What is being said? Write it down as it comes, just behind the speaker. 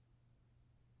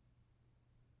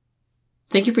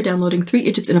Thank you for downloading 3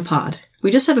 Idiots in a Pod.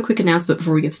 We just have a quick announcement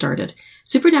before we get started.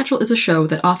 Supernatural is a show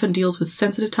that often deals with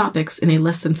sensitive topics in a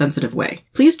less than sensitive way.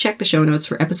 Please check the show notes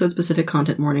for episode-specific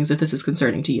content warnings if this is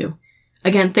concerning to you.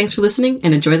 Again, thanks for listening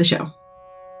and enjoy the show.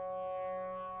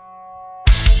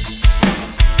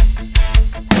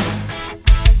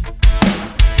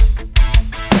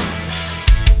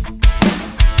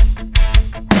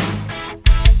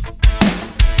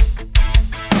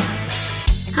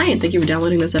 Hi, and thank you for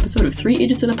downloading this episode of 3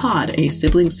 Idiots in a Pod, a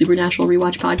sibling supernatural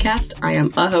rewatch podcast. I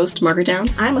am a host, Margaret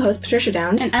Downs. I'm a host, Patricia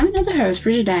Downs. And I'm another host,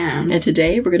 Bridget Downs. And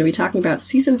today we're going to be talking about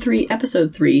Season 3,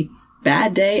 Episode 3,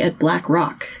 Bad Day at Black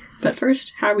Rock. But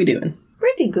first, how are we doing?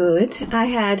 Pretty good. I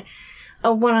had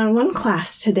a one-on-one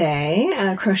class today,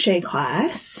 a crochet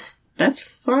class. That's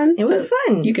fun. It was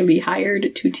fun. You can be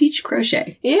hired to teach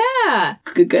crochet. Yeah.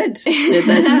 Good.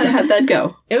 How'd that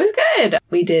go? It was good.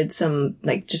 We did some,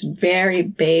 just very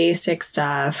basic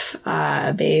stuff.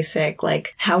 Basic,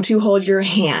 how to hold your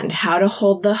hand, how to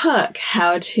hold the hook,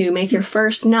 how to make your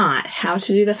first knot, how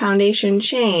to do the foundation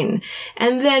chain,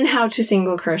 and then how to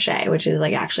single crochet, which is,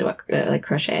 actually what,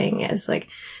 crocheting is,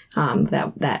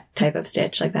 that type of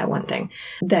stitch, that one thing.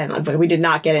 Then, we did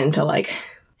not get into,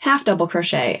 half double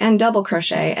crochet and double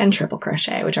crochet and triple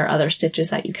crochet, which are other stitches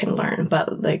that you can learn.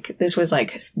 But this was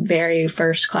very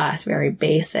first class, very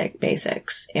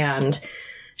basics. And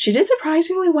she did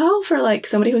surprisingly well for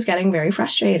somebody who was getting very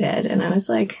frustrated. And I was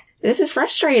like, this is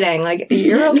frustrating.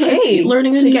 You're okay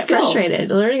learning a new skill.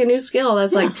 Frustrated. Learning a new skill.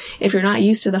 That's if you're not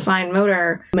used to the fine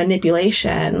motor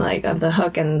manipulation, of the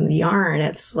hook and the yarn,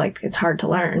 it's hard to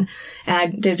learn. And I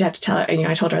did have to tell her,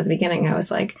 I told her at the beginning, I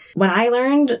was when I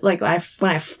learned, when I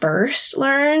first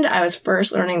learned, I was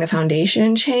first learning the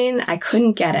foundation chain. I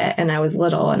couldn't get it. And I was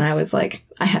little and I was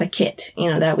I had a kit,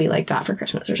 that we got for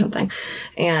Christmas or something.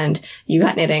 And you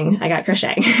got knitting, I got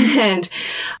crocheting. And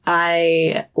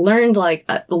I learned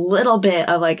a little bit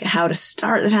of how to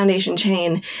start the foundation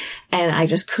chain, and I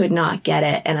just could not get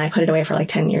it. And I put it away for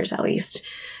 10 years at least.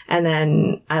 And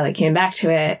then I came back to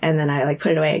it, and then I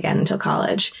put it away again until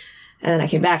college. And then I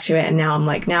came back to it, and now I'm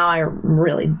now I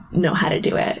really know how to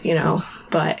do it,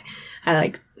 but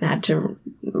I had to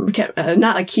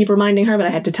not keep reminding her, but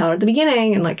I had to tell her at the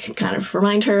beginning and kind of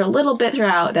remind her a little bit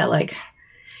throughout that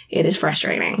it is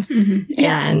frustrating. Mm-hmm.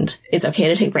 Yeah. And it's okay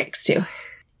to take breaks too.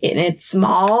 And it's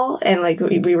small, and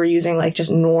we were using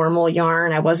just normal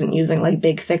yarn. I wasn't using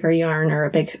big thicker yarn or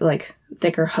a big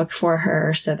thicker hook for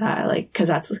her, so that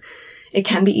because it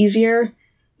can be easier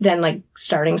than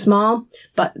starting small.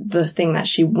 But the thing that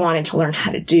she wanted to learn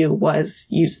how to do was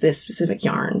use this specific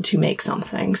yarn to make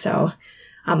something. So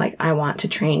I'm I want to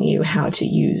train you how to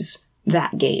use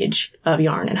that gauge of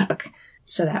yarn and hook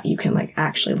so that you can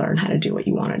actually learn how to do what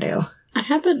you want to do.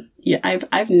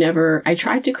 I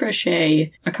tried to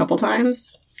crochet a couple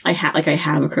times. I have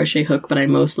a crochet hook, but I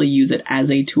mostly use it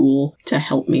as a tool to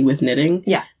help me with knitting.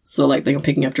 Yeah. So I'm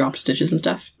picking up drop stitches and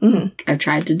stuff. Mm-hmm. I've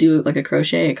tried to do a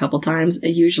crochet a couple times.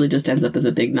 It usually just ends up as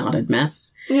a big knotted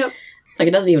mess. Yep.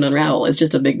 It doesn't even unravel. It's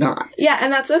just a big knot. Yeah,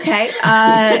 and that's okay.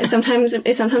 Sometimes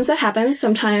that happens.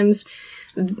 Sometimes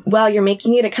while you're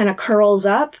making it, it kind of curls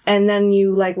up, and then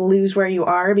you lose where you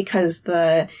are because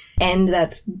the end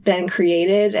that's been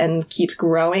created and keeps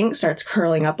growing starts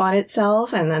curling up on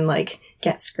itself, and then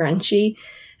gets scrunchy,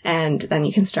 and then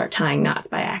you can start tying knots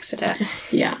by accident.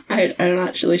 Yeah, I'm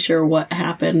not really sure what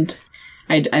happened.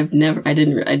 I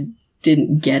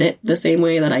didn't get it the same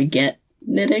way that I get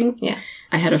knitting. Yeah.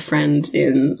 I had a friend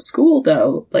in school,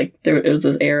 though, it was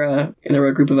this era, and there were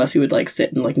a group of us who would,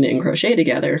 sit and, knit and crochet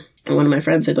together. And one of my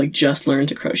friends had, just learned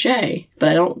to crochet. But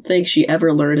I don't think she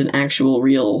ever learned an actual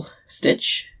real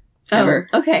stitch. Ever.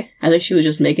 Oh, okay. I think she was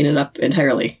just making it up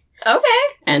entirely. Okay.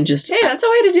 And just... Hey, that's a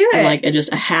way to do it. And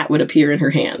just a hat would appear in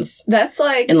her hands. That's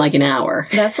in an hour.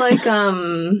 That's not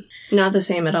the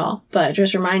same at all. But it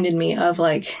just reminded me of,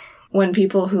 when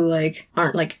people who,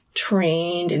 aren't,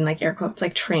 trained in, air quotes,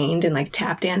 trained in,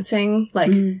 tap dancing,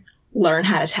 learn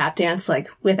how to tap dance,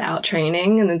 without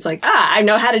training. And it's I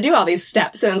know how to do all these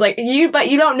steps. And it's but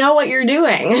you don't know what you're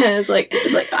doing. And it's I'm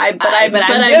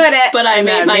doing it. But I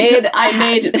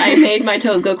made my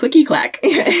toes go clicky clack.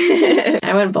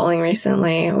 I went bowling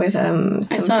recently with, some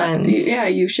friends. Yeah,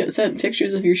 you sent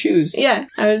pictures of your shoes. Yeah,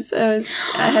 I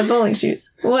had bowling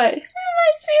shoes. What?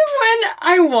 Reminds me of when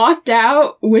I walked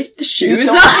out with the shoes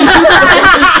on.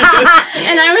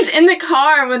 And I was in the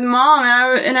car with Mom,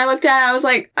 and I looked at it, I was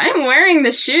I'm wearing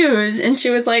the shoes. And she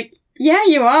was yeah,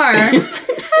 you are.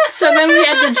 So then we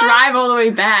had to drive all the way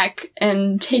back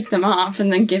and take them off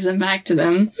and then give them back to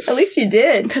them. At least you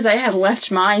did. Because I had left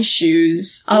my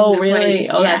shoes. Oh, in the really? place.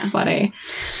 Oh, Yeah. that's funny.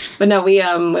 But no, we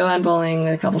went bowling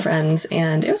with a couple friends,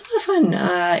 and it was a lot of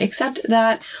fun, except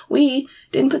that we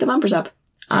didn't put the bumpers up.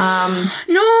 No,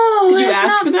 Did you that's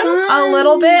ask not for them? fun. A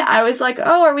little bit. I was like,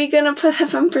 "Oh, are we gonna put the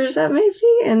bumpers up, maybe?"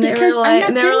 And they Because were I'm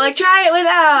like, not "Try it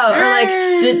without."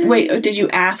 Or like, Did you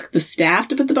ask the staff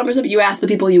to put the bumpers up? You asked the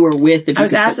people you were with if you I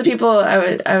was could asked the people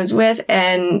I was with,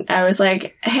 and I was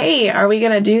like, "Hey, are we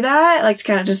gonna do that?" Like, to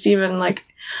kind of just even like,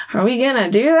 "Are we gonna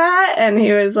do that?" And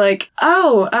he was like,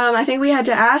 "Oh, I think we had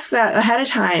to ask that ahead of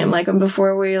time, like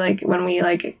before we like when we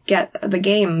like get the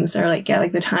games or like get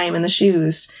like the time and the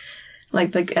shoes."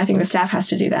 Like, I think the staff has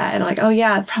to do that. And I'm like, oh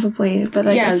yeah, probably. But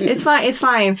like, Yeah. it's fine.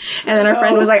 And then our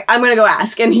friend was like, I'm gonna go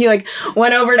ask. And he like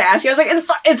went over to ask. I was like,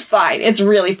 it's fine. It's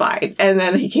really fine. And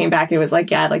then he came back and was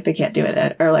like, yeah, like they can't do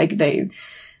it. Or like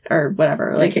or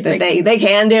whatever. Like they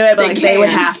can do it, but like they would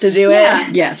have to do Yeah.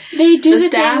 it. Yes. They do The the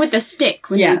staff- thing with the stick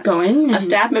when Yeah. you go in. A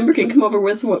staff member can come over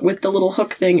with the little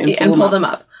hook thing and Pull them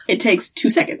up. It takes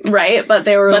 2 seconds. Right, but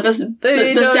they were. But the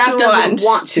staff doesn't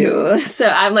want to. So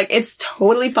I'm like, it's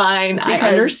totally fine. I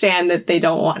Because- understand that they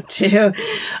don't want to.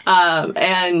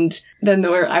 And then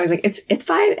I was like, it's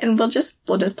fine, and we'll just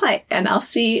play, and I'll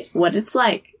see what it's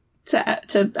like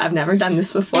to. I've never done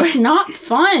this before. It's not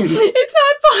fun. It's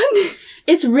not fun.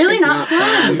 It's really It's not not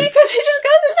fun. Because it just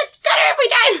goes in the gutter every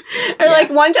time. Or Yeah. like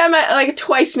one time, like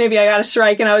twice maybe I got a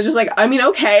strike, and I was just like, I mean,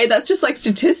 okay, that's just like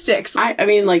statistics. I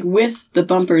mean, like, with the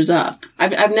bumpers up,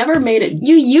 I've never made it.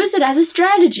 You use it as a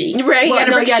strategy. Right? You Well,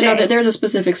 gotta no, yeah, no, ricochet. there's a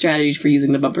specific strategy for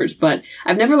using the bumpers, but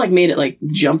I've never, like, made it, like,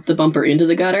 jump the bumper into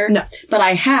the gutter. No. But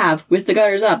I have, with the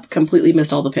gutters up, completely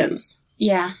missed all the pins.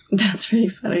 Yeah, That's really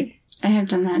funny. I have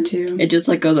done that too. It just,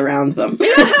 like, goes around them.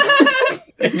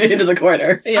 Into the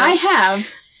corner. Yeah. I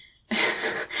have.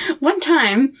 One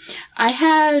time, I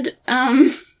had,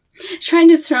 trying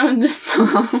to throw the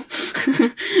ball,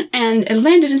 and it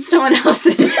landed in someone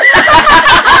else's. Someone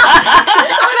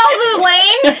else's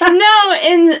lane? No,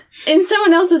 in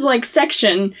someone else's, like,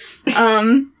 section,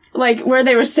 like, where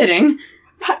they were sitting.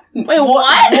 Wait,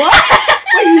 what?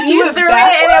 You threw it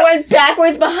and it went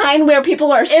backwards behind where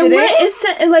people are sitting?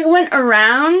 It like, went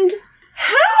around.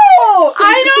 How?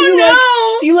 I don't know.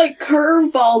 So you, like,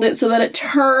 curveballed it so that it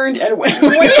turned and went,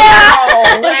 like,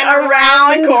 Like,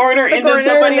 around the corner into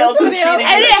somebody else's seating.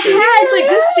 And it had, like,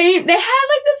 the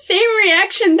same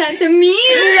reaction that the me.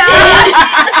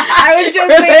 I was just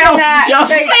They thinking all that.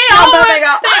 jumped. They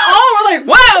all were like,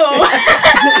 whoa!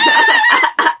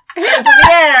 Hands in the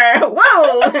air.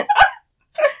 Whoa.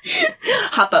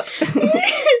 Hop up.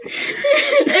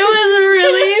 It was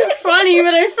really funny,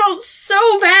 but I felt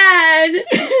so bad.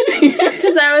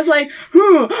 Because I was like,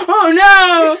 oh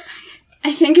no!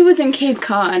 I think it was in Cape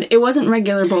Cod. It wasn't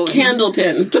regular bowling.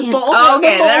 Candlepin. The Can- balls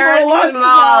Okay, the balls they're are a lot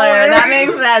smaller. That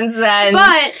makes sense then.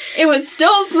 But it was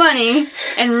still funny,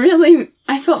 and really,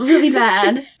 I felt really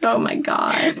bad. Oh my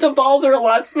god. The balls are a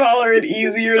lot smaller and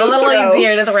easier to A little throw.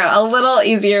 easier to throw. A little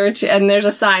easier to, and there's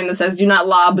a sign that says, do not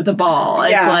lob the ball.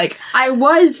 It's Yeah. like, I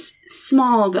was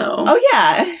small, though. oh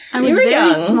yeah. I You was were very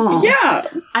young. small. Yeah.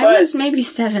 I but- was maybe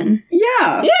 7.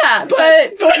 Yeah. Yeah,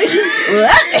 But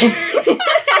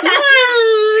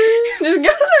just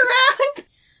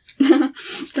goes around.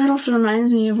 That also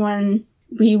reminds me of when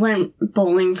we went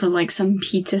bowling for, like, some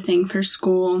pizza thing for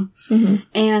school,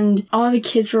 and all the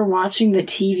kids were watching the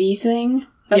TV thing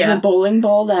of Yeah. the bowling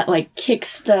ball that, like,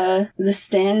 kicks the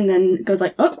stand and then goes,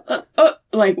 like,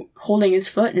 like, holding his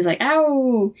foot, and is like,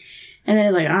 ow! And then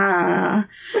it's like, ah.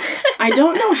 I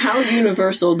don't know how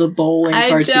universal the bowling I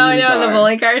cartoons don't know are. the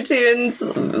bowling cartoons.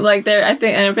 Like I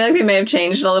feel like they may have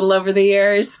changed a little over the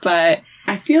years, but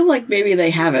I feel like maybe they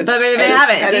haven't. maybe they And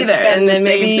haven't it's either. been And the then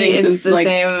same maybe thing it's since, the like,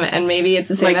 same, and maybe it's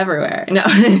the same like- everywhere. No,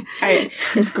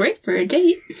 It's great for a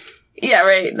date. yeah,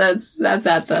 right. That's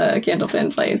at the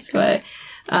Candlepin place, but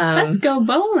Let's go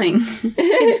bowling.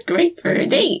 It's great for a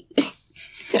date.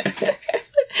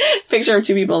 Picture of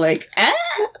two people like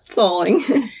bowling.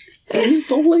 Is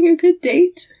bowling a good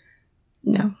date?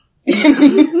 No.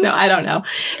 No, I don't know.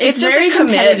 It's just very a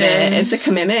commitment. competitive. It's a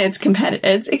commitment. It's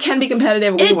competitive. It can be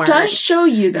competitive. We It weren't. does show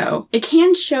you, though. It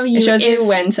can show you. It shows you if-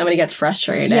 when somebody gets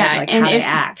frustrated, like and how they if,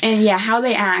 act. and how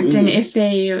they act, and if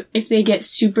they get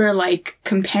super like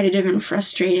competitive and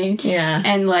frustrating, yeah.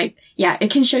 and like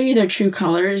it can show you their true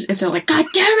colors if they're like, God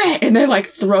damn it, and they like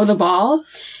throw the ball.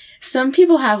 Some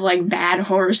people have like bad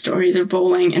horror stories of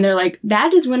bowling, and they're like,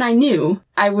 that is when I knew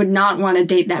I would not want to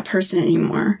date that person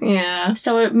anymore. Yeah.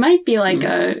 So it might be like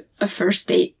a first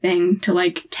date thing to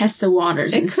like test the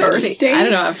waters and It see. could be. I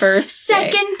don't know. At first,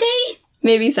 Second date.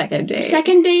 Maybe second date.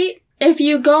 Second date, if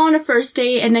you go on a first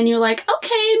date and then you're like,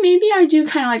 okay, maybe I do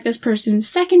kind of like this person.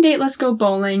 Second date, let's go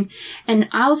bowling, and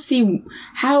I'll see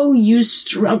how you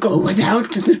struggle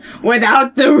without the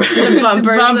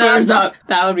bumpers up.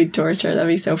 That would be torture. That'd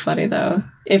be so funny though.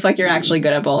 If like you're actually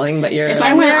good at bowling, but you're If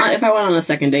I went on a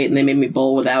second date and they made me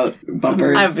bowl without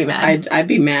bumpers, I would be mad. I'd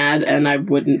be mad and I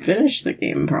wouldn't finish the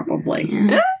game probably.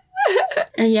 Yeah.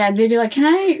 Or yeah, they'd be like,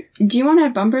 do you want to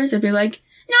have bumpers? I'd be like,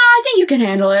 no, I think you can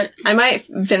handle it. I might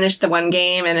finish the one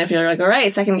game, and if you're like, all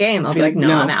right, second game, I'll be like,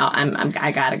 no. I'm out.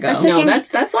 I gotta go. No,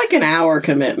 that's like an hour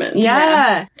commitment.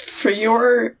 Yeah. For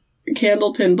your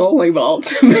candlepin bowling ball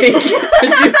to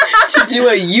do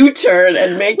a U-turn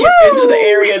and make it into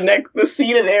the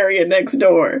seated area next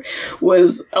door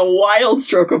was a wild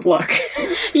stroke of luck.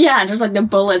 Yeah, just like the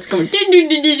bullets going ding ding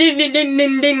ding ding ding ding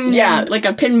ding ding. Yeah, like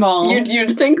a pinball.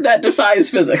 You'd think that defies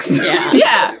physics. Yeah.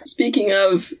 Yeah. Speaking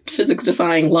of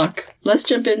physics-defying luck, let's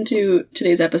jump into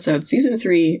today's episode, Season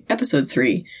 3, Episode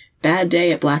 3, Bad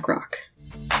Day at Black Rock.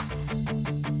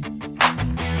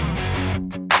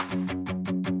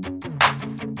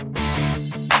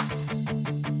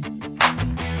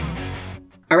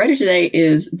 Our writer today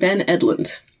is Ben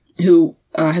Edlund, who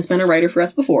has been a writer for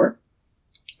us before.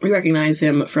 We recognize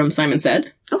him from Simon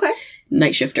Said, Okay.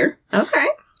 Night Shifter, Okay.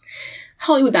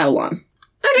 Hollywood Babylon.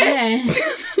 Okay.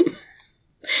 Okay.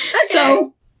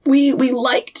 So we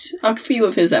liked a few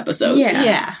of his episodes.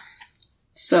 Yeah.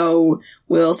 So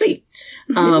we'll see.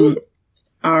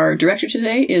 Our director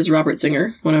today is Robert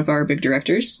Singer, one of our big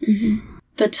directors. Mm-hmm.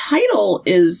 The title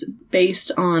is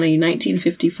based on a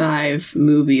 1955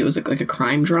 movie. It was like a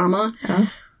crime drama,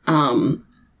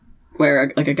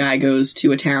 where like a guy goes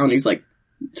to a town. He's like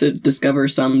to discover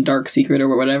some dark secret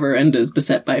or whatever, and is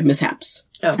beset by mishaps.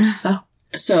 Oh.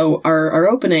 So our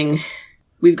opening,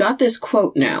 we've got this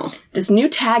quote now. This new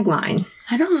tagline.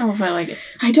 I don't know if I like it.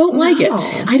 I don't like it.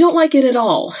 No. I don't like it at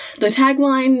all. The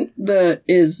tagline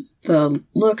is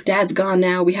look, Dad's gone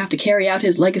now. We have to carry out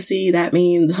his legacy. That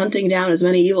means hunting down as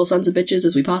many evil sons of bitches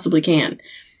as we possibly can.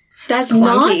 That's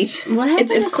clunky. not. What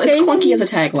happened? It's clunky as a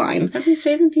tagline. I've been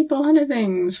saving people 100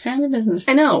 things. Family business.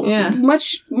 I know. Yeah.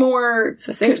 Much more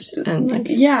Succinct and like,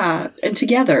 yeah, and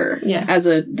together. Yeah. As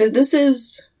this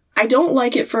is. I don't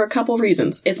like it for a couple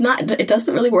reasons. It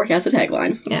doesn't really work as a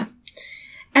tagline. Yeah.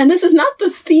 And this is not the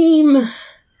theme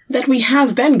that we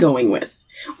have been going with.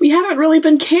 We haven't really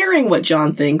been caring what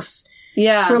John thinks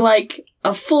yeah. for like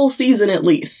a full season at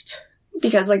least.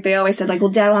 Because like they always said like, well,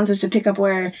 Dad wants us to pick up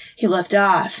where he left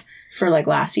off for like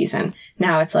last season.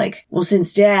 Now it's like, well,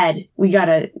 since Dad, we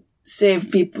gotta save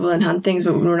people and hunt things,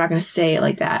 but we're not gonna say it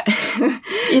like that.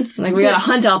 It's like we gotta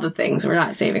hunt all the things. We're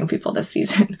not saving people this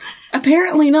season.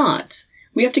 Apparently not.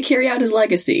 We have to carry out his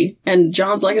legacy, and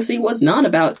John's legacy was not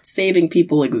about saving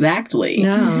people exactly.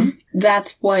 No.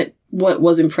 That's what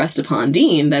was impressed upon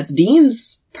Dean. That's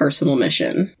Dean's personal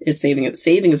mission, is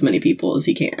saving as many people as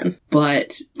he can.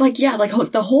 But,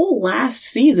 the whole last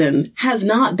season has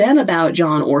not been about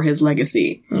John or his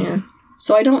legacy. Yeah.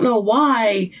 So I don't know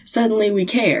why suddenly we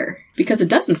care, because it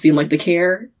doesn't seem like the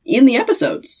care in the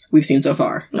episodes we've seen so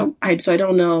far. Nope. So I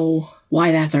don't know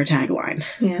why that's our tagline.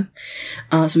 Yeah.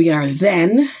 So we get our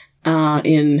then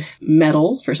in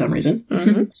metal for some reason.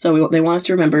 Mm-hmm. So they want us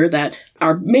to remember that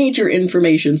our major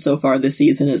information so far this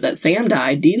season is that Sam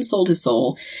died, Dean sold his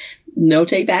soul, no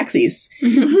take backsies,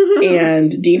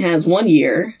 and Dean has 1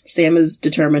 year. Sam is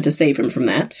determined to save him from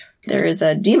that. There is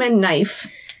a demon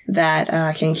knife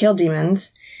that can kill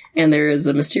demons. And there is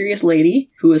a mysterious lady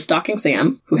who is stalking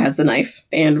Sam, who has the knife.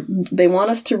 And they want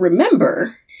us to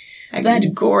remember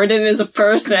that Gordon is a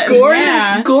person.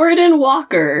 Gordon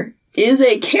Walker is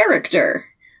a character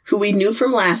who we knew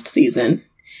from last season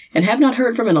and have not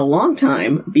heard from in a long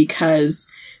time because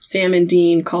Sam and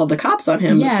Dean called the cops on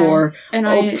him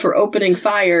for opening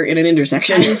fire in an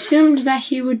intersection. I assumed that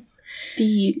he would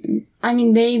be... I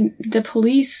mean, the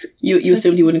police... You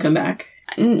assumed he wouldn't come back?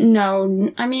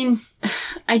 No, I mean,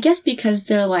 I guess because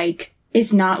they're like,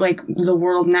 it's not like the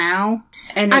world now.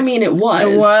 And I mean, it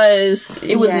was.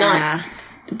 It was not.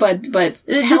 But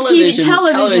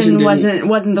television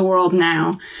wasn't the world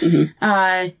now.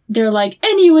 Mm-hmm. They're like,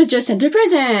 and he was just sent to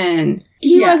prison.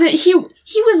 He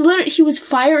was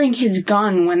firing his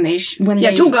gun when they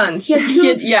had two guns. He had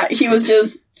two. He was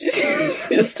just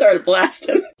started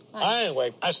blasting.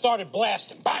 Anyway, I started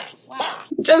blasting. Bah, bah.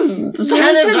 Just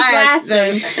started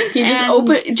blasting. He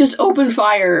just opened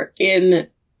fire in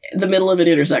the middle of an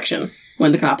intersection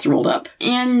when the cops rolled up.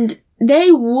 And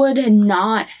he wouldn't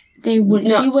have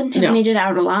made it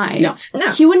out alive. No.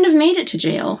 He wouldn't have made it to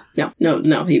jail. No.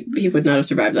 He would not have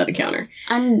survived that encounter.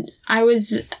 And I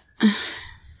was...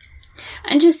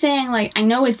 I'm just saying, like, I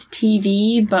know it's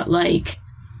TV, but, like,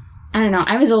 I don't know.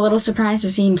 I was a little surprised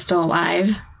to see him still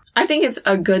alive. I think it's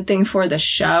a good thing for the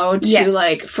show to, Yes.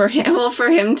 like, for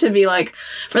him to be like,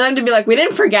 for them to be like, we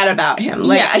didn't forget about him.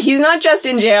 Like, Yeah. he's not just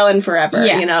in jail and forever,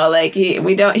 Yeah. you know, like,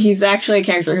 he's actually a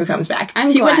character who comes back.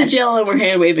 I'm He glad. went to jail and we're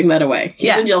hand-waving that away. He's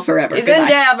Yeah. in jail forever. He's Goodbye. in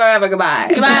jail forever, goodbye.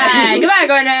 Goodbye. Goodbye,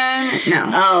 Gordon.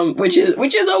 No.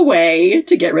 Which is a way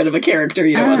to get rid of a character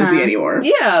you don't want to see anymore.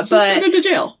 Yeah, Just send but, him to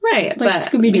jail. right, Like but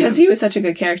Scooby-Doo. because he was such a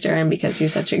good character and because he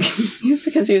was such a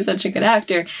good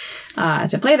actor,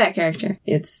 to play that character,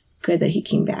 it's good that he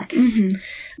came back. Mm-hmm.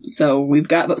 So we've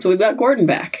got Gordon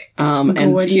back. And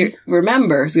Gordon. here,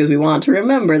 remember, because we want to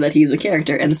remember that he's a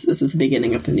character, and this is the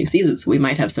beginning of the new season, so we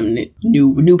might have some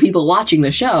new people watching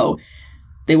the show.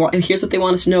 Here's what they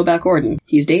want us to know about Gordon.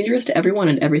 He's dangerous to everyone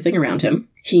and everything around him.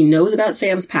 He knows about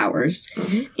Sam's powers,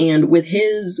 and with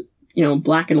his,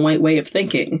 black and white way of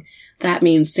thinking, that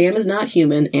means Sam is not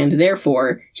human, and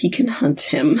therefore he can hunt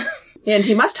him. And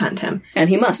he must hunt him. And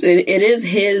he must. It is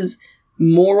his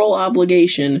moral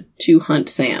obligation to hunt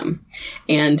Sam.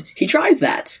 And he tries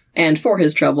that. And for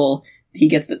his trouble, he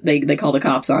gets they call the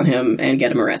cops on him and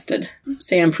get him arrested.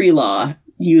 Sam Prelaw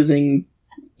using,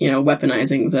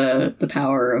 weaponizing the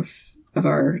power of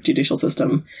our judicial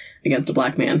system against a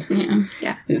black man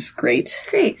is great.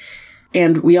 Great.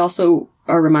 And we also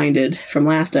are reminded from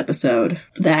last episode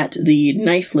that the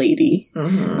knife lady,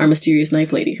 our mysterious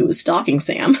knife lady who was stalking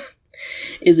Sam,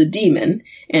 is a demon,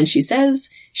 and she says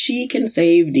she can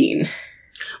save Dean.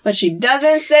 But she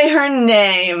doesn't say her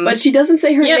name. But she doesn't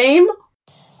say her name?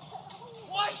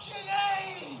 What's your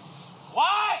name?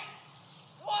 What?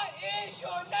 What is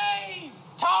your name?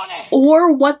 Tony!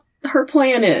 Or what her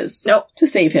plan is. Nope. To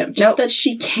save him. Just Nope. that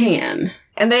she can.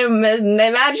 And they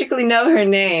magically know her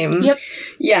name. Yep.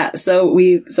 Yeah, so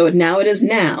now it is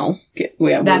now.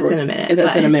 That's in a minute.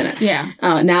 That's but- in a minute. Yeah.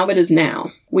 Now it is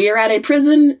now. We are at a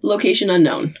prison, location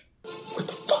unknown. What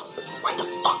the fuck? Where the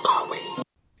fuck are we?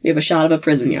 We have a shot of a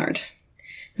prison yard.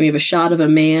 We have a shot of a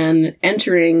man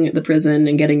entering the prison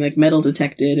and getting, metal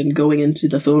detected and going into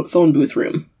the phone booth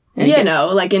room. And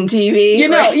like in TV.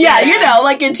 like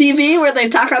right? in TV where they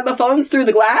talk on the phones through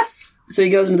the glass. So he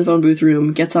goes into the phone booth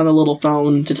room, gets on the little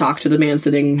phone to talk to the man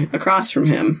sitting across from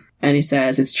him, and he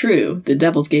says, "It's true, the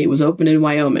Devil's Gate was opened in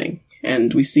Wyoming."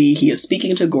 And we see he is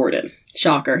speaking to Gordon.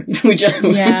 Shocker.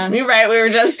 Yeah. You're right. We were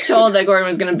just told that Gordon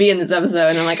was going to be in this episode,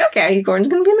 and I'm like, okay, Gordon's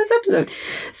going to be in this episode.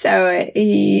 So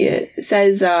he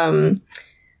says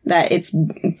that it's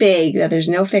big, that there's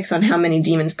no fix on how many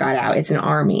demons got out. It's an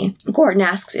army. Gordon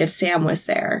asks if Sam was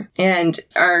there, and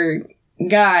our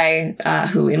guy,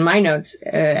 who in my notes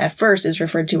at first is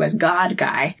referred to as God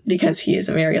Guy, because he is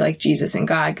a very Jesus and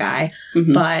God guy,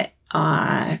 but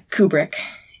Kubrick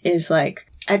is like,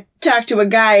 I talked to a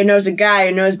guy who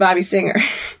knows Bobby Singer.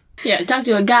 Yeah, talk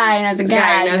to a guy and as a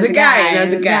guy. Knows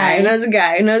a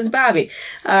guy who knows Bobby.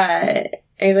 And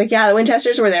he's like, yeah, the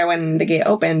Winchesters were there when the gate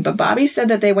opened, but Bobby said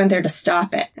that they went there to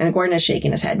stop it. And Gordon is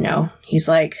shaking his head no. He's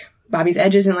like, Bobby's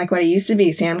edge isn't like what it used to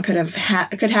be. Sam could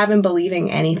have him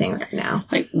believing anything right now.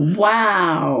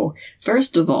 Wow.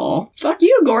 First of all, fuck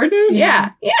you, Gordon.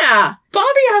 Yeah.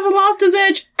 Bobby hasn't lost his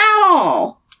edge at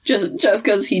all. Just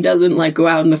because he doesn't, go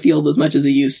out in the field as much as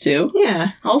he used to.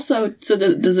 Yeah. Also, so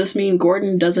does this mean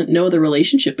Gordon doesn't know the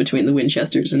relationship between the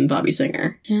Winchesters and Bobby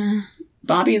Singer? Yeah.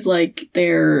 Bobby's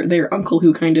their uncle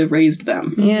who kind of raised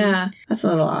them. Yeah. That's a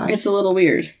little odd. It's a little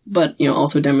weird. But,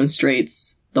 also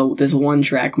demonstrates this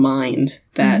one-track mind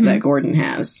that Gordon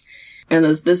has. And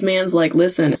this man's like,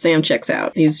 listen, Sam checks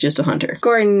out. He's just a hunter.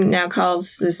 Gordon now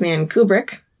calls this man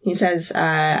Kubrick. He says,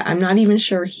 I'm not even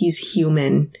sure he's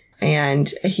human. And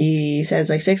he says,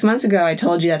 6 months ago, I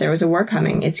told you that there was a war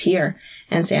coming. It's here.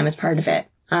 And Sam is part of it.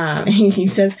 He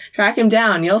says, track him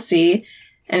down. You'll see.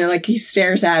 And he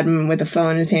stares at him with the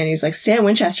phone in his hand. He's like, Sam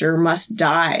Winchester must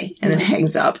die. And then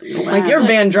hangs up. Wow. You're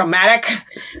being dramatic.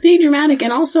 Being dramatic.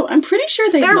 And also, I'm pretty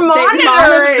sure they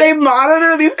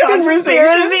monitor these conversations.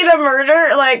 Conspiracy to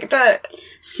murder,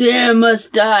 Sam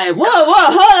must die. Whoa,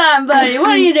 hold on, buddy. What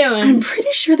are you doing? I'm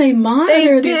pretty sure they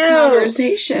monitor They these do.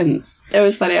 conversations. It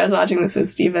was funny. I was watching this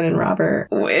with Steven and Robert.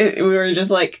 We were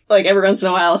just like every once in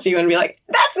a while, Steven would be like,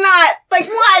 that's not,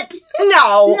 what?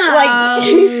 No.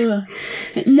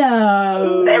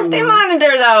 No. They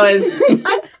monitor those.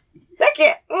 They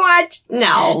can't, what?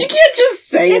 No. You can't just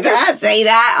say You that. just say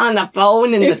that on the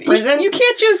phone in the prison. You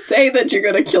can't just say that you're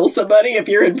going to kill somebody if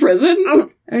you're in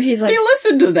prison. Or he's like, They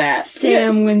listen to that.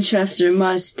 Sam Winchester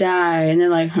must die. And they're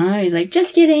like, huh? He's like,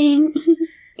 just kidding.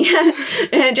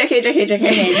 JK.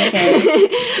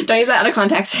 Don't use that out of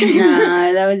context.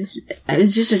 Nah, that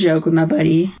was just a joke with my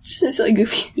buddy. Just a silly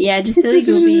goofy. Yeah, just silly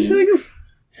goofy.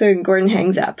 So Gordon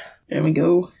hangs up. There we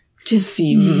go. To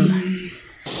theme.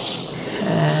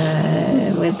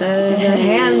 With the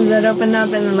hands that open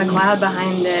up and then the cloud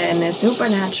behind it, and it's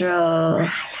supernatural.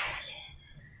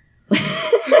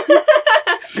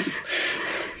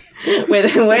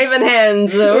 With waving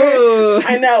hands. Ooh.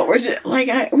 I know. We're just,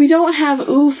 we don't have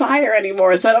fire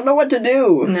anymore, so I don't know what to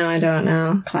do. No, I don't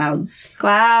know. Clouds.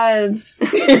 Clouds.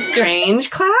 Strange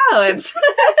clouds.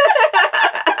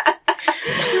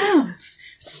 Clouds.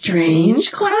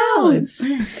 Strange clouds.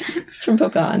 It's from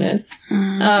Pocahontas.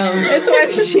 It's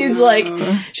when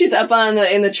she's up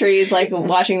in the trees, like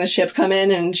watching the ship come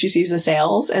in, and she sees the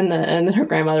sails, and then her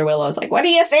grandmother Willow is like, "What do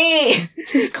you see?"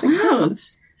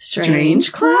 Clouds.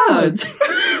 Strange clouds.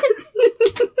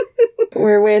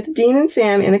 We're with Dean and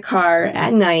Sam in the car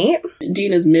at night.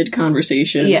 Dean is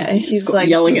mid-conversation. Yeah, he's like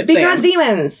yelling at Sam. Because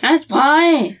demons! That's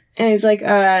why. And he's like,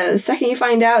 the second you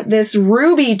find out this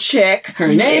Ruby chick... Her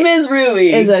name is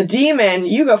Ruby. ...is a demon,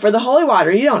 you go for the holy water.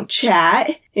 You don't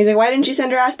chat. He's like, why didn't you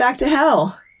send her ass back to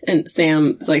hell? And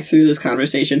Sam, through this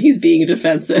conversation, he's being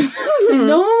defensive.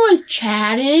 No one was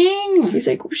chatting. He's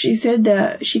like, she said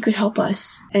that she could help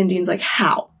us. And Dean's like,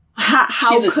 how?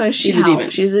 How could she she's help? A demon.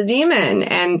 She's a demon.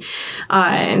 And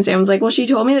Sam's like, well, she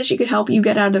told me that she could help you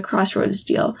get out of the Crossroads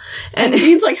deal. And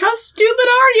Dean's like, how stupid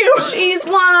are you? She's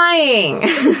lying.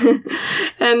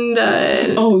 And,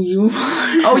 you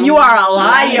are a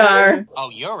liar.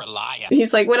 Oh, you're a liar.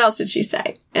 He's like, what else did she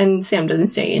say? And Sam doesn't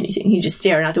say anything. He's just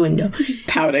staring out the window.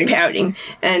 Pouting.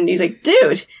 And he's like,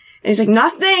 dude. And he's like,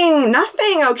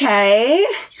 nothing, okay?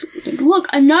 Look,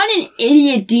 I'm not an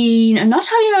idiot, Dean. I'm not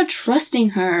talking about trusting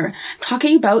her. I'm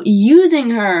talking about using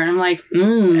her. And I'm like,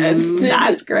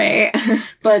 that's great.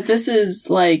 But this is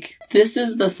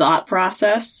the thought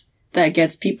process that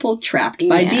gets people trapped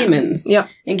by demons. Yep.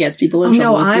 And gets people in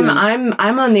trouble with demons.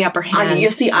 I'm on the upper hand. You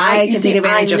see, I can take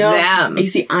advantage of them. You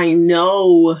see, I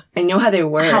know how they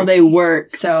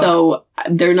work. So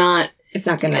they're not... It's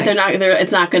not gonna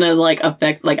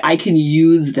affect, I can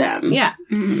use them. Yeah.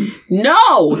 Mm-hmm.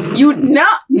 No! You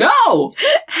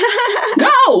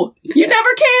never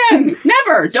can!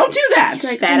 Never! Don't do that!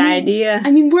 It's bad idea.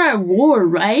 I mean, we're at war,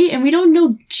 right? And we don't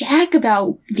know jack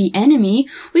about the enemy.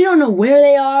 We don't know where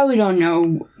they are. We don't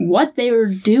know what they were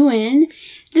doing.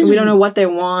 We don't know what they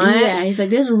want. Yeah, he's like,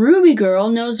 this Ruby girl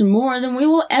knows more than we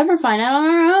will ever find out on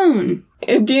our own.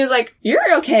 And Dean's like,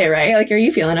 you're okay, right? Are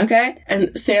you feeling okay?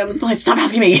 And Sam's like, stop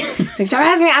asking me. Stop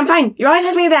asking me. I'm fine. You always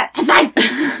ask me that. I'm fine.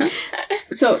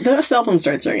 So the cell phone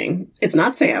starts ringing. It's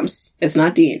not Sam's. It's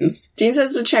not Dean's. Dean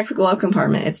says to check the glove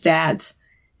compartment. It's Dad's.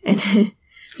 And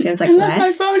Sam's like, I what? left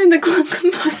my phone in the glove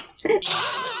compartment. I left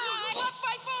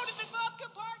my phone in the glove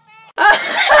compartment.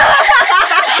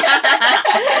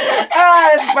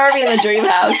 It's Barbie in the dream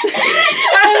house.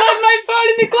 I left my phone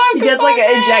in the glove He compartment.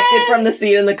 gets ejected from the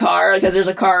seat in the car because there's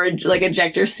a car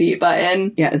ejector seat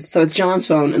button. Yeah, so it's John's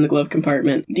phone in the glove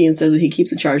compartment. Dean says that he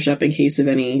keeps it charged up in case of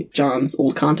any John's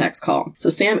old contacts call. So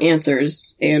Sam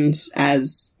answers, and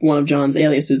as one of John's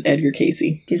aliases, Edgar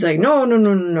Casey. He's like, no,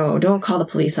 don't call the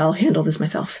police. I'll handle this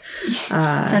myself.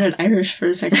 Sounded Irish for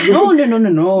a second. No.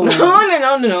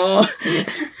 No.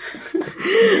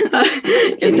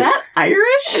 Is that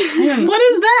Irish? What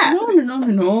is that?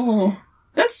 No.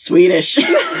 That's Swedish. You're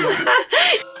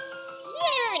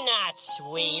not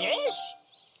Swedish.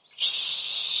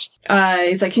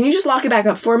 He's like, can you just lock it back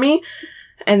up for me?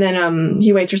 And then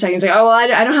he waits for a second. He's like, oh, well,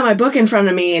 I don't have my book in front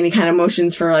of me. And he kind of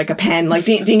motions for a pen.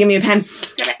 Dean, give me a pen.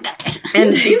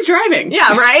 And Dean's driving.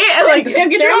 Yeah, right? Sam,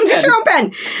 get your own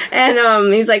pen.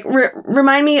 And he's like,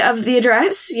 remind me of the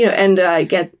address, and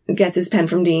gets his pen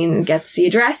from Dean and gets the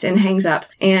address and hangs up.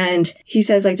 And he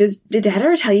says, did Dad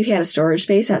ever tell you he had a storage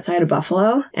space outside of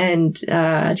Buffalo? And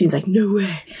Dean's like, no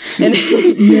way. And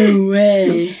No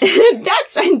way.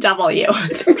 that's a W.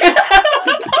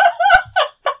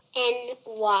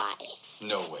 N-Y.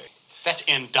 No way. That's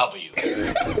NW.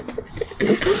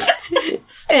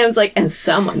 Sam's like, and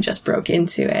someone just broke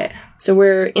into it. So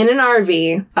we're in an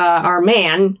RV. Our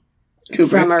man Kubrick.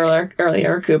 from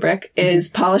earlier, Kubrick, is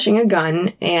polishing a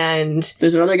gun, and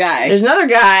There's another guy. there's another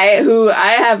guy who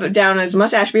I have down as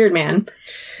Mustache Beard Man.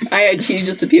 He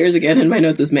just appears again in my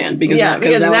notes as man. Because now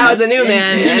it's a new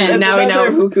man, and now we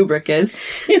know who Kubrick is.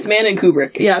 It's Man and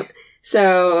Kubrick. Yep.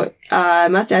 So,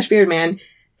 Mustache Beard Man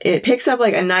it picks up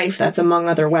like a knife that's among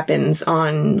other weapons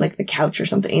on like the couch or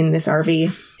something in this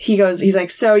RV. He's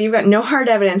like, so you've got no hard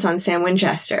evidence on Sam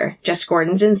Winchester, just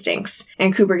Gordon's instincts.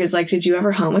 And Kubrick is like, did you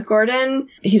ever home with Gordon?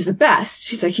 He's the best.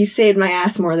 He's like, he saved my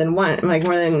ass more times than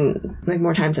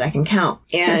I can count.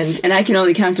 And I can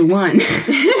only count to 1.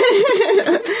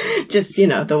 just,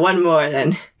 the one more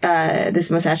than, this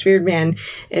mustache beard man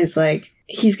is like,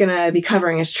 he's gonna be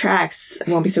covering his tracks. It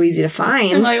won't be so easy to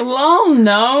find. I'm like, lol,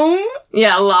 no.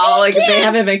 Yeah, lol. Like, they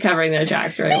haven't been covering their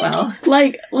tracks very well.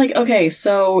 Like, okay,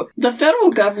 so the federal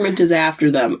government is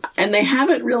after them, and they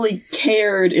haven't really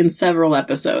cared in several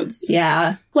episodes.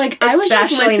 Yeah. Like, I was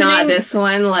just Especially listening. not this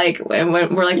one. Like, when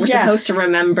we're supposed to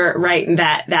remember, right,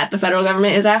 that the federal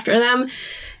government is after them.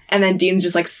 And then Dean's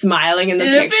just, like, smiling in the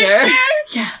picture.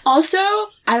 Yeah. Also,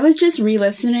 I was just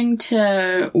re-listening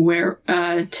to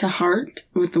Heart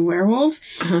with the werewolf.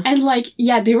 Uh-huh. And, like,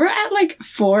 yeah, they were at, like,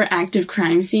 4 active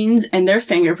crime scenes, and their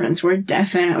fingerprints were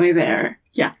definitely there.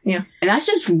 Yeah. Yeah. And that's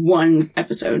just one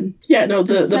episode. Yeah, no,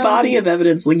 the So- body of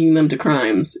evidence linking them to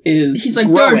crimes is He's like,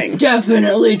 growing. they're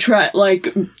definitely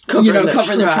covering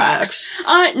the tracks.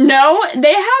 No,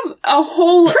 they have a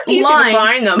whole Pretty easy line. to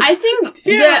find them. I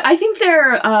think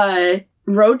their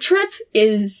road trip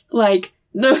is like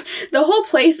the whole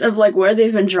place of like where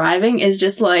they've been driving is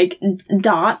just like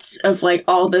dots of like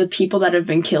all the people that have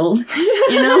been killed.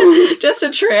 Just a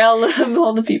trail of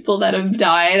all the people that have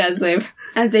died as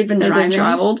they've been driving.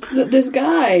 traveled. So this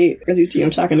guy, as he's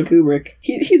talking to Kubrick,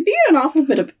 he's being an awful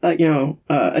bit of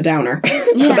a downer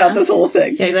about this whole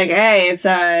thing. Yeah, he's like, hey, it's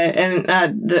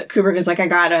the Kubrick is like, I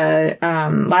got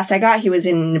last I got, he was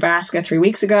in Nebraska 3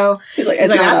 weeks ago. He's like,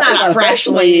 that's not a fresh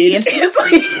lead. It's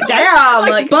like, Damn,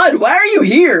 like, bud, why are you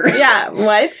here? yeah,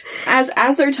 what?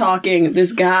 As they're talking,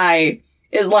 this guy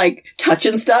is like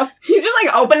touching stuff. He's just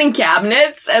like opening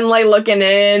cabinets and like looking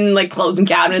in, like closing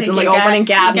cabinets and like opening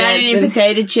cabinets any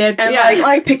potato chips. And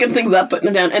like picking things up, putting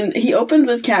them down. And he opens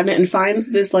this cabinet and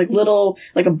finds this like little,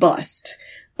 like a bust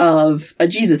of a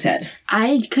Jesus head.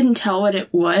 I couldn't tell what it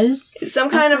was. some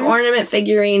kind of ornament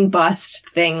figurine bust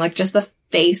thing, like just the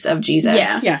face of Jesus.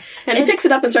 Yeah. And he picks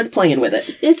it up and starts playing with it.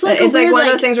 It's like It's like weird, one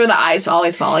of those things where the eyes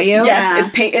always follow you. Yes,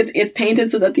 it's painted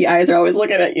so that the eyes are always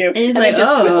looking at you. And he's and like, it's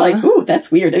just oh. like, ooh,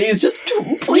 that's weird. And he's just just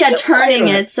turning playing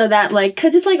it with so that like,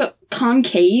 cause it's like a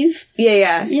concave.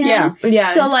 Yeah. You know?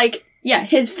 Yeah. So like, yeah,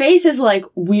 his face is like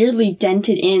weirdly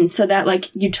dented in so that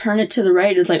like you turn it to the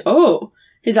right, it's like, oh,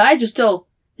 his eyes are still,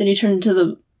 then you turn it to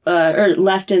the, or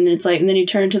left and it's like, and then you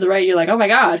turn it to the right, you're like, oh my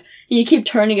god. And you keep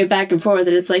turning it back and forth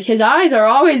and it's like, his eyes are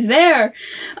always there.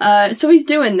 So he's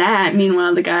doing that.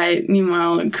 Meanwhile,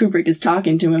 Kubrick is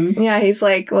talking to him. Yeah, he's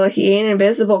like, well, he ain't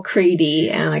invisible, Creedy.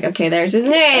 And I'm like, okay, there's his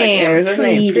name. there's his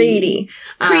name. Creedy.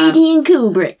 Creedy and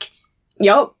Kubrick.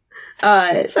 Yup.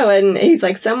 So and he's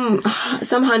like, some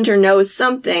hunter knows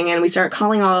something, and we start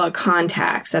calling all our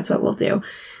contacts. That's what we'll do.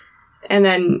 And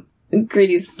then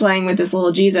Creedy's playing with this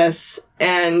little Jesus,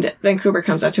 and then Kubrick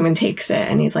comes up to him and takes it,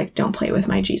 and he's like, don't play with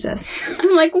my Jesus.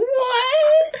 I'm like,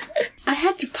 what? I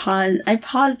had to pause. I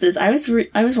paused this. I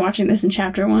was watching this in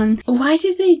chapter 1. Why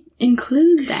did they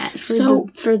include that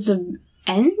for the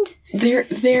end?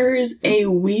 There's a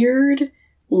weird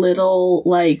little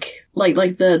like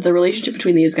the relationship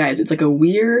between these guys. It's like a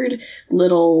weird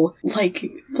little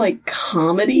like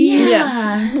comedy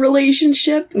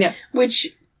relationship. Yeah. Which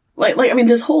I mean,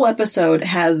 this whole episode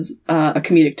has a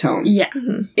comedic tone. Yeah.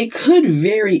 It could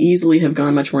very easily have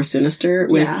gone much more sinister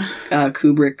with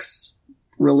Kubrick's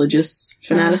religious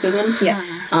fanaticism.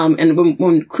 Yes. And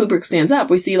when Kubrick stands up,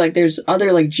 we see like there's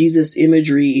other like Jesus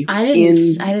imagery I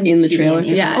didn't in the see trailer.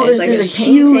 any of Yeah, that. it's like there's a this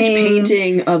huge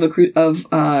painting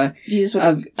painting Jesus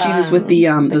with the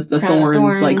crown of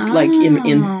thorns, like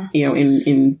Oh.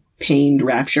 in pained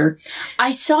rapture.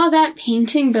 I saw that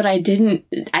painting, but I didn't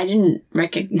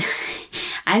recognize.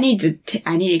 I need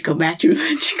to go back to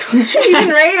Lynch class. You didn't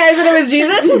recognize that it was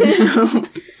Jesus? No.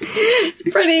 It's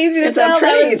pretty easy to It's tell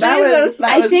that was Jesus.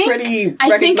 that was pretty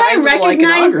I think I recognizable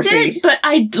recognized iconography. it, but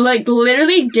I like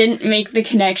literally didn't make the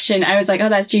connection. I was like, oh,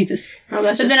 that's Jesus. Oh,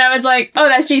 that's But just then I was like, oh,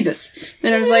 that's Jesus.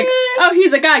 Then I was like, oh,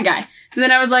 he's a guy.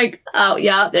 Then I was like, Oh,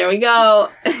 yeah, there we go.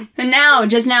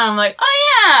 and just now I'm like,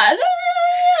 oh yeah,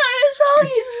 that's all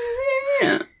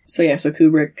he's. Yeah. so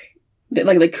Kubrick,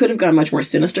 they could have gone much more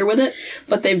sinister with it,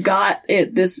 but they've got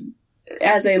it this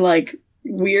as a like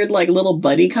weird like little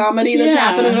buddy comedy that's Yeah.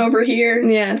 happening over here.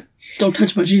 Yeah. Don't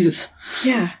touch my Jesus.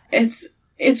 Yeah, it's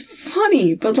it's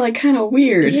funny, but like kind of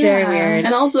weird. It's very weird.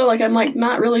 And also, like, I'm like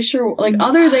not really sure. Like,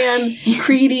 other than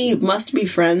Creedy must be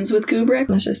friends with Kubrick.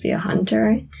 Must just be a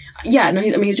hunter. Yeah, no,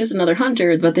 he's just another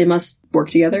hunter, but they must work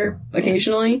together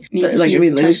occasionally. Maybe Like,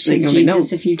 he's touched they his only know.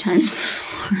 Jesus a few times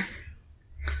before.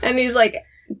 And he's like,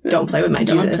 don't play with my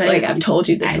Don't Jesus. play Like, with- I've told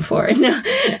you this before. No.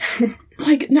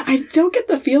 Like, no, I don't get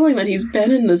the feeling that he's been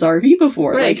in this RV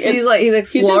before. Right, Like, he's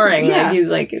exploring. yeah. Like,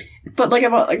 he's like, but like,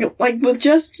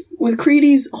 with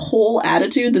Creedy's whole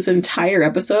attitude this entire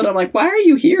episode, I'm like, why are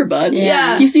you here, bud?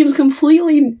 Yeah. He seems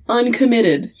completely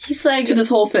uncommitted He's like, to this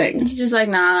whole thing. he's just like,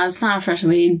 nah, it's not a fresh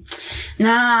lead.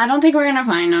 Nah, I don't think we're gonna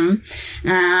find him.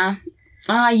 Nah.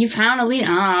 You found a lead.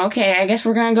 Oh, okay, I guess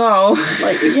we're gonna go.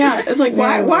 Like, yeah, it's like,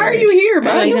 why Very are weird. you here, It's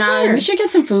bud? like, nah, we should get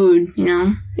some food, you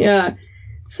know? yeah.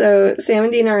 So Sam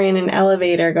and Dean are in an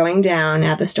elevator going down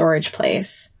at the storage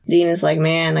place. Dean is like,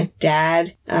 man, like,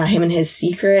 Dad, him and his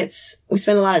secrets. We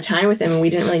spent a lot of time with him and we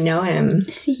didn't really know him.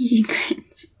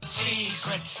 Secrets.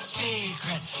 Secret,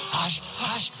 secret, hush,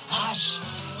 hush, hush.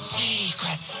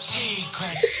 Secret,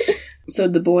 secret. So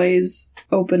the boys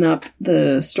open up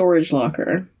the storage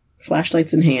locker,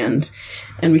 flashlights in hand,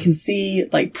 and we can see,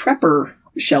 like, prepper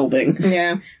shelving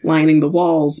Yeah. lining the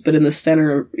walls, but in the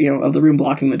center, of the room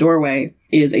blocking the doorway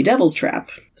is a devil's trap,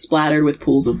 splattered with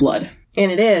pools of blood.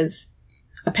 And it is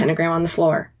a pentagram on the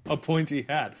floor. A pointy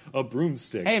hat, a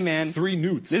broomstick. Hey, man. 3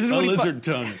 newts, This is a what he lizard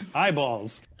tongue,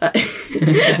 eyeballs. Oh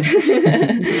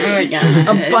my god.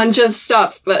 A bunch of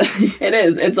stuff, but It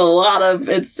is. It's a lot of,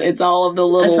 it's all of the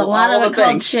little, It's a lot all of the occult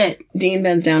things. shit. Dean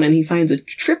bends down and he finds a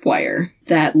tripwire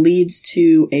that leads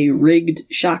to a rigged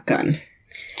shotgun.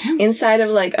 inside of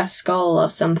like a skull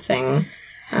of something,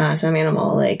 some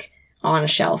animal, like on a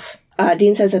shelf.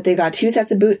 Dean says that they got 2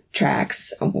 sets of boot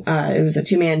tracks. It was a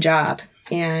 2-man job.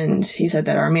 And he said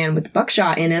that our man with the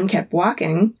buckshot in him kept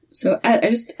walking. So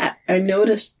I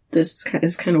noticed this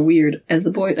is kind of weird. As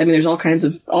the boys, I mean, there's all kinds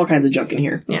of junk in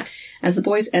here. Yeah. As the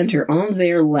boys enter, on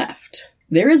their left,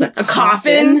 there is a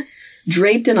coffin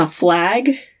draped in a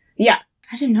flag. Yeah.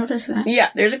 I didn't notice that. Yeah,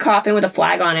 there's a coffin with a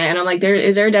flag on it. And I'm like,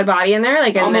 is there a dead body in there?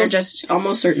 Like, and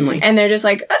Almost certainly. they're just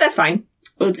like, oh, that's fine.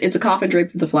 It's a coffin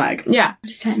draped with a flag. Yeah. What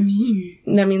does that mean?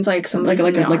 That means like somebody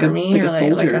Like a army, or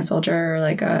soldier. like a soldier, or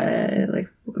like a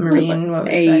marine. What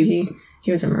was that?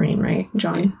 He was a marine, right,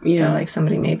 John? Yeah. So like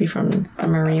somebody maybe from the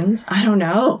Marines. I don't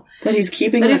know. That he's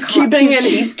keeping. That in he's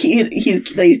a keeping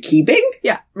he's keeping.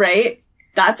 Yeah, right.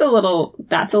 That's a little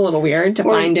weird to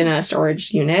Or- find in a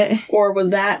storage unit, Or was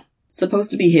that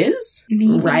supposed to be his?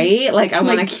 Maybe. right? Like I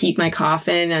want to Like- keep my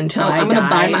coffin until I I'm gonna die.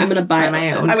 buy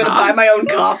my own. buy my own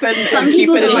coffin Some and keep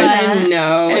people it in do my that.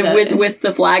 No, and that- with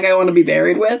the flag I want to be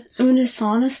buried with.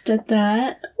 Unisonus did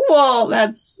that. well,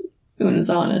 that's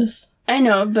honest. I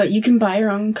know, but you can buy your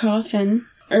own coffin.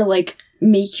 Or, like,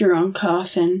 make your own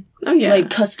coffin. Oh yeah, Like,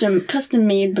 custom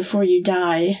made before you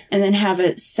die. And then have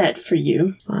it set for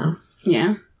you. wow.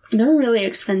 Yeah. They're really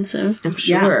expensive. I'm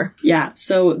sure. Yeah.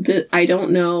 So I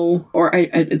don't know, or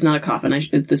it's not a coffin.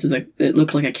 It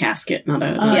looked like a casket, not a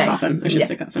Yeah. coffin. I should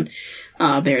say coffin.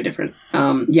 They're different.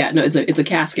 It's a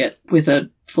casket with a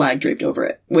flag draped over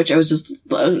it, which I was just,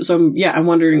 I'm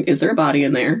wondering, is there a body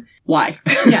in there? Why?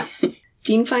 Yeah.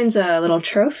 Dean finds a little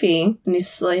trophy, and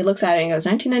he looks at it and goes,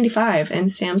 1995. And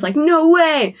Sam's like, no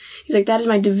way! He's like, that is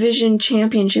my division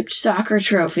championship soccer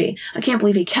trophy. I can't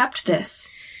believe he kept this.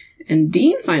 And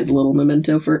Dean finds a little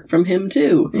memento from him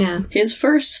too. Yeah. His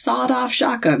first sawed-off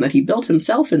shotgun that he built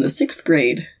himself in the 6th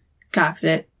grade. Cocks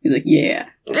it. He's like, yeah.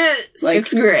 Like,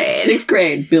 6th grade. 6th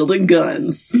grade, building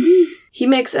guns. He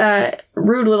makes a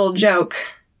rude little joke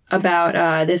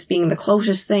about this being the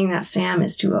closest thing that Sam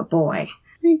is to a boy.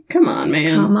 Come on,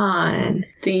 man. Come on.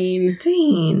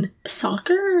 Dean.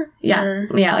 Soccer? Yeah.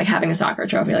 Or- Yeah, like having a soccer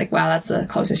trophy. Like, wow, that's the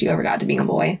closest you ever got to being a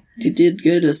boy. You did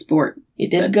good at a sport. You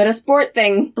did a good a sport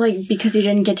thing. Like, because you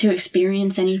didn't get to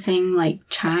experience anything, like,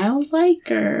 childlike,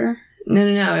 or... No.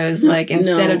 It was like,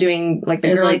 instead of doing like the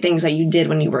It was girly like- things that you did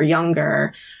when you were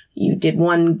younger, you did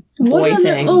one boy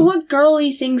thing. what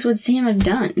girly things would Sam have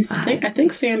done? I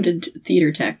think Sam did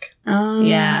theater tech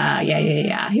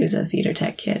Yeah. He was a theater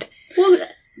tech kid. Well,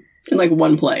 in like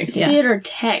one play. Yeah. theater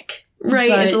tech. Right.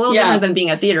 But- It's a little yeah. different than being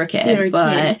a theater kid. Theater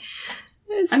but kid.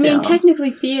 it's I mean, still-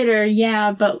 technically theater,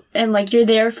 yeah, but, and like, you're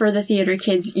there for the theater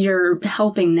kids, you're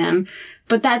helping them,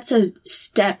 but that's a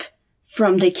step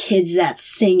from the kids that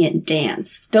sing and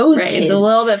dance. Those right, kids. it's a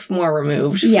little bit more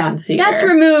removed Yeah, from theater. that's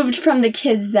removed from the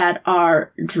kids that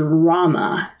are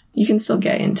drama. You can still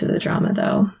get into the drama,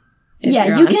 though. If Yeah,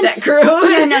 you're you on can- set crew.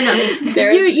 No.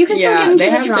 You can still get into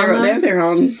the drama. They have their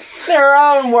own Their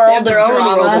own world their own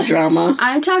world of drama.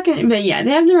 I'm talking, but yeah,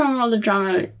 they have their own world of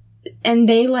drama, and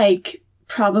they, like,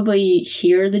 probably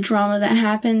hear the drama that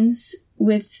happens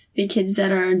with the kids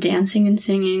that are dancing and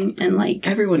singing, and like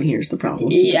Everyone hears the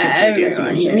problems. yeah,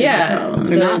 everyone hears Yeah. the problem.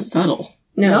 They're not subtle.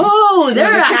 No,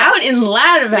 they're the cat- out and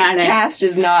loud about The it. cast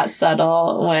is not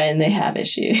subtle when they have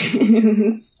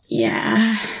issues.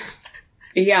 Yeah.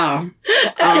 Yeah.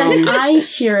 Because I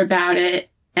hear about it,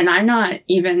 and I'm not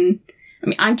even... I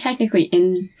mean, I'm technically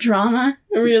in drama.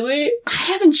 Really? I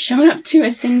haven't shown up to a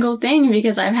single thing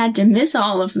because I've had to miss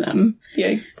all of them.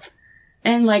 Yikes.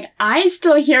 And, like, I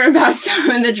still hear about some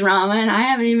of the drama, and I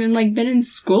haven't even, like, been in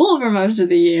school for most of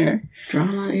the year.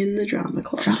 Drama in the drama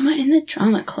club. Drama in the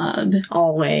drama club.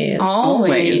 Always.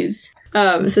 Always.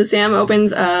 So Sam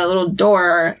opens a little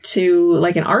door to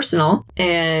like an arsenal,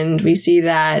 and we see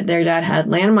that their dad had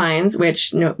landmines,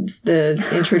 which the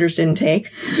intruders didn't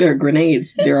take. There are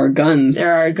grenades. There are guns.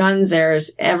 There are guns. There's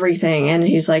everything. And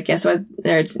he's like, guess what?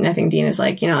 I think Dean is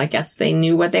like, I guess they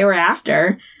knew what they were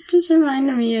after. Just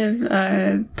reminded me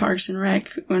of Parks and Rec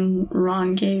when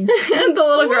Ron gave And the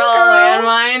little girl a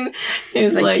landmine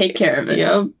is like, like, take care of it.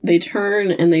 Yep. They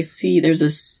turn and they see there's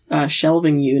this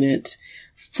shelving unit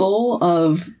full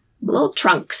of... Little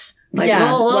trunks. Like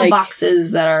Yeah, little like-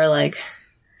 boxes that are like,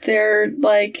 They're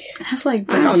like... Have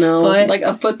like I don't know. foot. Like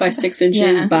a foot by 6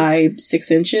 inches Yeah. by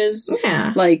 6 inches.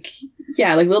 yeah. Like...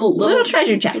 Yeah, like little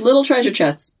treasure chests. Little treasure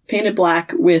chests painted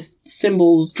black with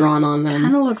symbols drawn on them.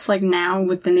 Kind of looks like now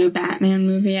with the new Batman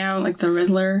movie out, like the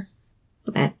Riddler.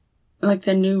 Eh. Like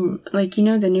the new, like,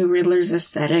 the new Riddler's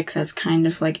aesthetic that's kind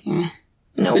of like, eh.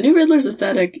 Nope. The new Riddler's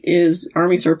aesthetic is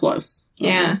army surplus,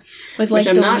 Yeah. With like which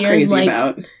I'm the not weird, crazy like,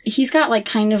 about. he's got like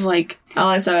kind of like, All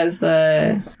I saw is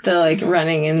the like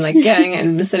running and like getting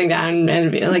and sitting down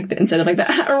and being, like instead of like the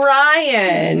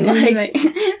Ryan like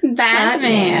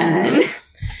Batman.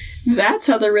 That's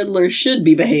how the Riddler should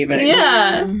be behaving.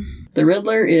 Yeah. The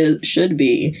Riddler should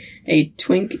be a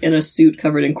twink in a suit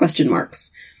covered in question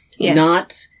marks. Yes.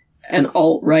 Not an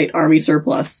alt-right army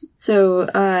surplus. So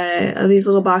these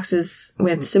little boxes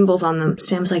with symbols on them.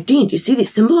 Sam's like, Dean, do you see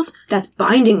these symbols? That's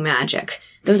binding magic.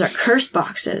 Those are cursed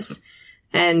boxes.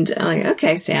 And I'm like,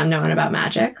 okay, Sam, knowing about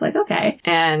magic. Like, okay.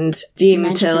 And Dean,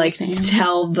 Magical to like Sam.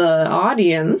 tell the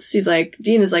audience, he's like,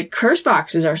 Dean is like, cursed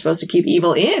boxes are supposed to keep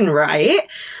evil in, right?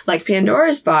 Like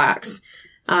Pandora's box.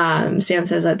 Sam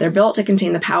says that they're built to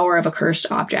contain the power of a cursed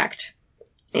object.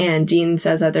 And Dean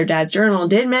says that their dad's journal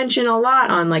did mention a lot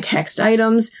on like hexed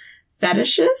items,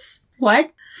 fetishes.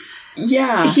 What?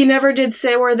 Yeah. He never did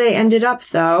say where they ended up,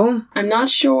 though. I'm not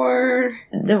sure.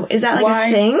 Is that like Why?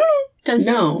 a thing?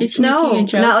 No. Is he No, making a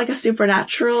joke? not like a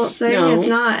supernatural thing. No. It's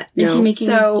not. Is he No. making?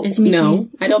 So- is he making? No,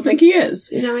 I don't think he is.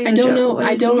 He's not making I a don't joke. know. What I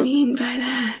does don't he mean by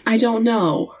that? I don't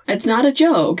know. It's not a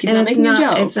joke. He's And not it's making a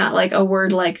joke. It's not like a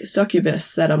word like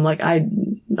succubus that I'm like, I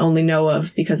only know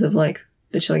of because of like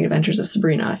the Chilling Adventures of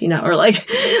Sabrina, or like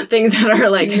things that are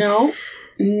like, No.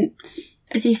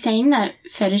 Is he saying that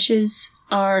fetishes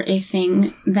are a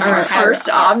thing that are a cursed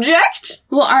object.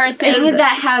 Well, are a thing Is-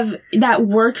 that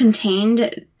were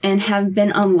contained and have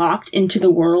been unlocked into the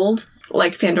world.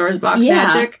 Like Pandora's box Yeah.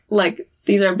 magic. Like,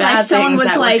 these are bad Like someone things was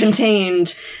that like- were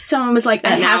contained Someone was like, I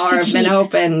that now have to have keep. been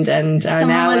opened and are Someone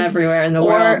now was- everywhere in the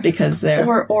or- world because they're...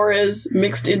 Or is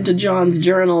mixed into John's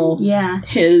journal Yeah.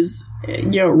 his,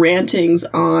 rantings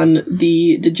on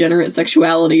the degenerate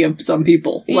sexuality of some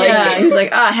people. yeah, he's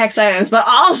like, hex items, but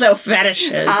also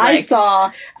fetishes.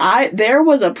 There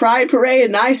was a pride parade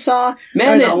and I saw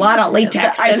men. There was a lot of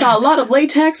latex. I saw a lot of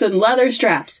latex and leather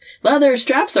straps. Leather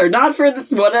straps are not for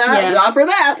Yeah. not for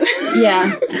that.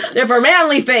 Yeah. They're for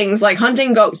manly things like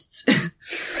hunting ghosts.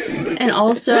 And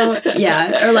also,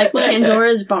 yeah, or like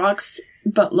Pandora's box,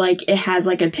 but like it has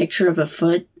like a picture of a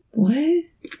foot. What?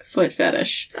 Foot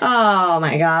fetish. Oh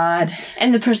my god.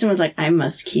 And the person was like, I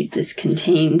must keep this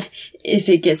contained. If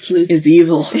it gets loose, Is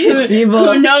evil. It's evil.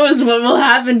 who knows what will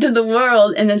happen to the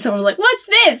world? And then someone was like, what's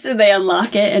this? And they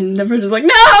unlock it, and the person's like, no,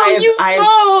 I have-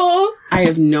 fool! I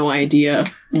have no idea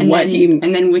And what then,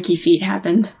 and then Wiki Feet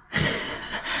happened.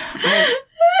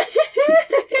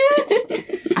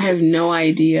 I have no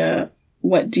idea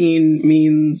what Dean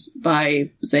means by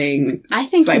saying I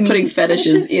think by he putting means,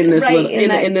 fetishes in this right,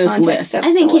 in this context, list. that's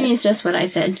I think the he list. means just what I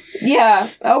said. Yeah,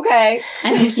 okay.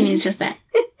 I think he means just that.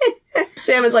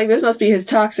 Sam is like, this must be his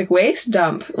toxic waste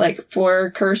dump, like, for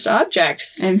cursed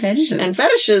objects. And fetishes. And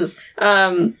fetishes.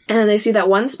 And they see that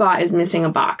one spot is missing a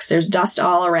box. There's dust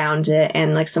all around it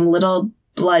and like some little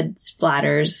blood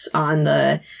splatters on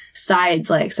the sides,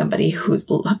 like somebody whose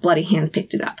bloody hands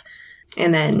picked it up.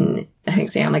 And then I think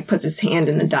Sam, like, puts his hand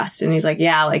in the dust and he's like,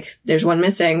 yeah, like, there's one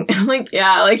missing. I'm like,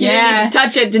 yeah, like, you didn't need to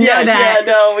touch it to know that.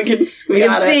 Yeah, no, we can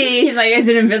see. He's like, is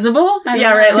it invisible?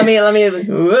 Yeah, right. Let me,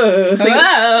 whoa.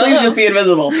 Please just be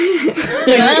invisible.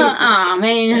 Aw,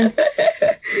 man.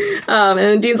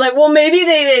 And Dean's like, well, maybe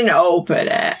they didn't open it.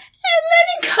 And then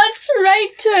he cuts right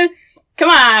to, come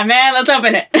on, man, let's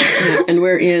open it. And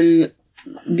we're in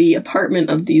the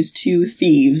apartment of these two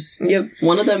thieves. Yep.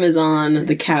 One of them is on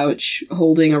the couch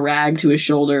holding a rag to his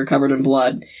shoulder covered in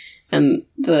blood. And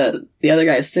the other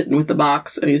guy is sitting with the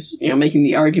box and he's, making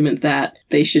the argument that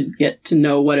they should get to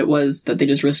know what it was that they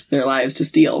just risked their lives to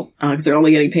steal. Because they're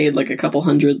only getting paid like a couple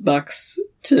 $100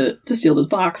 to steal this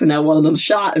box, and now one of them's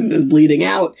shot and is bleeding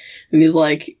out. And he's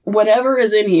like, whatever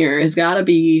is in here has got to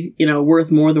be,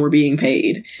 worth more than we're being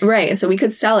paid. Right. So we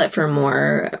could sell it for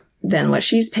more than what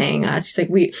she's paying us. He's like,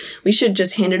 we should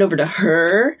just hand it over to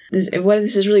her. This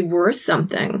is really worth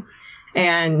something.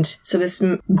 And so this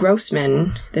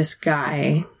Grossman, this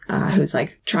guy, who's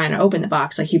like trying to open the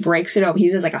box, like he breaks it open. He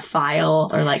uses like a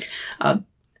file or like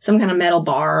some kind of metal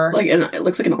bar. It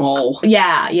looks like an awl.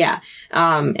 Yeah.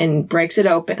 And breaks it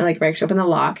open, like breaks open the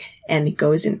lock and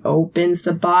goes and opens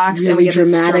the box. Really and we get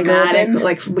dramatic this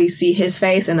like we see his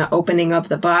face in the opening of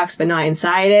the box, but not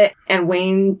inside it. And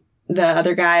Wayne, the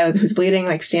other guy who's bleeding,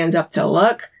 like stands up to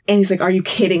look. And he's like, are you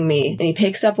kidding me? And he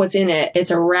picks up what's in it.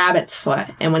 It's a rabbit's foot.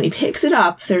 And when he picks it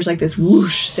up, there's like this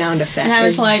whoosh sound effect. And I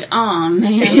was like, oh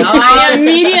man. I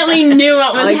immediately knew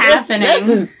what was happening.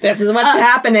 This is what's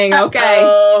happening. Okay.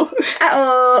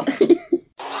 Uh-oh.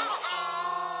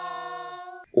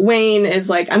 Wayne is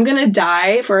like, I'm gonna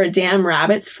die for a damn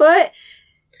rabbit's foot.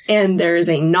 And there's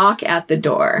a knock at the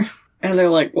door. And they're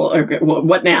like, well, okay,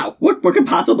 what now? What could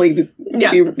possibly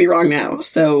be wrong now?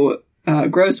 So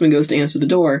Grossman goes to answer the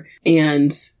door,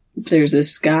 and there's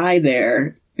this guy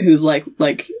there who's like,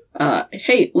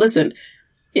 hey, listen,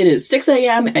 it is 6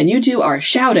 a.m. and you two are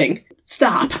shouting.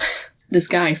 Stop. This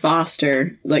guy,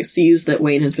 Foster, sees that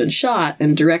Wayne has been shot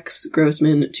and directs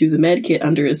Grossman to the med kit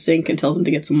under his sink and tells him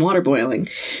to get some water boiling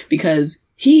because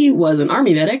he was an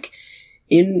army medic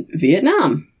in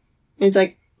Vietnam. He's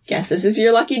like, guess this is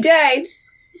your lucky day.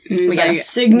 We got a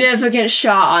significant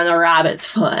shot on the rabbit's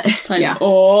foot. It's like, yeah.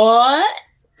 What?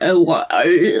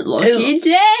 Lucky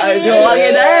day. It's your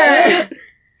lucky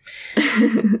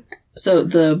day. So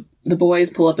the boys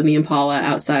pull up in the Impala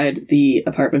outside the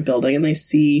apartment building, and they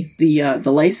see the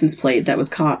license plate that was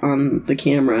caught on the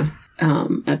camera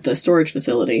at the storage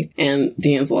facility. And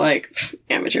Dan's like,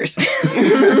 amateurs.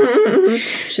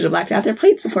 Should have blacked out their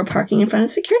plates before parking in front of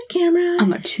the security camera.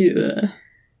 Amateur.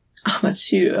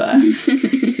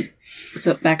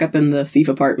 So back up in the thief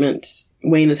apartment,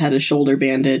 Wayne has had his shoulder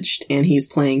bandaged, and he's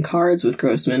playing cards with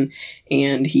Grossman,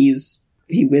 and he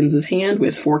wins his hand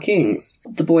with 4 kings.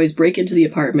 The boys break into the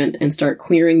apartment and start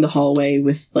clearing the hallway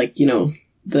with, with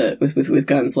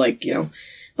guns,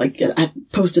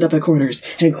 posted up at corners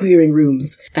and clearing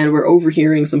rooms. And we're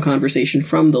overhearing some conversation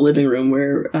from the living room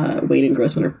where Wayne and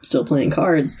Grossman are still playing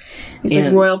cards. He's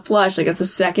like, royal flush, it's a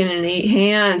second and 8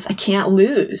 hands. I can't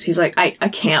lose. He's like, I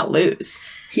can't lose.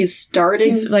 He's starting...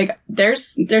 He's like,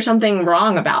 there's something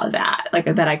wrong about that,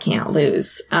 that I can't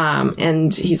lose.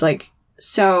 And he's like,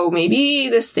 so maybe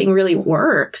this thing really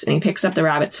works. And he picks up the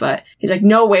rabbit's foot. He's like,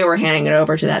 no way we're handing it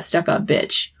over to that stuck-up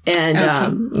bitch. And,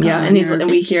 and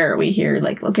we hear,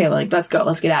 okay, let's go.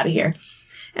 Let's get out of here.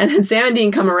 And then Sam and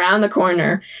Dean come around the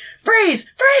corner. Freeze!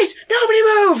 Nobody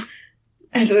move!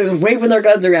 And they're waving their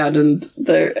guns around, and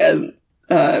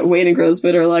Wayne and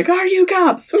Grossman are like, are you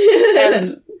cops? And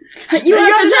you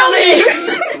have to tell me!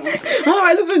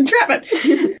 Otherwise it's entrapment.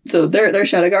 So they're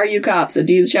shouting, are you cops? And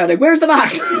Dean's shouting, where's the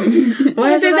box?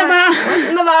 Where's the box? What's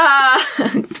in the box?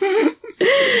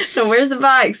 No, where's the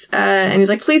box? And he's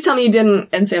like, please tell me you didn't.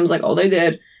 And Sam's like, oh, they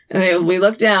did. And we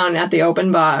look down at the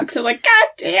open box. So like, God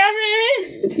damn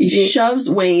it! He shoves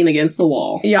Wayne against the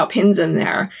wall. Yeah, pins him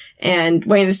there. And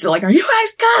Wayne is still like, are you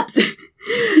guys cops?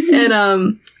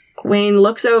 And Wayne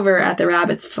looks over at the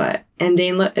rabbit's foot, and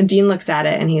Dean looks at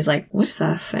it, and he's like, what is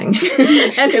that thing?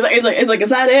 And he's like, is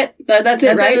that it? That's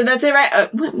it, right? That's it,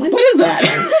 right? What is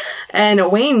that?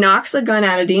 And Wayne knocks the gun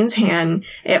out of Dean's hand.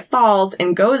 It falls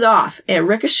and goes off. It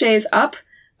ricochets up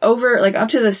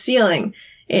to the ceiling.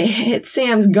 It hits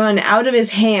Sam's gun out of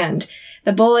his hand.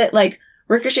 The bullet,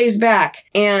 ricochets back,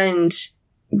 and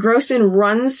Grossman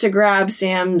runs to grab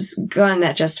Sam's gun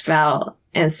that just fell.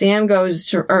 And Sam goes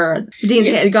to,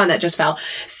 Dean's gun that just fell.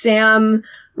 Sam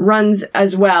runs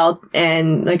as well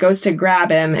and goes to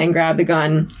grab him and grab the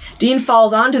gun. Dean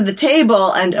falls onto the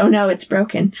table and, oh no, it's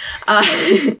broken. Oh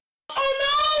no!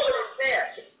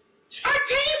 Our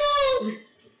table!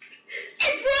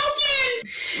 It's broken!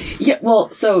 Yeah, well,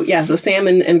 so Sam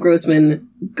and Grossman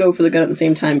go for the gun at the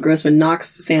same time. Grossman knocks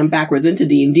Sam backwards into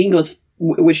Dean. Dean goes,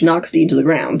 which knocks Dean to the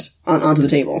ground, onto the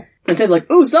table. And Sam's like,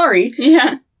 "Ooh, sorry."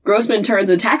 Yeah. Grossman turns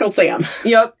and tackles Sam.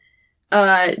 Yep.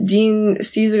 Dean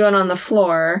sees the gun on the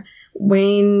floor.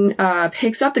 Wayne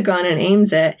picks up the gun and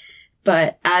aims it,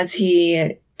 but as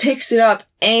he picks it up,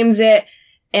 aims it,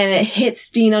 and it hits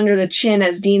Dean under the chin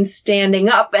as Dean's standing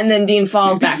up, and then Dean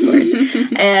falls backwards.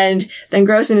 And then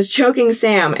Grossman is choking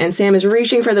Sam, and Sam is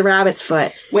reaching for the rabbit's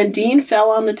foot. When Dean fell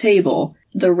on the table,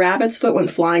 the rabbit's foot went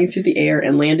flying through the air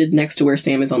and landed next to where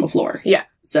Sam is on the floor. Yeah.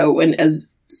 So as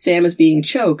Sam is being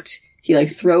choked, he, like,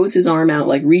 throws his arm out,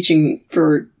 like, reaching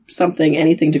for something,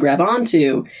 anything to grab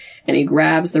onto, and he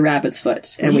grabs the rabbit's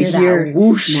foot. And we hear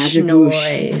whoosh magic noise.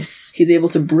 whoosh. He's able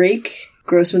to break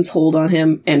Grossman's hold on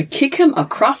him and kick him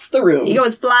across the room. He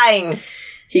goes flying.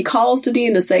 He calls to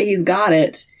Dean to say he's got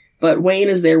it, but Wayne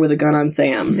is there with a gun on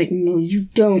Sam. He's like, "No, you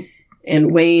don't."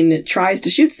 And Wayne tries to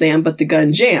shoot Sam, but the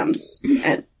gun jams.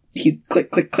 And he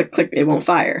click, click, click, click, it won't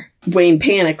fire. Wayne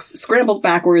panics, scrambles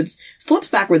backwards, flips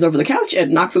backwards over the couch,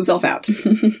 and knocks himself out.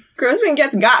 Grossman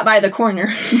gets got by the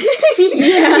corner.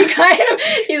 Yeah.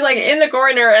 He's like in the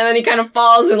corner, and then he kind of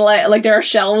falls, and like there are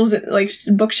shelves, like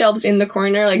bookshelves in the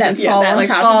corner, like That fall on like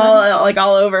top fall like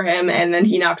all over him, and then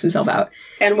he knocks himself out.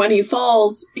 And when he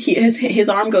falls, his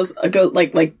arm goes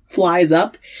like flies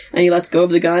up, and he lets go of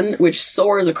the gun, which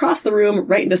soars across the room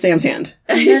right into Sam's hand.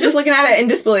 He's just looking at it in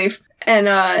disbelief,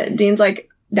 and Dean's like,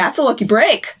 "That's a lucky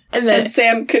break." And then And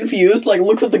Sam, confused, like,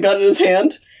 looks at the gun in his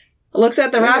hand. looks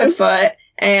at the rabbit's foot,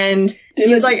 and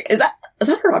Dean's like, "Is that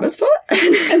a rabbit's foot?"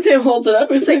 And Sam holds it up,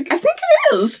 and he's like, "I think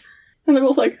it is." and they're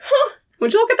both like, huh.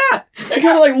 Would you look at that? I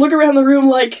kind of, like, look around the room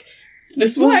like,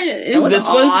 this was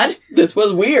odd. This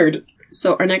was weird.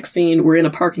 So our next scene, we're in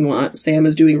a parking lot. Sam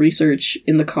is doing research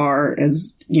in the car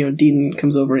as, Dean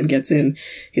comes over and gets in.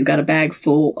 He's got a bag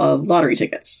full of lottery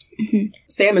tickets. Mm-hmm.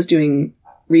 Sam is doing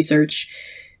research,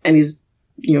 and he's,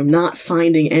 not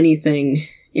finding anything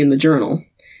in the journal.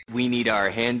 We need our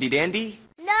handy-dandy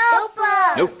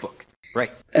Notebook. notebook.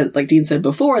 Right. As, like Dean said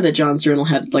before, that John's journal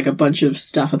had, like, a bunch of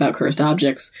stuff about cursed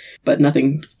objects, but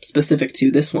nothing specific to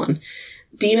this one.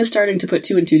 Dean is starting to put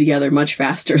two and two together much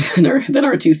faster than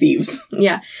our two thieves.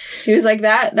 Yeah. He was like,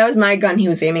 that was my gun he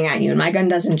was aiming at you, and my gun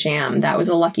doesn't jam. That was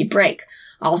a lucky break.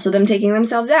 Also them taking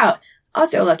themselves out.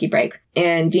 Also a lucky break.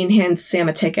 And Dean hands Sam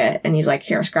a ticket, and he's like,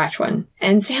 "Here, scratch one."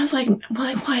 And Sam's like,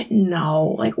 what?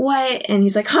 No. Like, what? And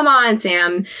he's like, "Come on,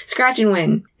 Sam. Scratch and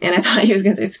win." And I thought he was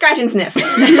going to say, "Scratch and sniff."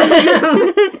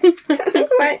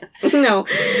 What? No.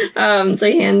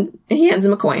 So he hands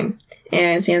him a coin.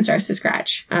 And Sam starts to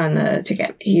scratch on the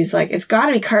ticket. He's like, "It's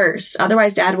gotta be cursed.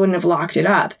 Otherwise Dad wouldn't have locked it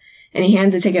up." And he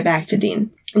hands the ticket back to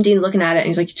Dean. And Dean's looking at it, and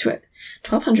he's like,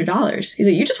 $1,200. He's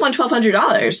like, "You just won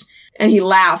 $1,200. And he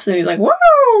laughs, and he's like,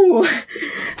 "Whoa!"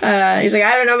 He's like,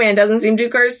 "I don't know, man. Doesn't seem too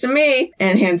cursed to me."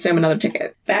 And hands Sam another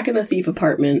ticket. Back in the thief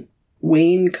apartment,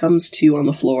 Wayne comes to on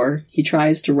the floor. He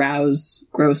tries to rouse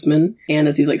Grossman, and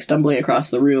as he's, like, stumbling across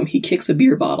the room, he kicks a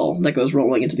beer bottle that goes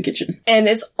rolling into the kitchen. And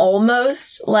it's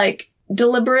almost, like,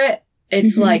 deliberate.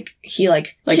 It's like, he,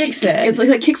 like kicks it. It's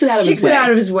like kicks it out of his way. Kicks it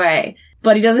out of his way.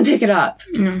 But he doesn't pick it up.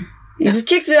 No. He just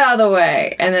kicks it out of the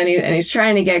way, and then he's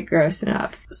trying to get Grossman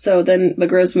up. So then the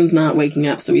Grossman's not waking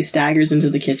up, so he staggers into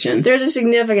the kitchen. There's a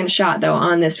significant shot, though,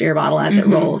 on this beer bottle as it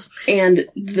rolls. And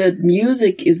the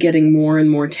music is getting more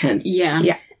and more tense.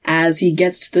 Yeah. As he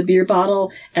gets to the beer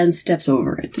bottle and steps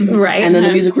over it. Right. And then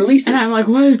the music releases. And I'm like,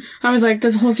 what? I was like,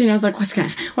 this whole scene, I was like, what's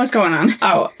going on?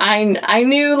 Oh, I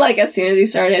knew, like, as soon as he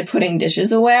started putting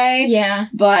dishes away. Yeah.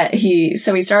 But he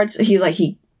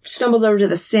stumbles over to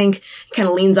the sink, kind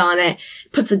of leans on it,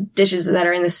 puts the dishes that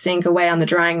are in the sink away on the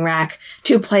drying rack,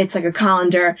 2 plates like a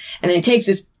colander, and then he takes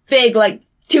this big, like,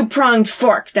 2-pronged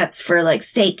fork that's for, like,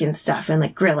 steak and stuff and,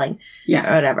 like, grilling. Yeah.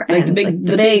 Or whatever. Like and, the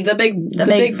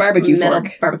big barbecue metal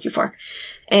fork. Barbecue fork.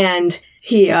 And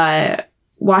he,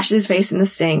 washes his face in the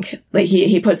sink. Like,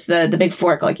 he puts the big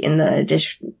fork, like, in the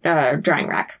dish, drying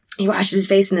rack. He washes his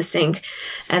face in the sink,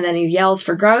 and then he yells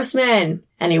for Grossman.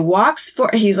 And he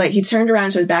he turned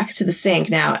around so his back is to the sink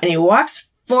now, and he walks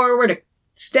forward a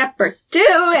step or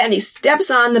two, and he steps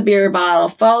on the beer bottle,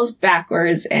 falls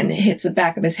backwards, and hits the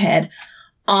back of his head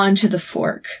onto the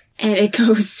fork. And it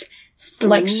goes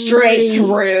Like, straight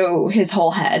through his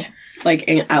whole head. Like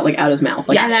out his mouth.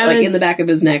 Like, Yeah, like in the back of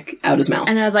his neck, out his mouth.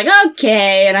 And I was like,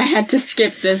 okay. And I had to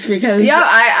skip this because... Yeah,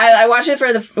 I watched it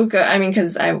for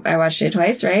because I watched it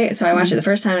twice, right? So I watched it the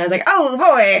first time, and I was like, oh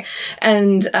boy!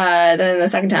 And then the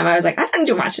second time, I was like, I don't need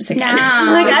to watch this again.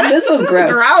 No. This was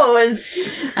gross.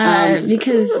 Gross.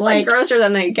 because, Like, grosser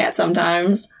than they get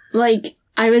sometimes. like,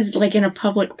 I was like in a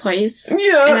public place.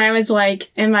 Yeah. And I was like,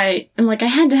 I'm like, I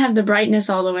had to have the brightness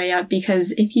all the way up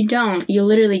because if you don't, you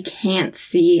literally can't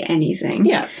see anything.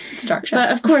 Yeah. It's a dark show.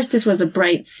 But of course, this was a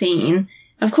bright scene.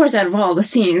 Of course, out of all the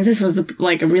scenes, this was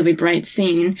like a really bright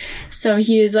scene. So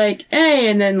he was like, hey,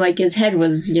 and then like his head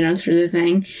was, through the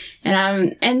thing.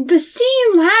 And the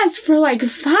scene lasts for like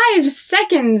 5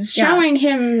 seconds showing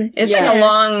him. It's like a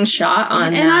long shot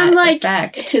on and I'm like,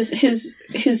 effect. His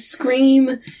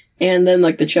scream and then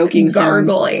like the choking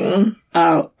gargling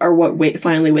sounds, are what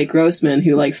finally wake Grossman,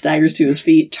 who like staggers to his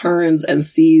feet, turns and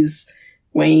sees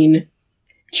Wayne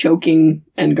choking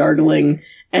and gargling,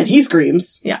 and he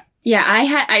screams. Yeah. Yeah,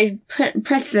 I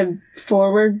pressed the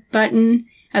forward button.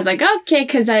 I was like, okay,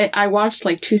 because I watched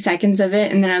like 2 seconds of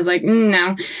it, and then I was like,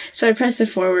 no. So I pressed the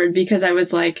forward because I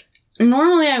was like,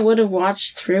 normally I would have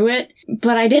watched through it,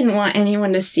 but I didn't want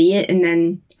anyone to see it and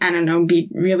then, I don't know, be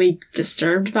really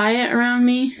disturbed by it around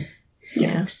me.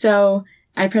 Yeah. So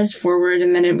I pressed forward,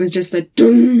 and then it was just the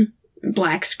dun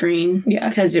black screen. Yeah.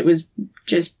 Because it was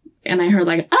just, and I heard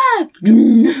like,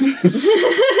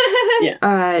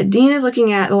 yeah. Dean is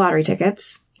looking at the lottery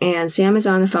tickets, and Sam is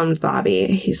on the phone with Bobby.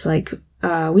 He's like,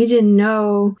 we didn't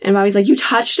know. And Bobby's like, you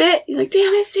touched it? He's like,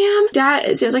 damn it,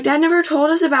 Sam. Sam's like, Dad never told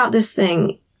us about this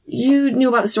thing. You knew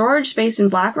about the storage space in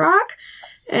Black Rock?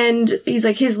 And he's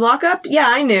like, his lockup? Yeah,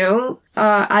 I knew.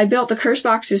 I built the curse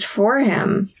boxes for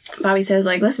him. Bobby says,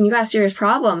 like, listen, you got a serious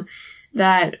problem.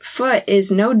 That Foot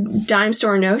is no dime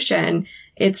store notion.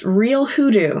 It's real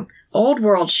hoodoo. Old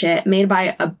world shit made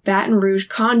by a Baton Rouge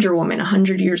conjure woman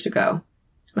 100 years ago.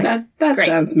 Like, that great.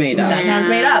 sounds made up. That sounds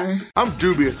made up. I'm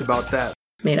dubious about that.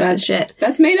 Made up shit.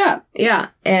 That's made up. Yeah.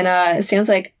 And Sam's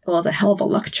like, well, it's a hell of a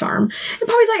luck charm. And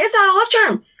Bobby's like, it's not a luck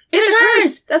charm. It's a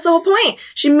curse. That's the whole point.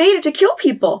 She made it to kill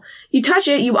people. You touch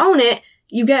it, you own it,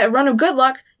 you get a run of good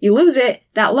luck, you lose it,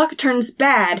 that luck turns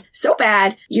bad, so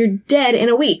bad, you're dead in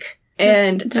a week.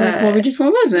 And, well, we just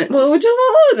won't lose it. Well, we just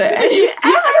won't lose it.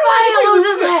 Everybody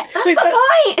loses it. That's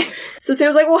the point. So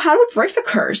Sam's like, well, how do we break the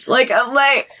curse? Like, I'm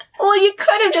like, well, you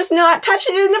could have just not touched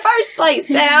it in the first place,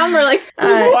 Sam. Or like,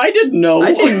 oh, I didn't know.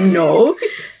 I didn't know.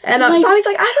 And Like- Bobby's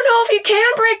like, I don't know if you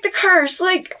can break the curse.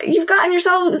 Like, you've gotten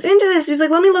yourselves into this. He's like,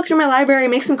 let me look through my library,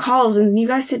 make some calls, and you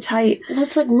guys sit tight. Well,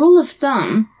 it's like rule of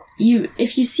thumb.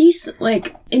 If you see,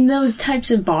 like, in those types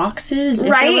of boxes,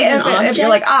 if Right? there was an object, If you're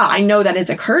like, I know that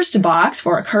it's a cursed box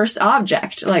for a cursed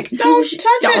object. Like, Don't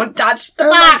touch the Or,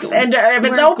 box. like, And if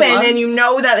it's wear open gloves. and you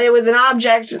know that it was an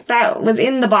object that was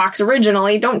in the box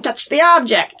originally, don't touch the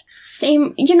object.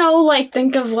 same, like,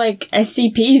 think of, like,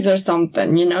 SCPs or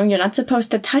something, you're not supposed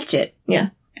to touch it. Yeah.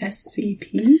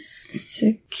 SCPs?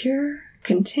 Secure,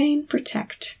 contain,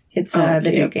 protect. It's Oh, a okay.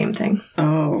 video game thing.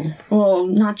 Oh. Well,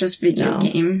 not just video No.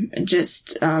 game,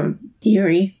 just,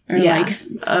 theory, or,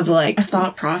 Of like a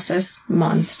thought process.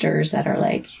 monsters that are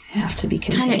like, have to be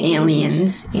contained. Kind of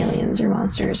aliens. Aliens or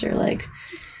monsters or like,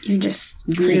 You're just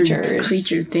Creatures. weird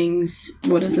creature things.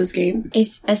 What is this game?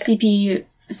 SCP.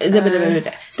 Security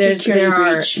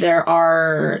breach. there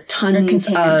are tons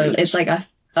containment of, breach. it's like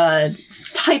a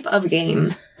type of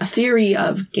game, a theory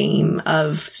of game,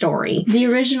 of story. The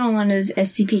original one is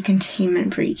SCP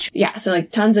Containment Breach. Yeah, so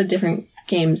like tons of different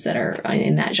games that are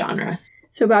in that genre.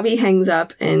 So Bobby hangs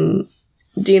up and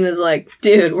Dina's like,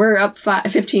 dude, we're up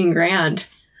 15 grand.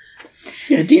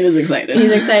 Yeah, Dina's excited.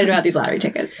 He's excited about these lottery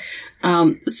tickets.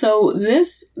 So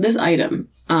this item,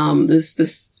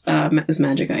 this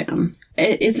magic item,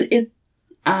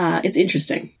 it's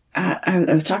interesting. I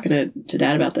was talking to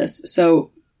Dad about this.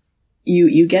 So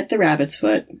you get the rabbit's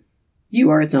foot. You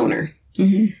are its owner.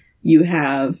 Mm-hmm. You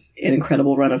have an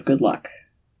incredible run of good luck,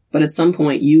 but at some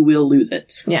point you will lose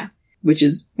it. Yeah. Which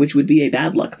would be a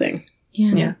bad luck thing.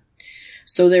 Yeah.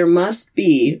 So there must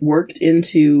be worked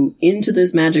into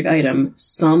this magic item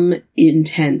some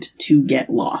intent to get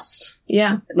lost.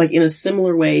 Yeah. Like in a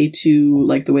similar way to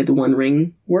like the way the One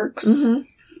Ring works,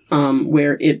 Mm-hmm.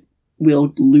 where it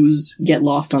will get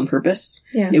lost on purpose.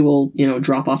 Yeah. It will,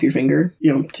 drop off your finger,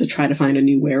 to try to find a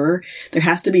new wearer. There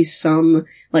has to be some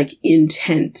like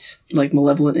intent, like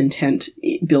malevolent intent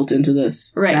built into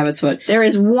this Right. rabbit's foot. There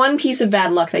is one piece of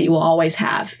bad luck that you will always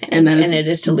have, And that is and it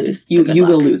is to lose. the You good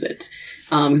will luck. lose it.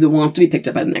 Because it won't have to be picked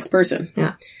up by the next person.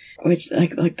 Yeah. Which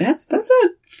like that's a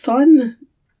fun.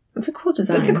 That's a cool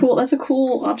design. That's a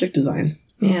cool object design.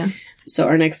 Yeah. So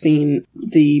our next scene,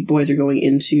 the boys are going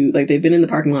into, like, they've been in the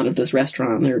parking lot of this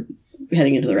restaurant. They're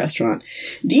heading into the restaurant.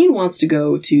 Dean wants to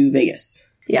go to Vegas.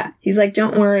 Yeah. He's like,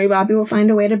 don't worry, Bobby will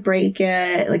find a way to break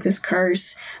it, like this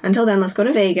curse. Until then, let's go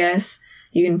to Vegas.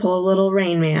 You can pull a little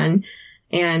Rain Man.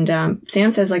 And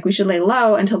Sam says, like, we should lay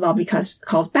low until Bobby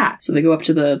calls back. So they go up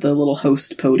to the little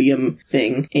host podium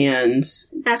thing and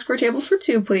Ask for a table for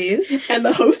 2, please. and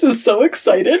the host is so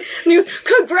excited. And he goes,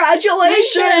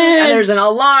 congratulations! And there's an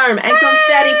alarm, and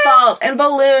confetti falls, and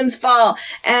balloons fall,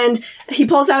 and he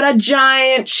pulls out a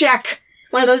giant check.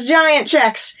 One of those giant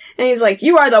checks. And he's like,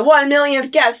 you are the 1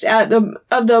 millionth guest of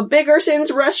the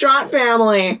Biggersons restaurant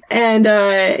family. And,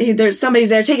 there's somebody's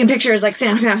there taking pictures, like,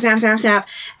 snap, snap, snap, snap, snap.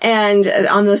 And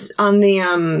on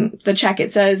the check,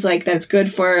 it says, like, that it's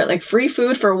good for, like, free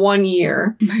food for 1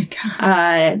 year. Oh my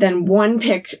God. Then one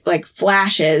pic, like,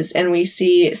 flashes, and we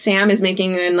see Sam is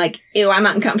making an, like, ew, I'm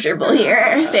uncomfortable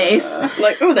here face.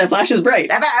 Like, oh, that flash is bright.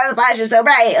 That flash is so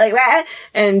bright, like that.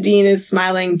 And Dean is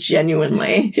smiling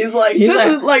genuinely. He's like, this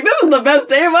is the best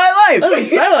day of my life.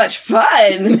 This is so much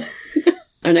fun.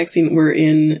 Our next scene, we're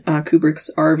in Kubrick's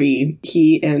RV.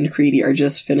 He and Creedy are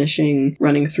just finishing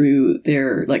running through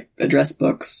their, like, address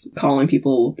books, calling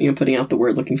people, putting out the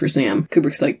word looking for Sam.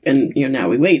 Kubrick's like, and, now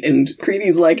we wait. And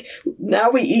Creedy's like,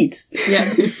 now we eat.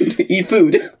 Yeah. Eat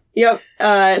food. Yep.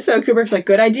 So Kubrick's like,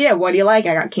 good idea. What do you like?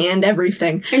 I got canned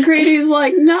everything. And Creedy's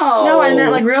like, no. No, I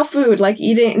meant like real food, like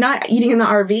not eating in the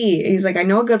RV. He's like, I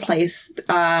know a good place,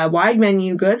 wide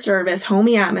menu, good service,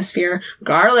 homey atmosphere,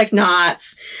 garlic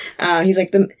knots. He's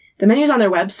like, the menu's on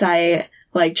their website,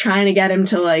 like trying to get him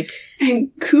to like. And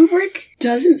Kubrick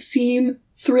doesn't seem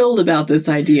thrilled about this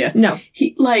idea. No.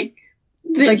 He, like.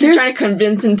 Like he's trying to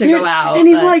convince him to go out. And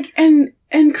he's like, and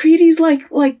Creedy's like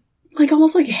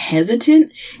almost like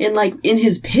hesitant and like in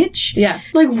his pitch. Yeah.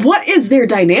 Like, what is their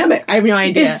dynamic? I have no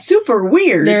idea. It's super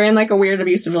weird. They're in like a weird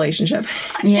abusive relationship.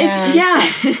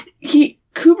 Yeah.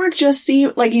 Kubrick just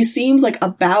seems like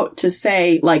about to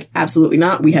say, like, absolutely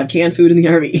not. We have canned food in the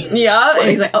RV. Yeah. And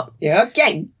he's like, oh, yeah,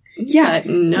 okay. Yeah.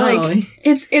 No. Like,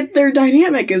 their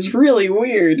dynamic is really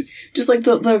weird. Just like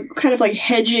the kind of like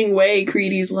hedging way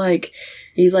Creedy's like,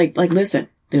 he's like, listen.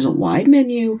 There's a wide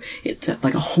menu. It's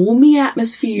like a homey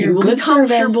atmosphere. You will good be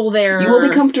comfortable service. there. You will be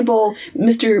comfortable,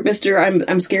 Mister.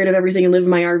 I'm scared of everything and live in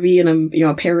my RV, and I'm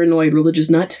a paranoid religious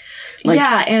nut. Like,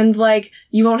 yeah, and like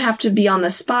you won't have to be on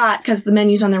the spot because the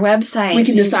menu's on their website. We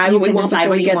can decide what we want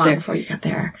before you get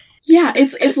there. Yeah,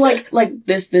 it's like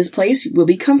this place will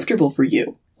be comfortable for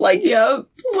you. Like, yep.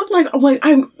 What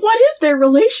is their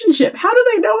relationship? How do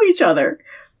they know each other?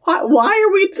 Why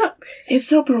are we... It's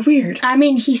super weird. I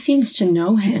mean, he seems to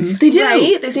know him. They do.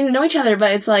 Right? They seem to know each other,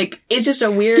 but it's like, it's just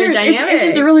a weird dynamic. It's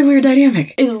just a really weird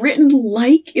dynamic. It's written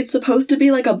like it's supposed to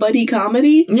be like a buddy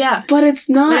comedy. Yeah. But it's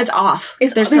not. But it's off.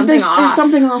 There's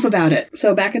something off about it.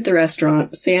 So back at the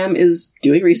restaurant, Sam is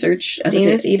doing research. Dean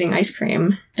is eating ice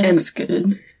cream. It looks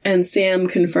good. And Sam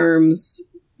confirms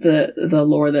the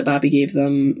lore that Bobby gave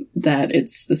them, that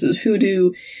this is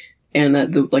hoodoo. And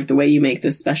that the way you make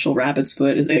this special rabbit's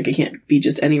foot is like, it can't be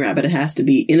just any rabbit. It has to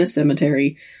be in a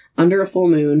cemetery under a full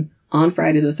moon on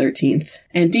Friday the 13th.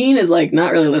 And Dean is like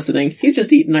not really listening. He's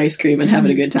just eating ice cream and having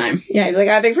a good time. Yeah, he's like,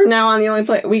 I think from now on the only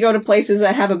we go to places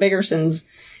that have a Biggersons.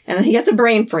 And then he gets a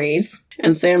brain freeze.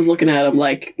 And Sam's looking at him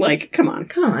like, come on.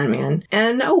 Come on, man.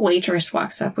 And a waitress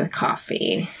walks up with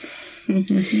coffee.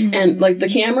 And like the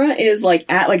camera is like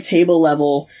at like table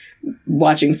level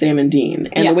watching Sam and Dean,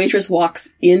 and the waitress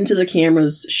walks into the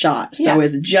camera's shot, so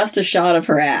it's just a shot of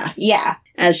her ass. Yeah.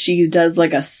 As she does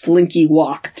like a slinky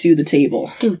walk to the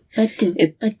table. It's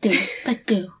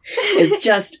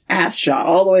just ass shot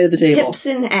all the way to the table. Hips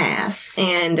and ass.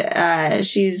 And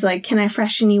she's like, can I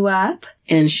freshen you up?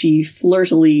 And she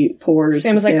flirtily pours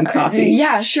Sam coffee.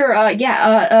 Yeah, sure.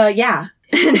 Yeah.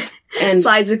 And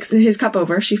slides his cup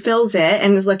over. She fills it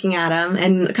and is looking at him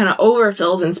and kind of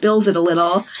overfills and spills it a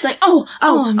little. She's like,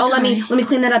 I'm sorry. let me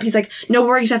clean that up. He's like, no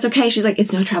worries, that's okay. She's like,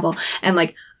 it's no trouble. And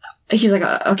like, he's like,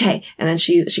 okay. And then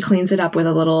she cleans it up with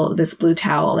this blue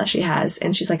towel that she has.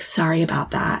 And she's like, sorry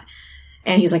about that.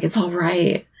 And he's like, it's all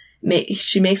right.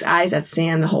 She makes eyes at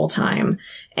Sam the whole time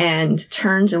and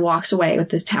turns and walks away with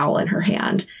this towel in her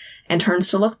hand. And turns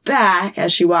to look back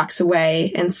as she walks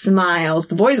away and smiles.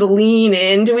 The boys lean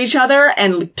into each other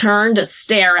and turn to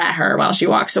stare at her while she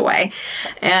walks away.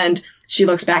 And she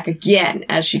looks back again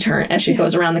as she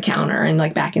goes around the counter and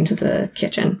like back into the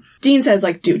kitchen. Dean says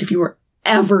like, dude, if you were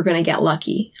ever gonna get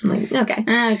lucky. I'm like,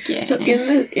 okay. So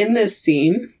in this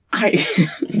scene,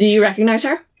 do you recognize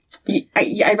her?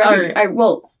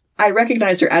 I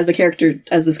recognize her as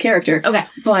this character. Okay.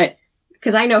 But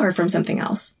because I know her from something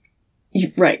else.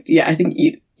 Right. Yeah, I think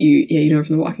you know her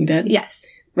from The Walking Dead? Yes.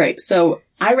 Right. So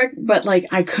I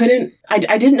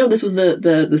didn't know this was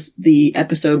the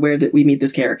episode where we meet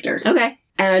this character. Okay.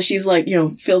 And as she's like,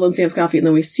 filled in Sam's coffee, and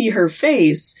then we see her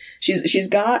face, she's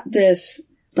got this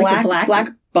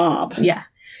black bob. Yeah.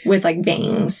 with like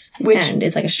bangs, and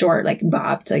it's like a short, like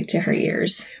bobbed like to her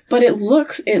ears. But it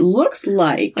looks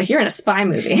like You're in a spy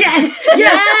movie. Yes!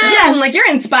 Yes! Like you're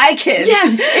in Spy Kids.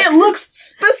 Yes! It looks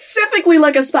specifically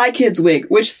like a Spy Kids wig,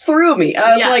 which threw me.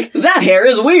 I was like, that hair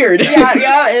is weird.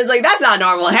 Yeah. And it's like, that's not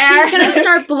normal hair. She's gonna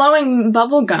start blowing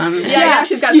bubble gum. Yeah,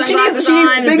 she's got sunglasses she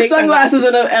on. needs big sunglasses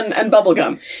and bubble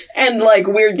gum. And like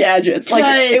weird gadgets.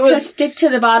 To stick to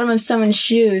the bottom of someone's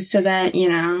shoes so that, you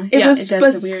know. It was does a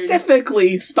weird...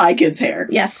 specifically Spy Kids hair.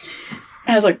 Yes.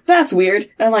 And I was like, that's weird.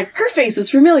 And I'm like, her face is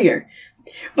familiar.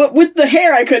 But with the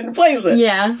hair, I couldn't place it.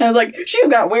 Yeah. And I was like, she's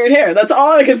got weird hair. That's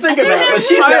all I could think about was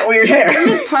she's got weird hair. That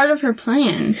was part of her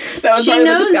plan. That was part of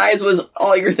the disguise was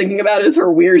all you're thinking about is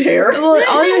her weird hair. Well,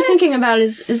 all you're thinking about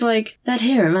is like, that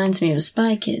hair reminds me of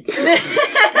Spy Kids.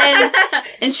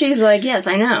 and she's like, yes,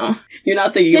 I know. You're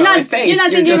not thinking about my face. You're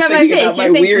not thinking about my face.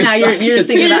 You're just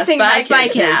thinking about Spy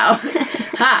Kids now.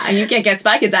 Ha! You can't get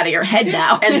Spy Kids out of your head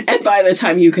now. and by the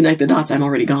time you connect the dots, I'm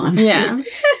already gone. Yeah.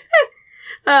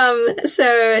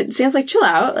 So Sam's like, chill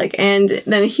out, like, and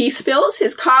then he spills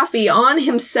his coffee on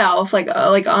himself, like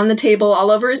on the table,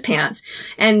 all over his pants.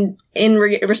 And in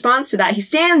response to that, he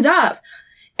stands up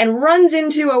and runs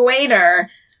into a waiter,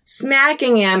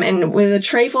 smacking him and with a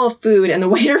tray full of food, and the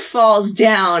waiter falls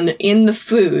down in the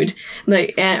food,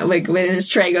 like when his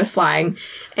tray goes flying.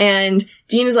 And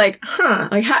Dean is like,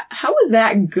 like how was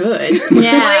that good?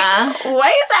 Yeah. Like, why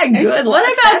is that good? What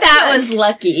about that was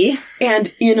lucky?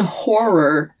 And in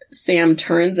horror, Sam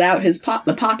turns out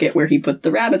the pocket where he put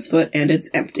the rabbit's foot, and it's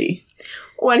empty.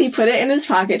 When he put it in his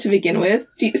pocket to begin with,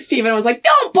 Stephen was like,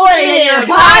 don't put it in your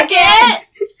pocket!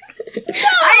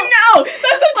 I know! That's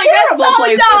a terrible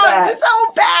place for that. It's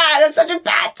so bad. That's such a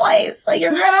bad place. Like,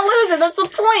 you're gonna lose it. That's the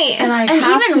point. And I An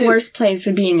have even to, worse place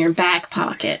would be in your back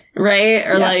pocket. right?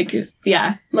 Or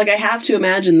Yeah. Like, I have to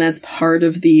imagine that's part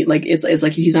of the, like, it's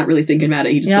like he's not really thinking about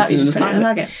it. He just puts it in his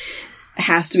pocket. It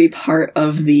has to be part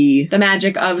of the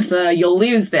magic of you'll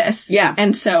lose this. Yeah.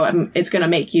 And so it's gonna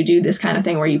make you do this kind of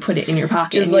thing where you put it in your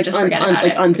pocket just and like you just forget about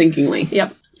like it. Unthinkingly.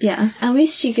 Yep. Yeah. At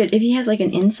least he could, if he has like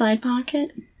an inside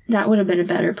pocket, that would have been a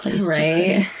better place to put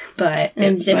it. But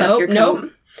And zip up your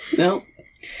coat. Nope.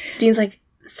 Dean's like,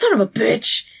 son of a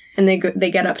bitch. And they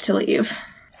get up to leave.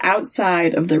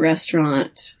 Outside of the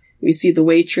restaurant, we see the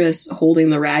waitress holding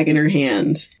the rag in her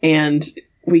hand, and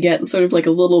we get sort of like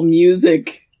a little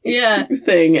music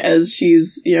thing as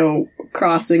she's,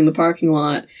 crossing the parking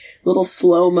lot. Little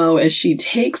slow-mo as she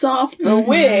takes off the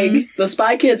wig, the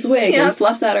Spy Kids wig, and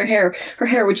fluffs out her hair. Her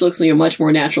hair, which looks much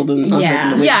more natural than on her than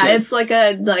the wig did. It's like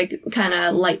a kind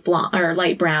of light blonde or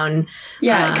light brown.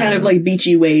 Yeah, kind of like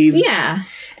beachy waves. Yeah.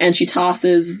 And she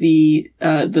tosses the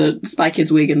Spy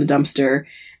Kids wig in the dumpster,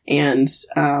 and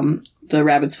the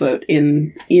rabbit's foot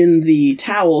in the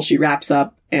towel she wraps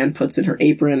up and puts in her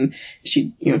apron.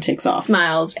 She takes off,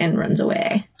 smiles, and runs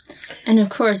away. And of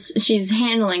course, she's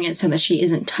handling it so that she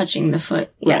isn't touching the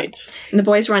foot. Right. And the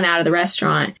boys run out of the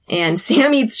restaurant, and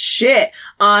Sam eats shit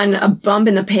on a bump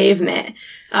in the pavement.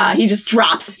 He just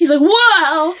drops. He's like,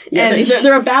 "Whoa!" Yeah, and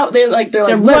they're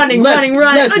running.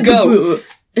 Let's go.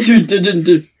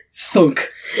 Thunk.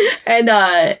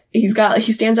 And he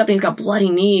stands up and he's got bloody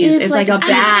knees. It's like a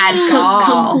bad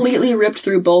fall. Completely ripped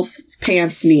through both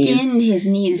pants knees. Skinned his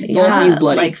knees. Both knees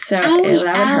bloody. Like, so that would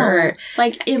hurt.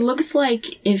 Like, it looks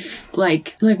like if,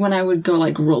 like when I would go,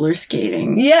 like, roller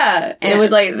skating. Yeah. And it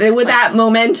was like, with that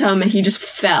momentum, he just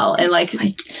fell and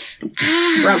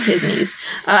broke his knees.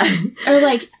 Or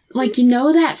like, you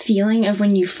know that feeling of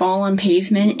when you fall on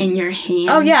pavement and your hand?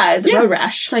 Oh, yeah, the road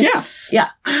rash. It's like, yeah.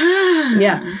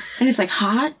 Yeah. And it's like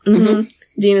hot. Mm-hmm.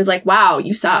 Dean is like, wow,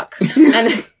 you suck.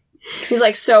 And he's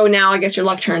like, so now I guess your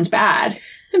luck turns bad.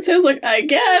 And Sam's like, I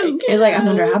guess. He's like, I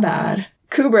wonder how bad.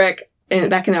 Kubrick,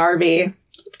 back in the RV,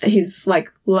 he's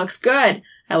like, looks good.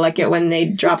 I like it when they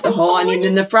drop the whole onion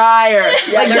in the fryer.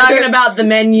 They're talking about the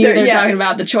menu. They're talking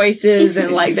about the choices,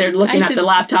 and they're looking at the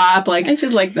laptop. Like, I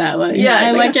did like that. Like,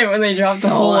 I like it when they drop the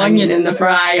whole onion in the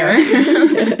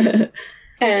fryer.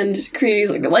 And Creedy's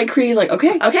like,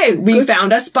 okay, we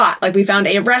found a spot. Like, we found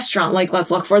a restaurant. Like, let's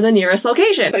look for the nearest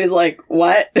location. But he's like,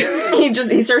 what? He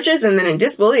searches, and then in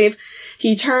disbelief,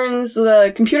 he turns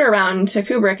the computer around to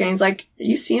Kubrick, and he's like, are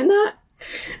you seeing that?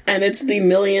 And it's the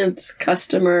millionth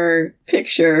customer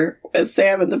picture, as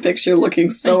Sam in the picture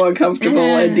looking so uncomfortable,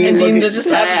 and Dean just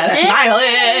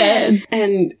smiling.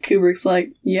 And Kubrick's like,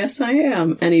 yes, I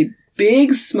am. And he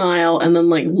big smile, and then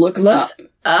looks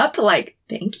up, like,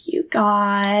 thank you,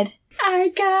 God. Our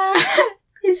God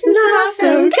is Not not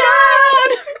so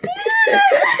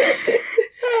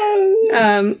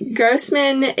God.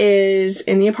 Grossman is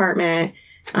in the apartment,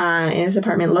 in his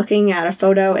apartment, looking at a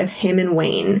photo of him and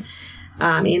Wayne.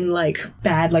 in like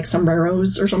bad like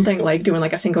sombreros or something, like doing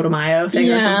like a Cinco de Mayo thing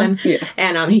or something. Yeah.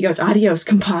 And he goes, "Adios,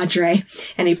 compadre,"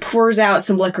 and he pours out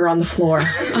some liquor on the floor.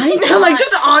 I Like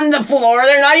just on the floor.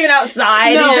 They're not even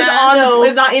outside. No, He's just on no. the.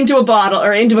 It's not into a bottle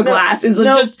or into a glass. It's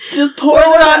No, just pour pours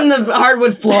it it on the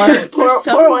hardwood floor.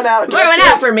 pour one out. Pour one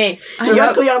out for me.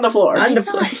 Directly on the floor. On the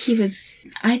floor.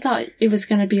 I thought it was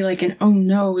gonna be like an oh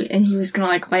no, and he was gonna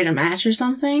like light a match or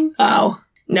something. Oh.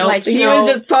 No, Like, he no, was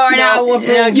just pouring out for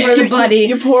You- the buddy.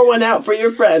 You pour one out for your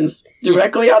friends.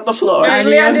 Directly on the floor. Right.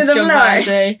 Directly onto Adios, the floor.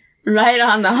 compadre. Right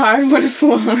on the hardwood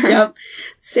floor. Yep.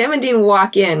 Sam and Dean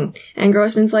walk in, and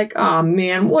Grossman's like, "Oh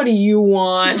man, what do you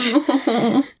want?"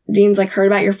 Dean's like, "Heard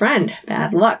about your friend.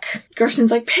 Bad luck." Grossman's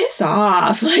like, "Piss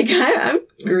off. Like, I'm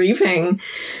grieving.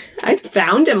 I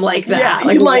found him like that. Yeah,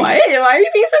 like, like- why are you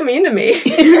being so mean to me?"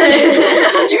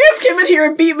 You guys came in here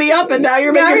and beat me up, and now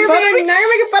you're making fun of me? Now you're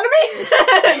making fun of me?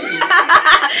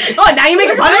 Oh, now you're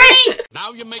making fun of me?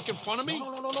 Now you're making fun of me?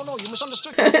 No, you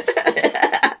misunderstood.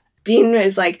 Dean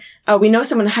is like, "Oh, we know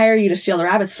someone hired you to steal the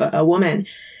rabbit's foot, a woman."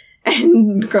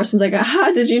 And Grossman's like,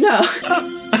 "How did you know?"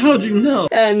 How'd you know?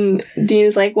 And Dean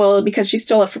is like, "Well, because she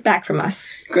stole it back from us."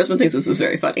 Grossman thinks this is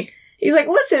very funny. He's like,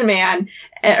 "Listen, man."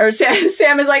 Or Sam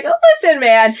is like, "Listen,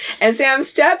 man." And Sam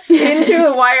steps into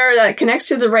the wire that connects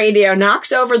to the radio,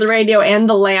 knocks over the radio and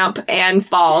the lamp, and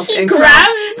falls. And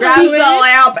grabs the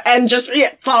lamp and just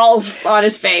falls on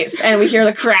his face. And we hear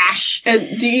the crash.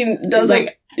 And Dean does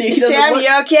like, he doesn't "Sam, look-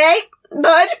 you okay,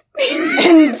 bud?"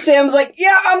 And Sam's like,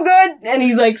 "Yeah, I'm good." And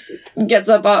he's like, gets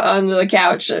up onto the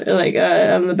couch, like,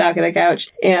 on the back of the couch.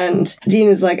 And Dean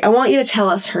is like, "I want you to tell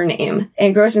us her name."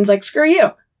 And Grossman's like, "Screw you."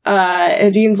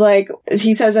 And Dean's like,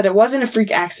 he says that it wasn't a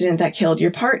freak accident that killed your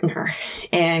partner.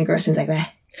 And Grossman's like, "Bah."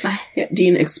 Yeah,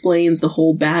 Dean explains the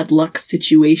whole bad luck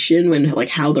situation when, like,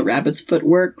 how the rabbit's foot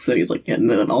works. And he's like, and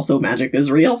then also magic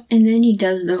is real. And then he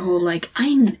does the whole like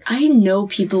I know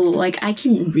people, like I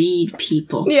can read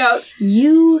people. Yeah.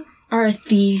 You are a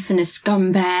thief and a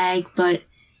scumbag, but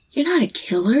you're not a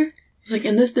killer. He's like,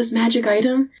 and this magic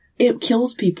item, it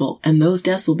kills people, and those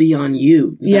deaths will be on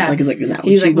you. Is Yeah. Is that what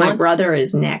He's you like, "My want? brother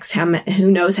is next.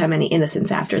 Who knows how many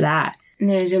innocents after that?" And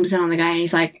then he zooms in on the guy and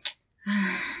he's like,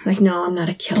 Like, "No, I'm not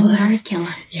a I'm killer." not a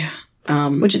killer. Yeah.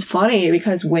 Which is funny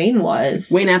because Wayne was.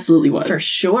 Wayne absolutely was. For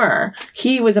sure.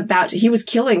 He was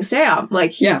killing Sam.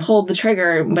 Like, he Yeah. pulled the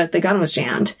trigger, but the gun was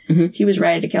jammed. Mhm. He was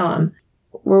ready to kill him.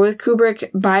 We're with Kubrick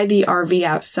by the RV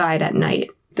outside at night.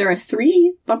 There are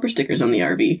 3 bumper stickers on the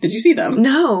RV. Did you see them?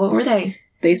 No, what were they?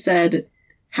 They said,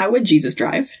 "How would Jesus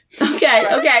drive?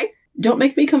 Okay. Don't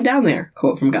make me come down there,"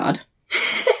 quote from God.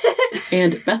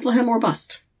 And Bethlehem or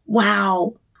bust.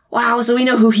 Wow, so we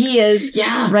know who he is.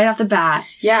 Yeah. Right off the bat.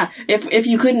 Yeah, if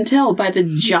you couldn't tell by the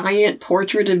giant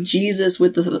portrait of Jesus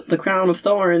with the crown of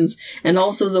thorns, and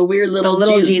also the weird little,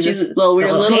 Jesus. little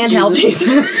weird little handheld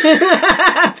Jesus.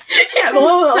 Yeah, the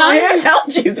little handheld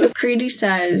Jesus. Creedy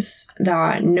says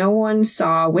that no one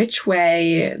saw which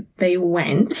way they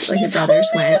went, like his brothers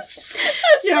went.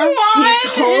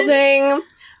 He's holding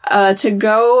a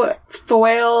to-go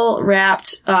foil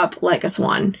wrapped up like a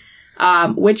swan.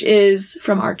 Which is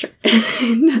from Archer.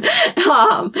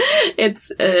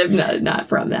 It's not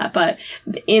from that, but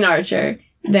in Archer,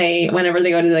 whenever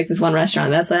they go to like this one restaurant,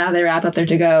 that's how they wrap up their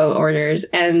to-go orders.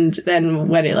 And then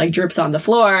when it like drips on the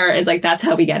floor, it's like, that's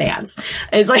how we get ants.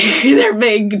 It's like their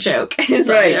big joke. It's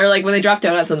Right. Or like when they drop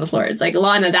donuts on the floor, it's like,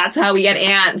 "Lana, that's how we get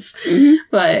ants." Mm-hmm.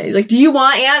 But he's like, "Do you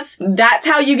want ants? That's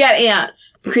how you get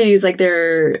ants." Creedy's like,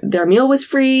 their meal was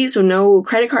free, so no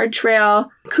credit card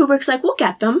trail. Kubrick's like, "We'll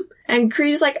get them." And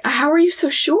Creedy's like, "How are you so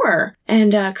sure?"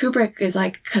 And Kubrick is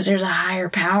like, "'Cause there's a higher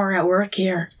power at work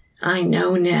here. I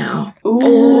know now."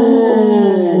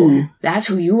 Ooh. That's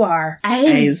who you are. I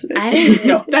didn't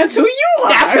No, that's who you are.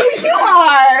 That's who you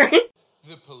are.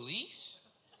 The police?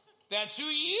 That's who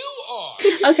you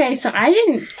are. Okay, so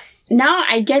now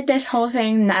I get this whole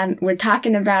thing that we're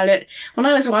talking about it. When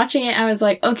I was watching it, I was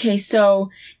like, okay, so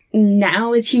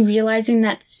now is he realizing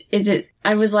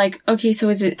I was like, okay, so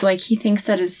is it like he thinks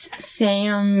that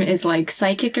Sam is like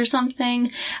psychic or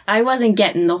something? I wasn't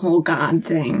getting the whole God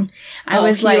thing. I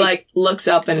was he like looks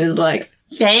up and is like,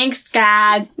 thanks,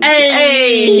 God.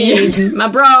 Hey! "Hey, my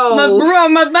bro.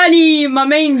 My buddy, my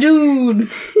main dude.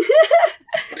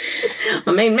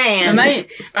 My main man. My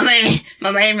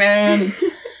main man.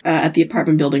 At the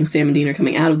apartment building, Sam and Dean are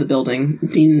coming out of the building.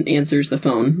 Dean answers the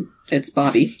phone. It's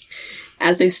Bobby.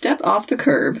 As they step off the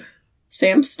curb,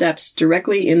 Sam steps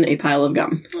directly in a pile of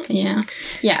gum. Yeah.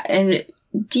 Yeah, and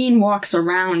Dean walks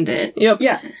around it. Yep.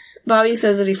 Yeah. Bobby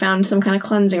says that he found some kind of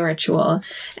cleansing ritual.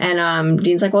 And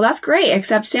Dean's like, "Well, that's great,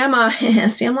 except Sam lost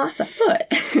that foot."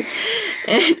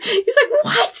 And he's like,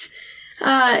 "What?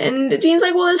 And Dean's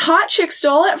like, well, this hot chick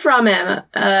stole it from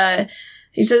him.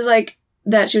 He says, like,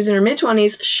 that she was in her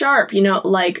mid-20s, sharp, you know,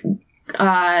 like,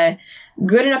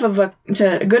 good enough a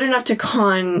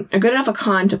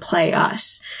con to play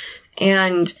us.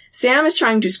 And Sam is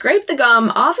trying to scrape the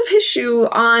gum off of his shoe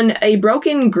on a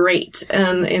broken grate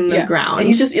in the ground. And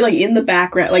he's just, like, in the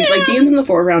background. Like, Dean's in the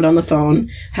foreground on the phone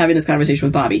having this conversation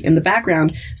with Bobby. In the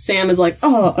background, Sam is like,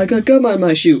 oh, I got gum on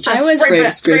my shoe. Just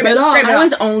scrape it off. I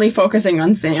was only focusing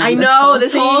on Sam. I know,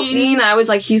 this whole scene, I was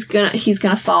like, he's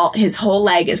gonna fall, his whole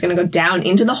leg is gonna go down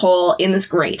into the hole in this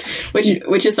grate.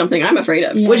 Which is something I'm afraid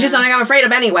of. Yeah. Which is something I'm afraid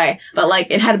of anyway. But, like,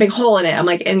 it had a big hole in it. I'm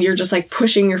like, and you're just, like,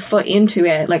 pushing your foot into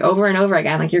it, like, over and over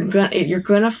again. Like, you're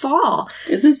gonna fall.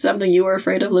 Is this something you were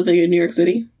afraid of living in New York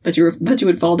City? That you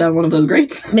would fall down one of those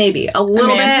grates? Maybe. A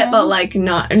little bit, but, like,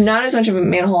 not as much of a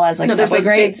manhole as, like, subway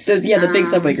grates. The big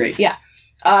subway grates. Yeah.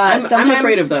 I'm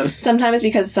afraid of those. Sometimes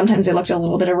because sometimes they looked a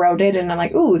little bit eroded, and I'm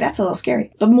like, ooh, that's a little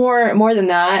scary. But more than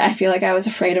that, I feel like I was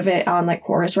afraid of it on, like,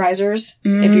 chorus risers.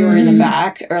 If you were in the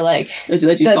back, or, like,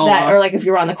 that you'd fall off. Or, like, if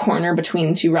you were on the corner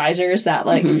between two risers, that,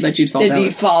 like, that you'd fall down.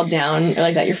 You'd fall down, or,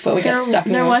 like, that your foot would get stuck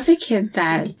in there was a kid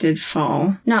that did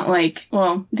fall. Not like,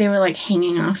 well, they were, like,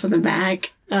 hanging off of the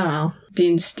back. Oh.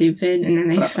 Being stupid, and then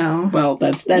they fell. Well,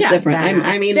 that's different.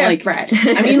 I mean,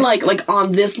 like, like,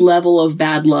 on this level of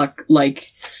bad luck,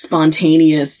 like,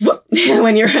 spontaneous.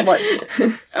 When you're,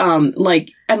 I'm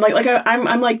like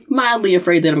mildly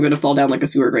afraid that I'm going to fall down like a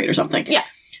sewer grate or something. Yeah.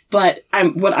 But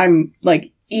what I'm,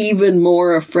 like, even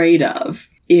more afraid of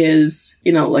is,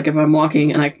 you know, like, if I'm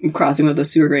walking and I'm crossing with the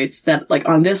sewer grates, that, like,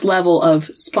 on this level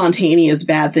of spontaneous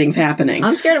bad things happening,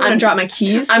 I'm scared I'm going to drop my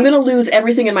keys. I'm going to lose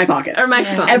everything in my pockets. Or my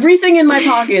phone. Everything in my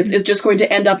pockets is just going to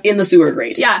end up in the sewer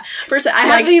grate. Yeah. First,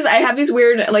 I have these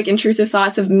weird, like, intrusive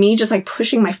thoughts of me just, like,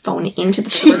 pushing my phone into the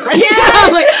sewer grate.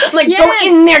 Yes! like, go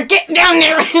in there, get down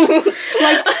there.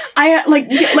 I have, like,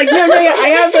 it's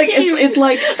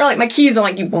like, or, like, my keys are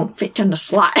like, you won't fit on the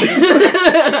slide.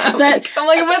 I'm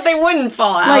like, but they wouldn't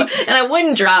fall out, like, and I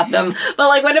wouldn't drop them. But,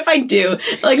 like, what if I do?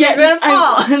 Like, they're gonna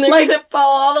fall, and they're gonna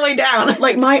fall all the way down.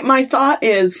 Like, my thought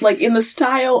is, like, in the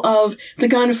style of the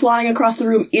gun flying across the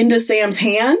room into Sam's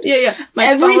hand. Yeah.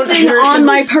 Everything on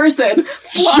my person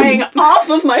flying off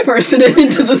of my person and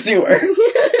into the sewer.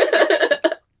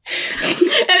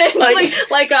 And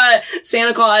it's like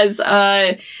Santa Claus,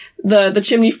 the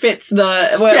chimney fits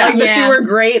the sewer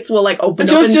grates will, like, open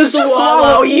up and just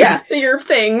swallow your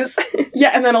things.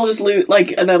 Yeah, and then I'll just loot,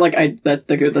 like, and then, like,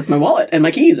 that's my wallet and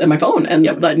my keys and my phone, and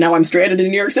now I'm stranded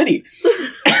in New York City.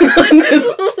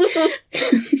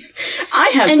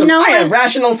 I have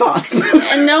rational thoughts.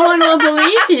 And no one will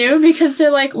believe you because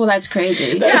they're like, well, that's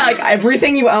crazy. Yeah, like,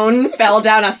 everything you own fell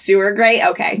down a sewer grate?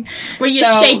 Okay. Were you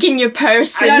shaking your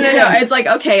purse? No. It's like,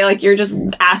 okay, like, you're just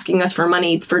asking us for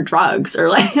money for drugs, or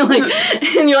like,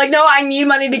 and you're like, no, I need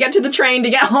money to get to the train, to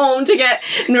get home,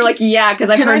 and they're like, yeah, because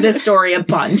I've heard this story a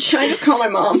bunch. Can I just call my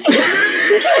mom? Can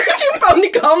I use your phone to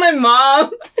call my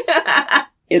mom?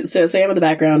 So Sam in the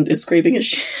background is scraping his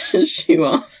shoe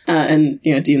off, and,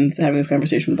 you know, Dean's having this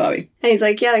conversation with Bobby. And he's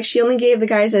like, yeah, like, she only gave the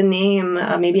guys a name,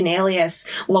 maybe an alias,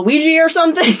 Luigi or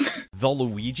something. The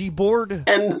Luigi board?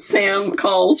 And Sam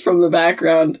calls from the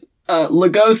background,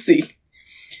 Lugosi.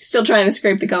 Still trying to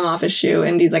scrape the gum off his shoe,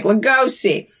 and Dean's like,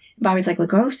 Lugosi. Bobby's like,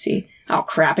 Lugosi? Oh,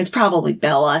 crap, it's probably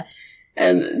Bella.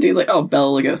 And Dean's like, oh,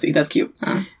 Bella Lugosi, that's cute.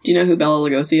 Do you know who Bella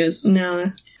Lugosi is?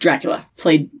 No. Dracula.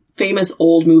 Famous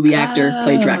old movie actor,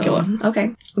 played Dracula.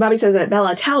 Okay. Bobby says that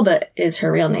Bella Talbot is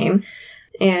her real name.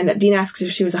 And Dean asks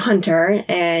if she was a hunter.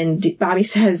 And Bobby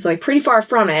says, like, pretty far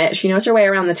from it. She knows her way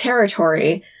around the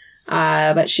territory.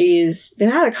 But she's been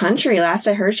out of the country. Last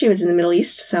I heard, she was in the Middle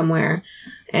East somewhere.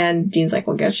 And Dean's like,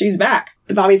 well, guess she's back.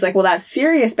 Bobby's like, well, that's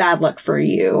serious bad luck for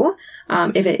you.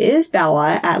 If it is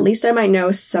Bella, at least I might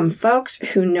know some folks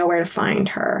who know where to find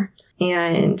her.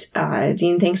 And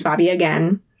Dean thanks Bobby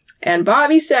again. And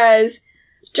Bobby says,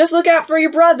 just look out for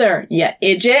your brother, you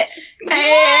idjit.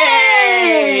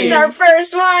 Hey! It's our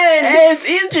first one! It's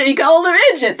Idjit. He called him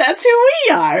Idjit. That's who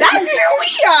we are. That's who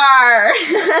we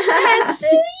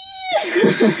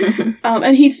are!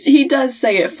 And he does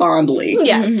say it fondly.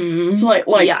 Yes. Mm-hmm. It's like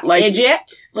Idjit.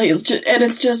 Like,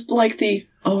 it's just like the,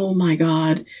 oh my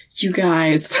god, you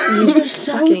guys. You're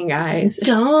so fucking guys.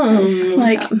 Dumb.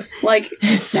 Like,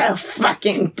 so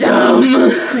fucking dumb.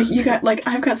 It's like,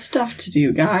 I've got stuff to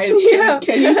do, guys. Yeah.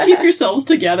 Can you keep yourselves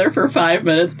together for 5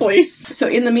 minutes, please? So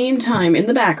in the meantime, in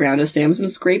the background, as Sam's been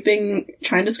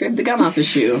trying to scrape the gum off his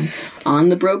shoe, on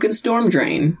the broken storm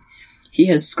drain, He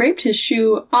has scraped his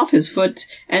shoe off his foot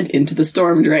and into the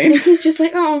storm drain. He's just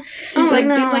like, oh. Dean's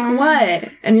like,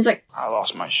 what? And he's like, I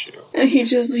lost my shoe. And he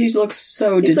looks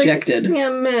so he's dejected. Like, yeah,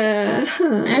 meh.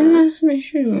 I lost my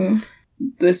shoe.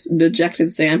 This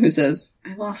dejected Sam who says,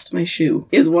 I lost my shoe,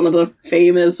 is one of the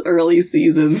famous early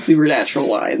season Supernatural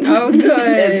lines. Oh,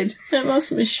 good. I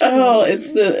lost my shoe. Oh, it's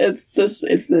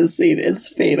this scene. It's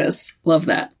famous. Love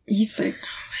that. He's like,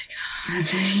 oh my god.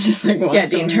 He just like walks Yeah,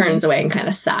 Dean over. turns away and kind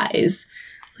of sighs.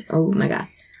 Like, oh my god.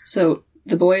 So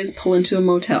the boys pull into a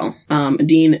motel.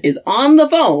 Dean is on the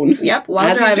phone. Yep, while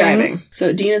as he's driving. driving.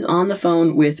 So Dean is on the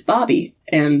phone with Bobby,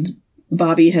 and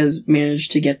Bobby has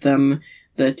managed to get them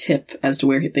the tip as to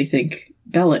where they think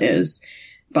Bella is.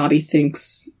 Bobby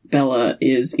thinks Bella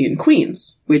is in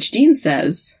Queens, which Dean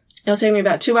says... It'll take me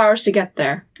about 2 hours to get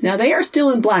there. Now, they are still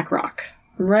in Black Rock.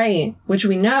 Right, which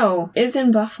we know is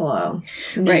in Buffalo,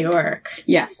 New Right. York.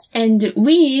 Yes. And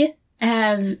we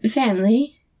have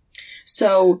family.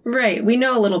 So... Right, we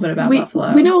know a little bit about we,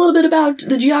 Buffalo. We know a little bit about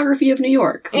the geography of New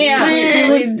York. Yeah,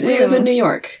 we live in New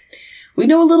York. We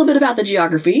know a little bit about the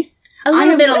geography. A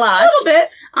little bit, a Just lot. a little bit.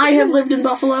 I have lived in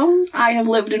Buffalo. I have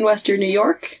lived in Western New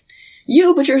York.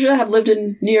 You, Patricia, have lived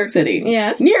in New York City.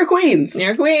 Yes. Near Queens.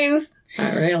 Near Queens.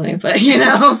 Not really, but you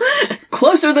know.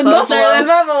 Closer than Closer Buffalo. than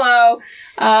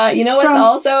Buffalo. You know what's From-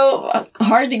 also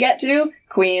hard to get to?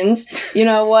 Queens. You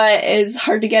know what is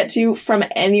hard to get to from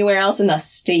anywhere else in the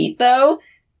state, though?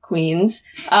 Queens.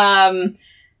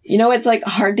 You know what's like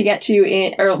hard to get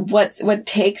to or what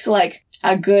takes like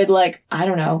a good, like, I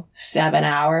don't know, 7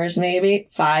 hours maybe?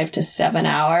 5 to 7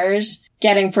 hours?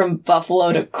 Getting from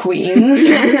Buffalo to Queens.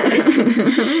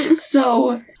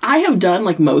 So, I have done,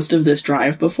 like, most of this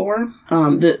drive before.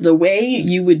 The way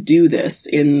you would do this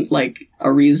in, like,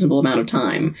 a reasonable amount of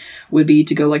time would be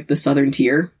to go, like, the southern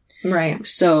tier. Right.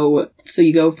 So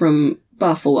you go from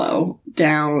Buffalo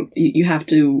down, you have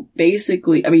to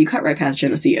basically, I mean, you cut right past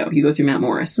Geneseo. You go through Mount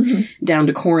Morris, down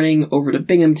to Corning, over to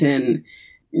Binghamton,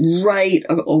 right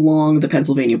along the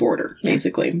Pennsylvania border,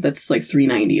 basically. That's like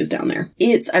 390 is down there.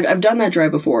 I've done that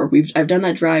drive before. I've done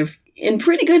that drive in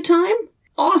pretty good time,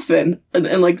 often,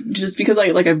 and like, just because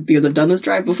because I've done this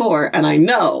drive before, and I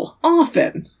know,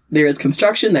 often, there is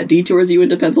construction that detours you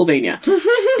into Pennsylvania.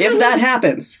 If that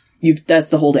happens, that's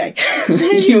the whole day.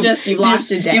 You've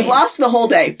lost a day. You've lost the whole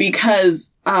day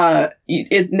because, then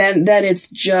it's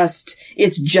just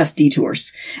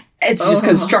detours. It's just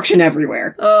construction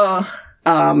everywhere. Oh.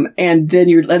 And then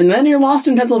you're lost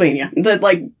in Pennsylvania.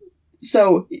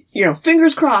 So, you know,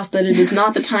 fingers crossed that it is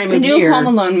not the time of The new year. Home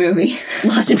Alone movie.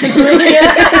 Lost in Pennsylvania.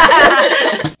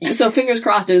 So fingers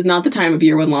crossed it is not the time of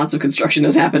year when lots of construction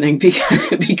is happening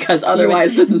because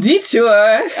otherwise this is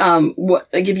detour.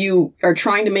 If you are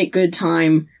trying to make good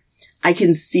time, I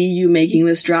can see you making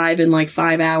this drive in like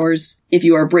 5 hours. If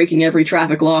you are breaking every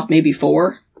traffic law, maybe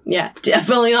 4. Yeah,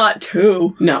 definitely not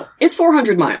 2. No, it's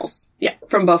 400 miles. Yeah.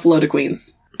 From Buffalo to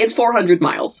Queens. It's 400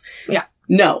 miles. Yeah.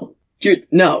 No.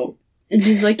 No.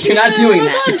 He's like, You're not doing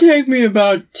that. It'll take me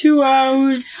about 2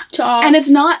 hours tops. And it's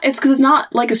because it's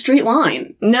not like a straight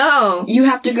line. No. You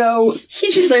have to go.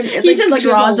 He just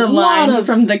draws a line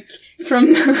from.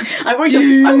 I'm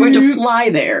going to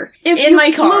fly there. If In you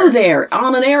my car. flew there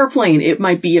on an airplane, it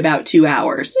might be about 2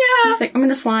 hours. He's like, I'm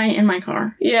gonna fly in my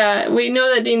car. Yeah, we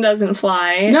know that Dean doesn't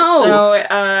fly. No. So,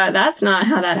 that's not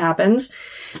how that happens.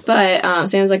 But,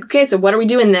 Sam's like, okay, so what are we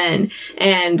doing then?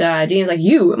 And, Dean's like,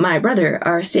 you, my brother,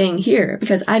 are staying here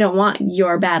because I don't want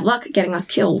your bad luck getting us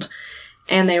killed.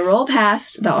 And they roll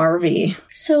past the RV.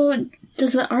 So,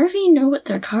 does the RV know what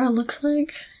their car looks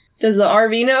like? Does the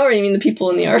RV know, or you mean the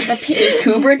people in the RV? Does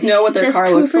Kubrick know what their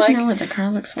car looks like? know what their car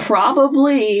looks like?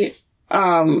 Probably.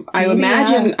 I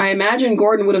imagine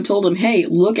Gordon would have told him, "Hey,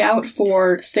 look out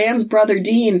for Sam's brother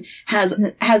Dean has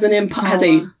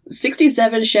a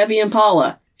 67 Chevy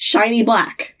Impala, shiny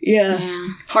black. Yeah.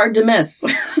 Hard to miss."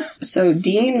 So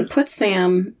Dean puts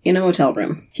Sam in a motel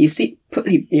room. He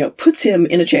puts him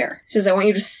in a chair. He says, I want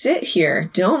you to sit here.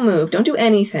 Don't move. Don't do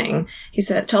anything. He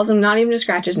tells him not even to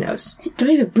scratch his nose. Don't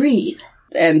even breathe.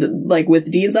 And, like,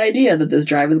 with Dean's idea that this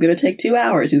drive is going to take 2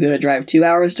 hours, he's going to drive 2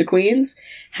 hours to Queens,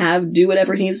 do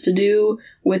whatever he needs to do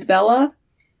with Bella,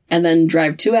 and then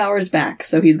drive 2 hours back.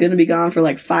 So he's going to be gone for,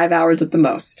 like, 5 hours at the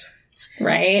most.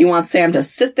 Right? He wants Sam to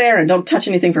sit there and don't touch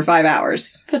anything for 5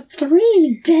 hours. For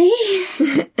 3 days?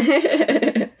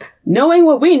 Knowing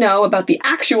what we know about the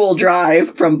actual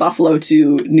drive from Buffalo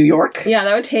to New York. Yeah,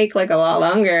 that would take, like, a lot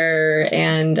longer,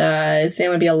 and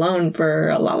Sam would be alone for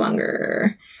a lot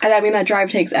longer. I mean, that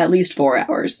drive takes at least 4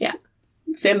 hours. Yeah.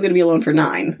 Sam's going to be alone for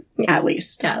 9, at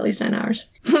least. Yeah, at least 9 hours.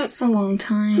 That's a long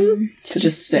time. To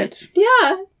just sit.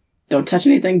 Yeah. don't touch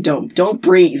anything, don't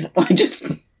breathe. Like, just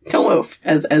don't move.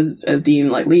 As Dean,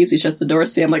 like, leaves, he shuts the door,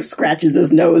 Sam, like, scratches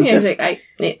his nose. Yeah, he's like,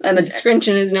 and then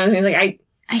scrunching his nose, and he's like,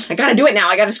 I gotta do it now,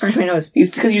 I gotta scratch my nose.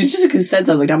 Because he said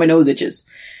something, like, now my nose itches.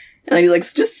 And then he's, like,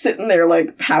 just sitting there,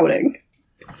 like, pouting.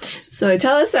 So they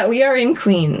tell us that we are in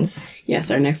Queens. Yes,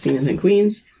 our next scene is in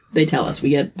Queens. They tell us, we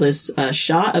get this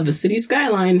shot of a city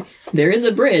skyline. There is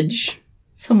a bridge.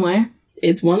 Somewhere.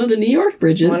 It's one of the New York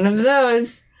bridges. One of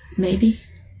those. Maybe.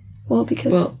 Well,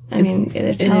 because,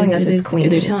 they're telling us it's Queens.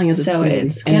 They're telling us it's so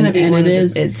Queens. it's gonna be and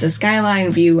it's a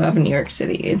skyline view of New York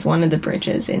City. It's one of the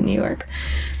bridges in New York.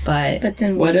 But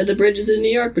then what are the bridges in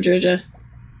New York, Patricia?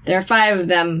 there are 5 of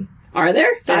them. Are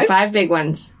there? There are 5 big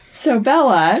ones. So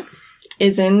Bella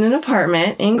is in an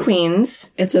apartment in Queens.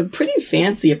 It's a pretty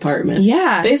fancy apartment.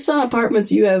 Yeah. Based on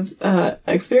apartments you have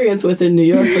experience with in New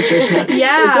York, Patricia.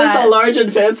 Yeah. Is this a large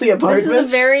and fancy apartment? This is a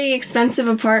very expensive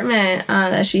apartment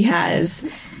that she has.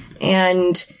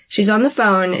 And she's on the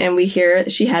phone, and we hear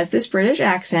she has this British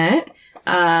accent.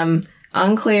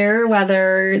 Unclear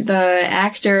whether the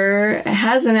actor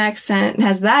has that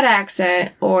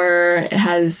accent, or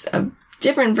has a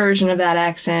different version of that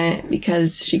accent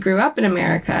because she grew up in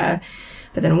America,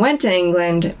 but then went to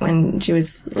England when she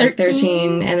was like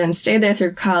 13 and then stayed there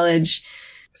through college.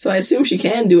 So I assume she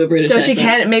can do a British accent. So she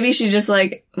can, maybe she just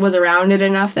like was around it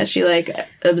enough that she like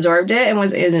absorbed it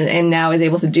and now is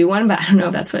able to do one, but I don't know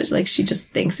if that's what like she just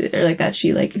thinks it, or like that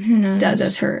she like does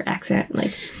as her accent.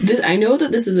 Like this, I know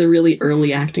that this is a really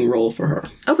early acting role for her.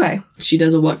 Okay. She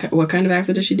does a what kind of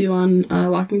accent does she do on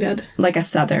Walking Dead? Like a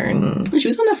southern. She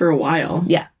was on that for a while.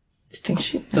 Yeah. I think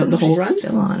she the whole run?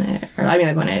 Still on it. Or I mean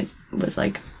like when it was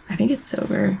like, I think it's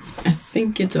over. I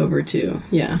think it's over too.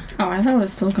 Yeah. Oh, I thought it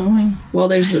was still going. Well,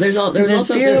 there's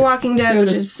also Fear the Walking Dead.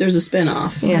 There's a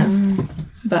spin-off. Yeah.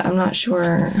 But I'm not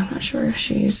sure if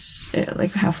she's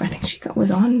like how I think she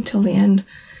was on until the end.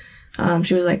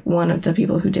 She was like one of the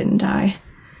people who didn't die.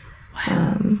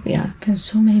 Wow. Yeah. Because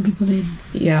so many people did.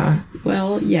 Yeah.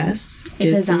 Well, yes.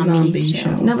 It's a zombie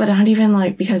show. No, but not even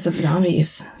like because of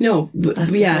zombies. No, but,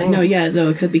 no,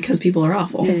 it could because people are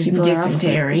awful. Because people are awful.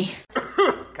 dysentery.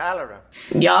 Cholera.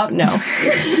 Yup, no.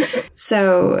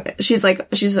 So she's in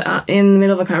the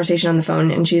middle of a conversation on the phone,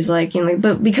 and she's like,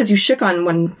 but because you shook on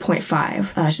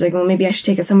 1.5, she's like, well, maybe I should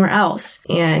take it somewhere else.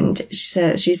 And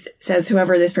she says,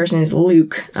 whoever this person is,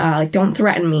 Luke, like, don't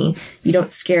threaten me. You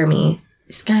don't scare me.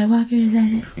 Skywalker, is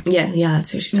that it? Yeah,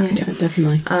 that's who she's talking to.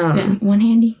 Definitely. One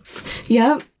handy.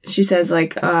 Yep. She says,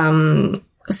 like,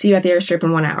 see you at the airstrip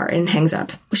in 1 hour, and hangs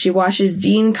up. She watches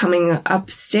Dean coming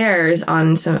upstairs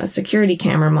on some security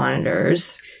camera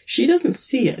monitors. She doesn't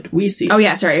see it. We see it. Oh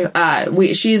yeah,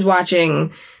 sorry. She's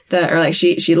watching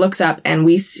she looks up and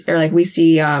we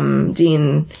see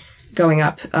Dean going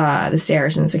up the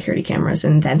stairs and the security cameras,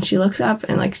 and then she looks up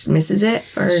and like misses it,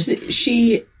 or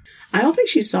I don't think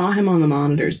she saw him on the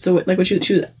monitors. So like when she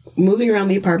was moving around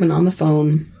the apartment on the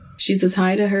phone, she says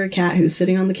hi to her cat who's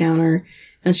sitting on the counter.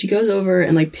 And she goes over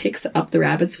and, like, picks up the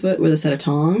rabbit's foot with a set of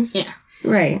tongs. Yeah.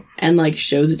 Right. And, like,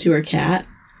 shows it to her cat.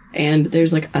 And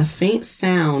there's, like, a faint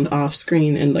sound off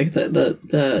screen. And, like,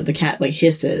 the cat, like,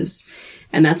 hisses.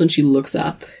 And that's when she looks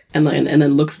up. And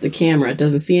then looks at the camera.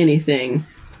 Doesn't see anything.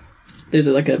 There's,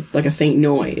 like a faint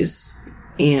noise.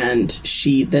 And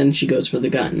she goes for the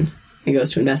gun. And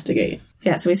goes to investigate.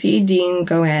 Yeah, so we see Dean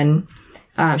go in.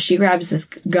 She grabs this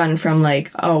gun from, like,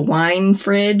 a wine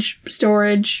fridge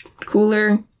storage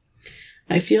cooler.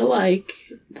 I feel like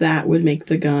that would make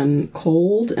the gun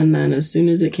cold, and then as soon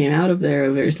as it came out of there,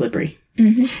 very slippery.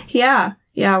 Mm-hmm. Yeah,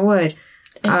 it would. If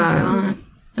it's hot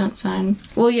outside.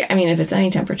 Well, yeah, I mean, if it's any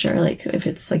temperature, like, if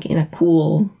it's, like, in a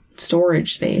cool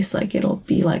storage space, like, it'll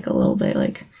be, like, a little bit,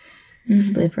 like,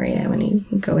 slippery when you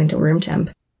go into room temp.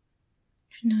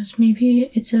 Who knows, maybe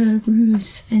it's a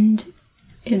ruse, and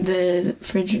the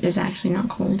fridge is actually not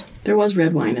cold. There was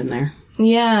red wine in there.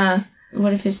 Yeah.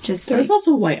 What if it's just there was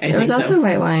also white, There was also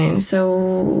white wine,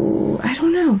 so I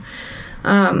don't know.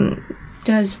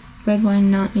 Does red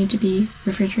wine not need to be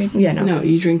refrigerated? Yeah, no. No,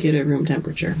 you drink it at room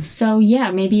temperature. So,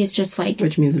 yeah, maybe it's just like...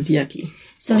 Which means it's yucky.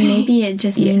 So maybe it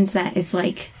just means that it's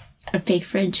like a fake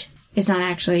fridge. It's not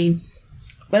actually...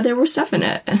 But there was stuff in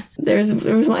it. There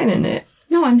was wine in it.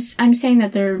 No, I'm saying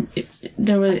that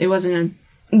it wasn't a...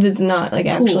 There's not, like,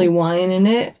 cool. actually wine in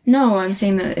it. No, I'm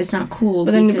saying that it's not cool.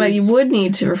 But you would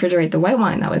need to refrigerate the white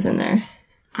wine that was in there.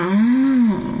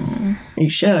 Oh. You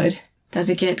should. Does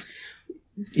it get...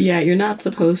 Yeah, you're not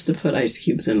supposed to put ice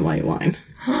cubes in white wine.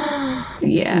 Yeah,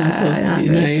 You're not supposed to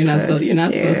do that. You're not supposed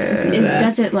to do that.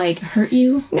 Does it like hurt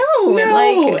you? No,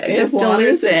 it just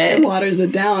dilutes it. It waters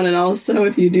it down, and also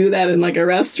if you do that in like a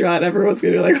restaurant, everyone's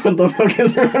gonna be like, "What the fuck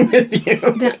is wrong with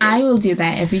you?" Then I will do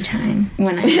that every time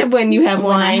when I When you have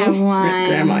wine. I have wine.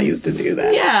 Grandma used to do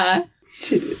that. Yeah.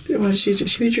 She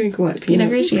would drink what? Pinot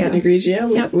Grigio. Pinot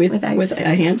Grigio Yep, with ice. with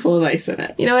a handful of ice in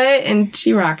it. You know what? And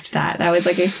she rocked that. That was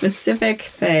like a specific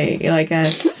thing, like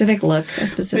a specific look, a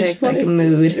specific like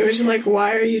mood. It was like,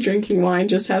 why are you drinking wine?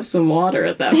 Just have some water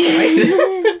at that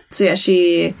point. So yeah,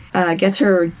 she gets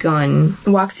her gun,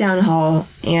 walks down the hall,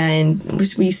 and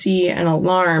we see an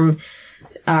alarm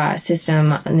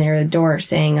system near the door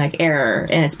saying like error,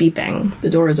 and it's beeping. The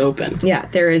door is open. Yeah,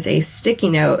 there is a sticky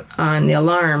note on the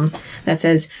alarm that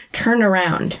says turn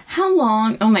around. How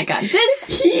long? Oh my god.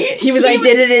 This He was like,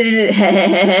 let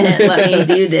me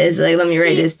do this. Like, let me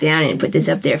write this down and put this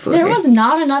up there for there her. was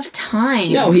not enough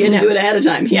time. No, he had to do it ahead of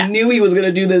time. He Yeah. knew he was going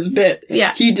to do this bit.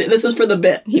 Yeah. This is for the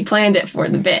bit. He planned it for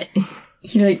the bit.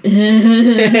 He's like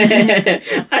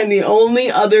I'm the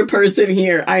only other person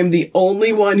here. I'm the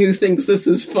only one who thinks this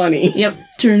is funny. Yep.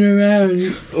 turn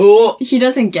around. Oh, He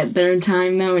doesn't get there in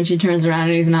time though when she turns around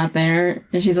and he's not there.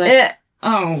 And she's like,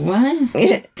 oh,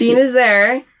 what? Dean is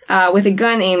there with a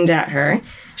gun aimed at her.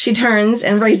 She turns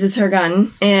and raises her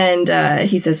gun, and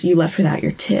he says, you left without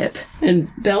your tip. and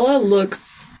Bella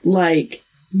looks like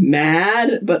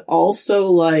mad, but also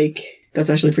like that's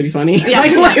actually pretty funny. Yeah.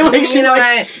 she's You know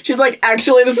like, what? she's like,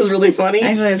 actually, this is really funny.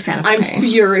 Actually, it's kind of I'm funny.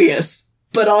 furious,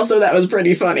 but also that was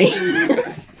pretty funny.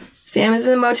 Sam is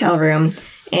in the motel room,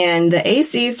 and the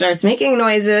AC starts making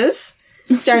noises,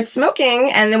 starts smoking,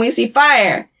 and then we see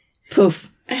fire. Poof.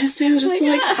 And Sam's just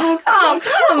like, Oh,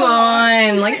 come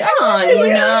on. Like, oh,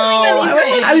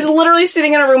 no. I was literally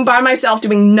sitting in a room by myself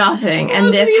doing nothing,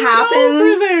 and this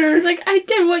happens. He's like, I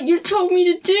did what you told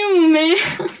me to do,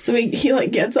 man. So he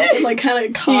like gets up and like kind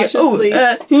of cautiously.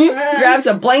 He grabs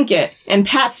a blanket and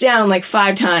pats down like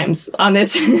 5 times on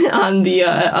this on the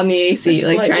AC,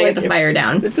 like trying to get the fire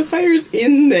down. If the fire's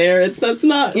in there, that's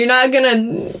not. You're not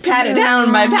gonna pat it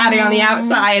down by patting on the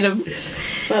outside of.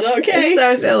 But okay. It's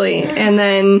so silly. And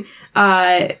then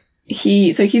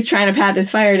he's trying to pat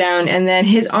this fire down, and then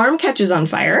his arm catches on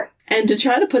fire. And to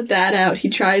try to put that out, he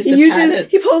tries to He pat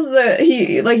it.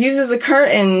 uses the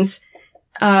curtains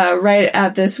right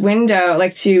at this window,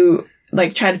 like to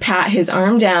like try to pat his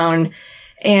arm down.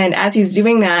 And as he's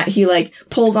doing that, he like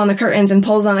pulls on the curtains and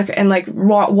wads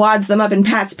them up and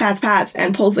pats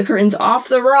and pulls the curtains off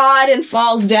the rod and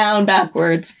falls down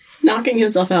backwards, knocking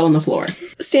himself out on the floor.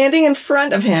 Standing in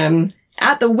front of him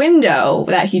at the window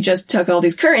that he just took all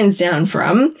these curtains down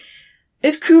from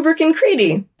is Kubrick and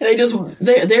Creedy.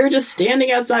 They're just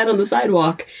standing outside on the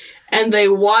sidewalk, and they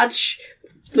watch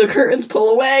the curtains pull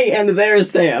away, and there's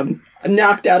Sam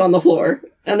knocked out on the floor,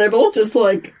 and they're both just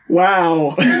like,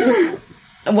 wow.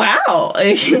 Wow.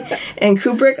 And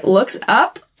Kubrick looks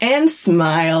up and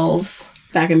smiles.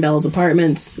 Back in Bella's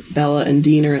apartment, Bella and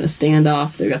Dean are in a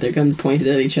standoff. They've got their guns pointed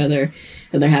at each other,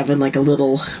 and they're having like a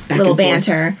little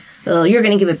banter. Oh, you're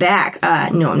gonna give it back.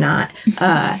 No, I'm not.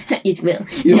 Yes, will.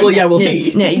 Well, yeah, we'll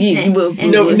see. No, you will.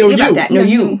 No, you. you. About that. No,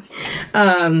 you.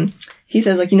 He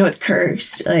says, like, it's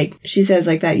cursed. Like, she says,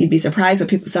 like, that you'd be surprised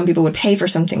what some people would pay for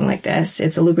something like this.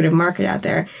 It's a lucrative market out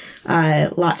there.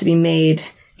 A lot to be made.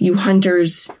 You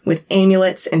hunters with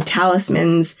amulets and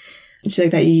talismans. She's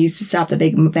like, that you use to stop the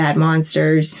big bad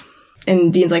monsters.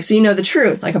 And Dean's like, so you know the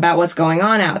truth, like, about what's going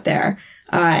on out there.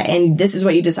 And this is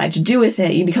what you decide to do with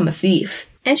it. You become a thief.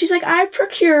 And she's like, I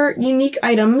procure unique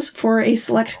items for a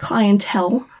select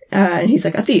clientele. And he's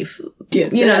like, a thief. Yeah,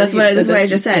 That's what I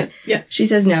just said. Yes. She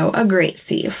says, no, a great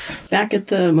thief. Back at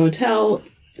the motel,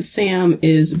 Sam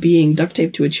is being duct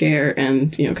taped to a chair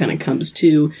and, kind of comes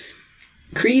to.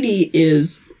 Creedy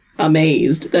is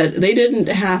amazed that they didn't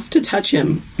have to touch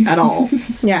him at all.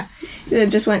 Yeah. You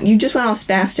just went all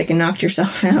spastic and knocked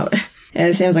yourself out.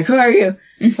 And Sam's like, who are you?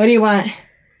 What do you want?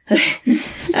 And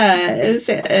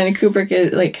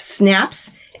Kubrick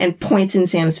snaps and points in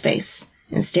Sam's face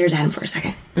and stares at him for a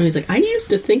second. And he's like, I used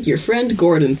to think your friend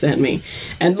Gordon sent me.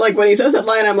 And when he says that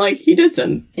line, I'm like, he did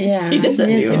send. Yeah. He did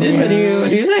send you. What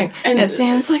do you think? And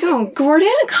Sam's like, oh,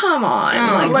 Gordon, come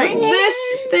on.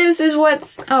 This is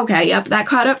what's... Okay, yep, that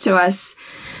caught up to us.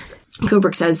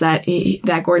 Kubrick says that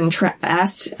Gordon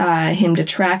asked him to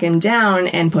track him down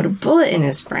and put a bullet in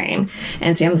his brain.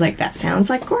 And Sam's like, that sounds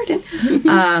like Gordon.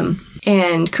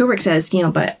 And Kubrick says,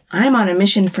 but I'm on a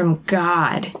mission from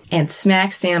God, and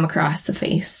smacks Sam across the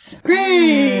face.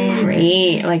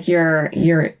 Great. Like, you're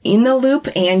in the loop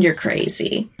and you're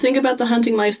crazy. Think about the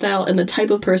hunting lifestyle and the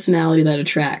type of personality that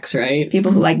attracts, right?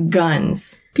 People who like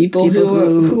guns. People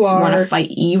who want to are fight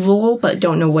evil but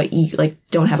don't know what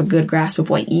don't have a good grasp of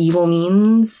what evil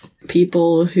means.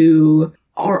 people who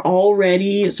are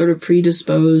already sort of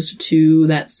predisposed to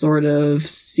that sort of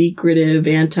secretive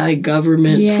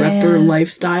anti-government prepper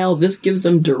lifestyle. This gives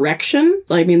them direction.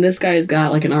 Like, I mean, this guy's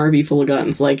got like an RV full of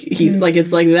guns. Like like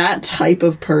it's like that type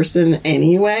of person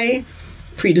anyway,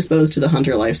 predisposed to the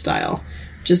hunter lifestyle.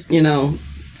 Just, you know,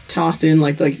 toss in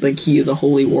like he is a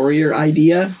holy warrior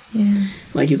idea. Yeah.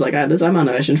 Like he's like, I'm on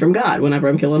a mission from God whenever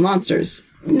I'm killing monsters.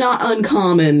 Not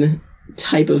uncommon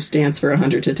type of stance for a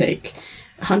hunter to take.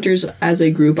 Hunters as a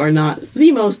group are not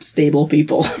the most stable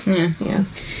people. Yeah.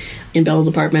 In Bella's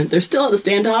apartment, they're still at a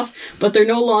standoff, but they're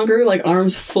no longer like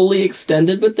arms fully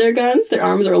extended with their guns. Their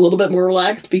arms are a little bit more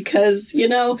relaxed because, you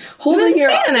know, holding your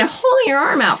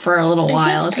arm out for a little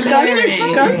while. It's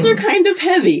guns are kind of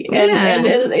heavy, and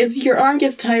it's your arm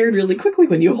gets tired really quickly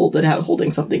when you hold it out holding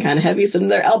something kind of heavy. So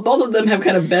both of them have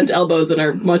kind of bent elbows and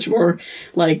are much more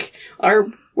like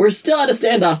we're still at a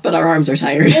standoff, but our arms are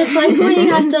tired. It's like when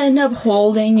you have to end up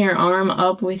holding your arm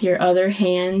up with your other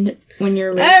hand when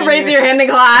you're raise your hand in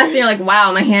class. And you're like,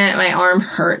 wow, my arm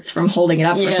hurts from holding it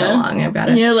up for so long. I've got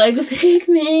it. And you're like, pick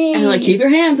me. And like, keep your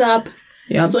hands up.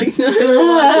 Yeah, it's like, I don't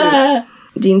want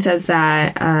to. Dean says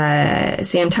that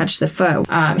Sam touched the foe.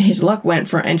 His luck went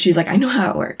from, and she's like, I know how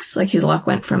it works. Like, his luck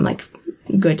went from like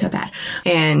good to bad.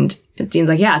 And Dean's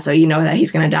like, yeah, so you know that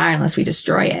he's going to die unless we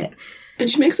destroy it. And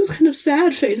she makes this kind of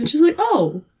sad face, and she's like,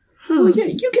 oh, well, yeah,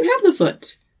 you can have the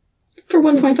foot for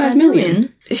 $1.5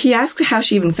 million. He asks how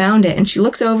she even found it, and she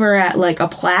looks over at, like, a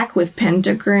plaque with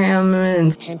pentagram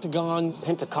and pentagons,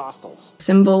 pentecostals,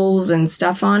 symbols and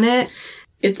stuff on it.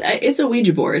 It's a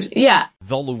Ouija board. Yeah.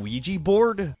 The Luigi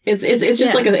board? It's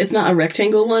just like it's not a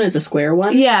rectangle one, it's a square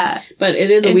one. Yeah. But it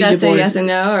is a Ouija board. It does say yes and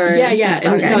no, or... Yeah.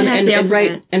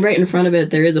 And right in front of it,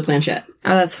 there is a planchette.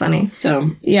 Oh, that's funny. So,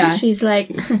 yeah. She's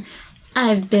like...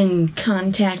 I've been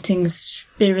contacting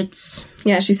spirits.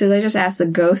 Yeah, she says, I just asked the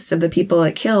ghosts of the people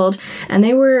it killed, and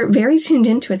they were very tuned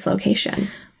into its location.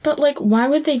 But, like, why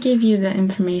would they give you the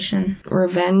information?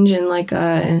 Revenge and, like,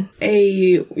 avenge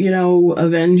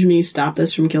me, stop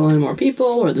this from killing more people,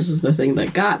 or this is the thing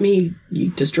that got me,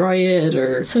 you destroy it,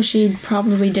 or... So she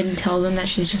probably didn't tell them that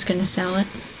she's just gonna sell it?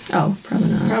 Oh, probably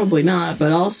not. Probably not,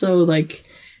 but also, like,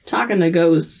 talking to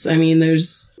ghosts, I mean,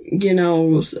 there's... you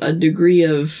know, a degree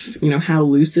of, you know, how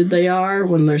lucid they are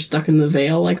when they're stuck in the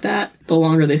veil like that. The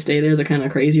longer they stay there, the kind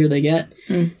of crazier they get.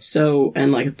 So,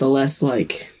 and, like, the less,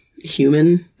 like,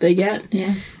 human they get.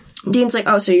 Yeah. Dean's like,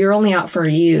 oh, so you're only out for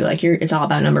you. Like, it's all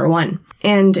about number one.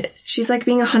 And she's like,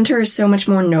 being a hunter is so much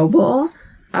more noble.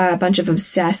 A bunch of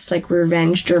obsessed, like,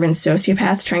 revenge-driven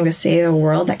sociopaths trying to save a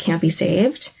world that can't be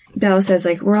saved. Bella says,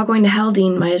 like, we're all going to hell,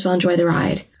 Dean. Might as well enjoy the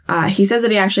ride. He says that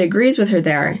he actually agrees with her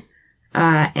there.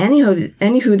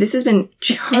 Anywho, this has been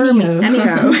charming.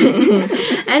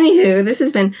 Anywho, this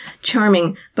has been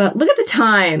charming, but look at the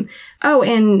time. Oh,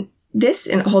 and this,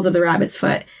 and holds up the rabbit's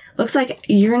foot. Looks like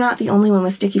you're not the only one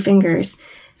with sticky fingers.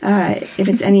 If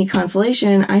it's any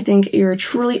consolation, I think you're a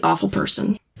truly awful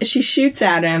person. She shoots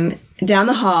at him down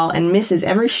the hall and misses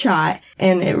every shot,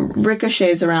 and it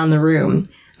ricochets around the room.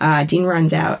 Dean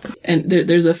runs out. And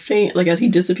there's a faint, like, as he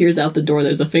disappears out the door,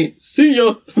 there's a faint, see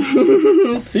ya!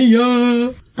 See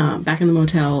ya! Back in the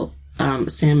motel,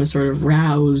 Sam is sort of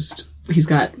roused. He's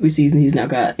now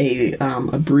got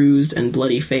a bruised and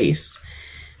bloody face.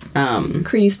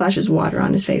 Creedy splashes water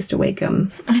on his face to wake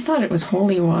him. I thought it was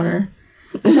holy water.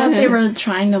 I thought they were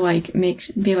trying to, like,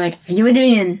 be like, are you a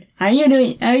demon? Are you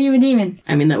a demon?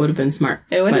 I mean, that would have been smart.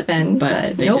 It would have been,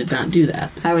 but they did not do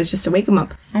that. I was just to wake him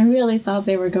up. I really thought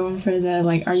they were going for the,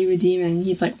 like, are you a demon?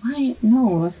 He's like, why?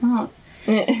 No, that's not.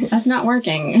 That's not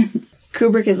working.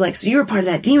 Kubrick is like, so you were part of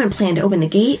that demon plan to open the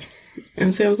gate?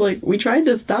 And Sam's like, we tried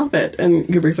to stop it. And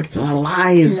Kubrick's like, it's a lot of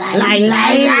lies.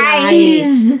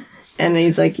 Lies. And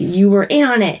he's like, you were in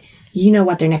on it. You know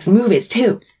what their next move is,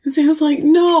 too. And Sam's like,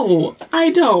 no, I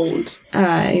don't.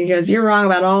 He goes, you're wrong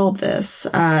about all of this.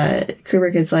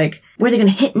 Kubrick is like, where are they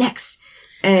going to hit next?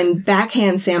 And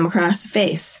backhands Sam across the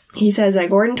face. He says that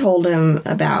Gordon told him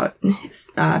about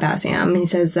Sam. He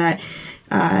says that,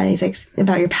 he's like,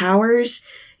 about your powers.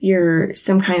 You're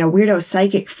some kind of weirdo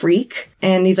psychic freak.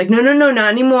 And he's like, no,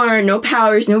 not anymore. No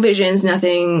powers, no visions,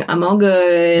 nothing. I'm all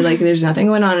good. Like, there's nothing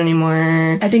going on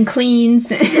anymore. I've been clean.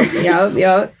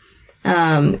 Yup.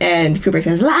 And Kubrick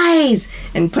says, lies!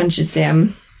 And punches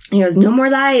Sam. He goes, no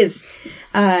more lies!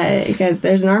 Because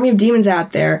there's an army of demons out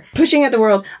there pushing at the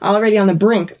world already on the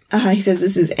brink. He says,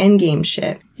 this is endgame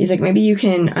shit. He's like, maybe you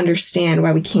can understand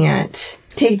why we can't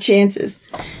take chances.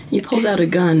 He pulls out a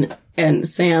gun And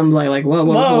Sam like, whoa,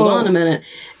 hold on a minute.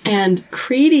 And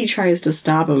Creedy tries to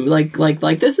stop him, like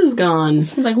this has gone.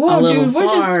 He's like, whoa, dude,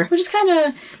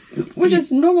 we're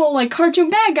just normal, like, cartoon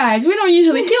bad guys. We don't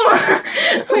usually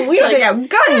kill. We don't take out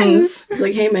guns. It's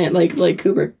like, hey man, like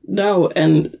Kubrick, no.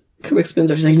 And Kubrick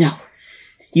spins up. She's like, no,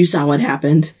 you saw what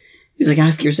happened. He's like,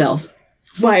 ask yourself,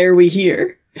 why are we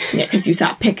here? Yeah, because you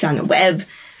saw it picked on the web,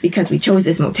 because we chose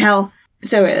this motel.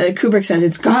 So Kubrick says,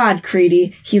 it's God,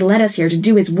 Creedy. He led us here to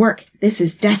do his work. This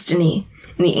is destiny.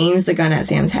 And he aims the gun at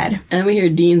Sam's head. And then we hear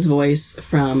Dean's voice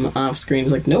from off screen.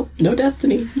 He's like, nope, no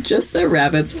destiny, just a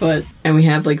rabbit's foot. And we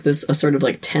have like a sort of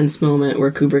like tense moment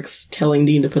where Kubrick's telling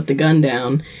Dean to put the gun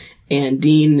down. And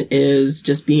Dean is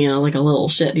just being like a little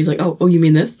shit. He's like, oh, you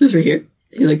mean this? This right here?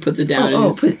 He like puts it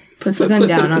down. Puts the gun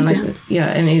down on like, yeah.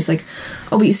 And he's like,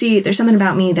 oh, but you see, there's something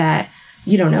about me that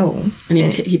you don't know. And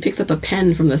he picks up a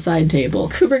pen from the side table.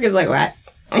 Kubrick is like, what?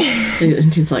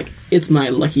 And he's like, it's my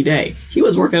lucky day. He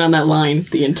was working on that line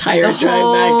the entire drive back.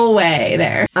 The whole way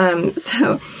there.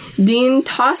 So Dean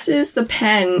tosses the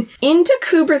pen into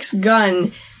Kubrick's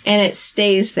gun and it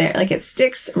stays there. Like, it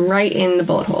sticks right in the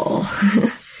bullet hole.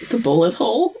 The bullet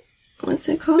hole? What's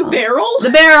it called? The barrel? The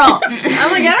barrel!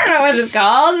 I'm like, I don't know what it's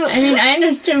called. I mean, I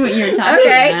understood what you were talking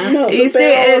about. No,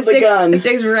 It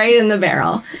sticks right in the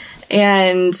barrel.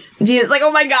 And Dean is like,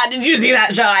 oh my god, did you see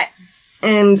that shot?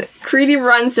 And Creedy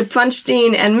runs to punch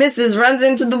Dean and misses, runs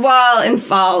into the wall, and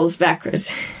falls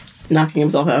backwards. Knocking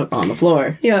himself out on the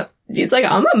floor. Yeah. Dean's like,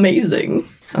 I'm amazing.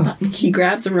 Oh. He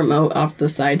grabs a remote off the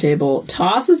side table,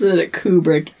 tosses it at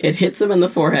Kubrick, it hits him in the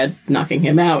forehead, knocking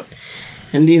him out.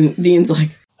 And Dean's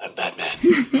like, I'm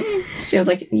Batman. So I was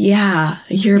like, yeah,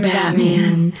 you're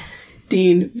Batman.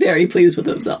 Dean, very pleased with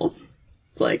himself.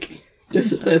 It's like,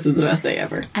 this is the best day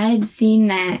ever. I had seen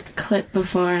that clip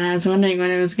before, and I was wondering when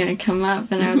it was going to come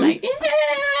up, and I was like, yeah!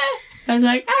 I was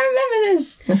like, I remember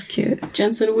this. That's cute.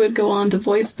 Jensen would go on to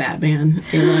voice Batman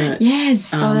in a...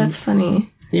 Yes! Oh, that's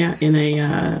funny. Yeah, in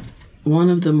a, one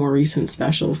of the more recent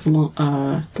specials, the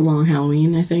Long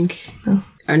Halloween, I think. Oh.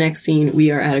 Our next scene, we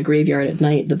are at a graveyard at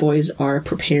night. The boys are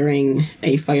preparing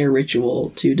a fire ritual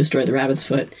to destroy the rabbit's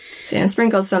foot. Sam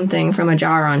sprinkles something from a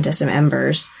jar onto some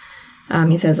embers.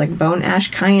 He says, like, bone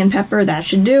ash, cayenne pepper, that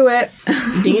should do it.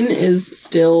 Dean is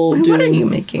still doing... What are you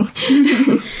making?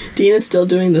 Dean is still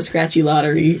doing the scratchy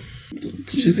lottery.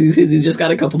 He's just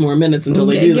got a couple more minutes until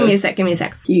they do Give this. me a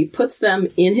sec. He puts them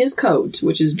in his coat,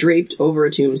 which is draped over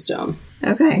a tombstone.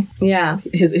 Okay. Yeah.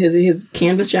 His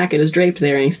canvas jacket is draped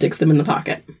there, and he sticks them in the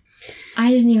pocket.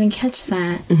 I didn't even catch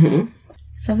that. Mm-hmm.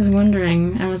 So I was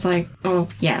wondering. I was like, oh,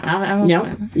 yeah. I was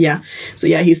Yeah. So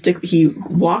yeah, he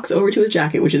walks over to his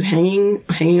jacket, which is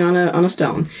hanging on a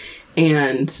stone,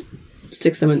 and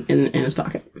sticks them in his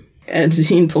pocket. And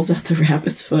Dean pulls out the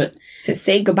rabbit's foot. Says,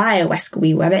 say goodbye,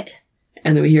 Wesky Webbit.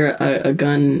 And then we hear a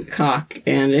gun cock,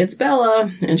 and it's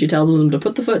Bella, and she tells him to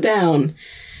put the foot down.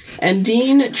 And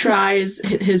Dean tries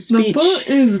his speech. The foot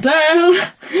is down.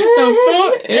 The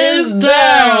foot is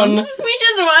down. We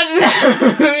just watched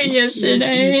that movie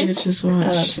yesterday. You did just watch.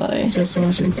 Oh, that's funny. Just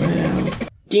watch Inside Out.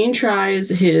 Dean tries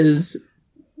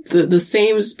the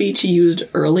same speech he used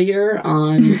earlier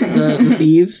on the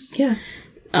thieves. Yeah.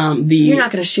 You're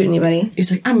not going to shoot anybody.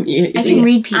 He's like, I can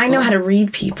read people. I know how to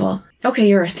read people. Okay,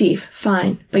 you're a thief.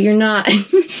 Fine. But you're not.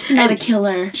 Not a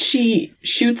killer. She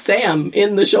shoots Sam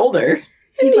in the shoulder.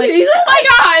 He's like, oh my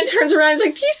god! And turns around. He's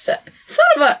like, son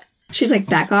of a... She's like,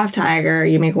 back off, Tiger.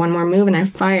 You make one more move and I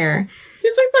fire.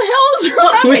 He's like, the hell is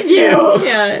wrong with you?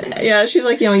 Yeah. She's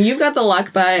like, you've got the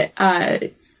luck,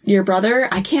 but your brother,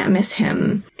 I can't miss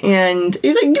him. And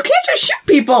he's like, you can't just shoot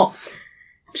people!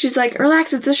 She's like,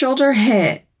 relax, it's a shoulder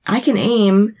hit. I can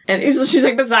aim. And she's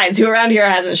like, besides, who around here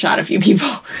hasn't shot a few people?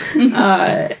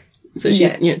 So she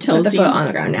tells put the Dean foot on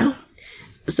the ground now.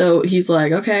 So he's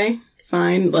like, okay,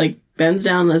 fine. Like, bends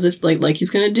down as if like he's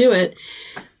gonna do it,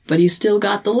 but he's still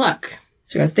got the luck.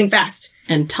 So he goes, think fast.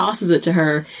 And tosses it to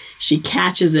her. She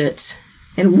catches it.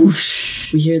 And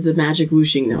whoosh. We hear the magic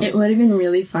whooshing noise. It would have been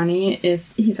really funny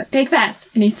if he's like, take fast!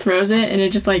 And he throws it and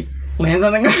it just like lands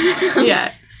on the ground.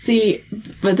 Yeah. See,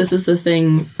 but this is the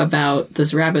thing about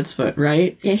this rabbit's foot,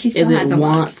 right? Yeah, he still is had it the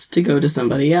wants to go to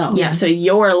somebody else. Yeah, so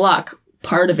your luck,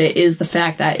 part of it is the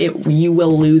fact that you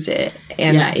will lose it.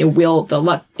 And that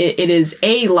it is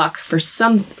a luck for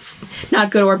some, not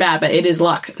good or bad, but it is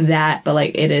luck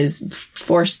it is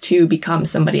forced to become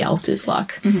somebody else's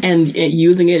luck. Mm-hmm. And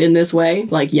using it in this way,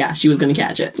 like, yeah, she was going to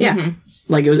catch it. Yeah. Mm-hmm.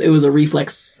 Like, it was a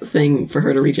reflex thing for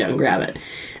her to reach out and grab it.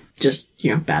 Just,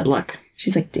 bad luck.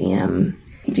 She's like, damn.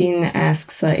 Dean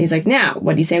asks, he's like, now,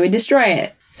 what do you say we destroy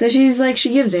it? So she's like,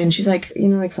 she gives in. She's like, you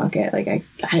know, like, fuck it. Like,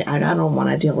 I don't want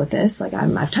to deal with this. Like,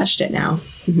 I've touched it now.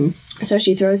 Mm-hmm. So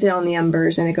she throws it on the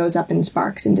embers and it goes up in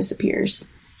sparks and disappears.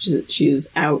 She's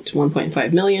out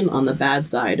 $1.5 million on the bad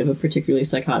side of a particularly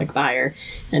psychotic buyer.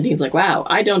 And Dean's like, wow,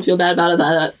 I don't feel bad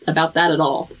about that at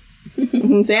all.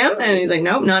 Sam? And he's like,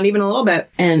 nope, not even a little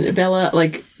bit. And Bella,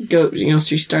 like,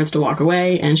 she starts to walk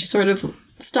away and she sort of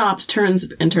stops, turns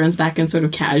back and sort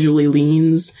of casually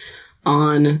leans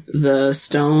on the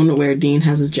stone where Dean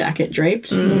has his jacket draped.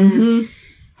 Mm-hmm.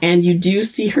 And you do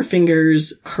see her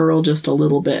fingers curl just a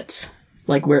little bit,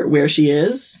 like where she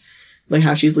is, like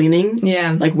how she's leaning.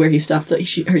 Yeah. Like where he stuffed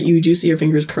you do see her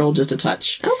fingers curl just a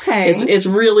touch. Okay. It's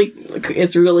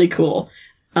really cool.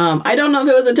 I don't know if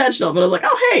it was intentional, but I was like,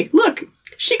 oh, hey, look,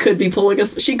 she could be pulling a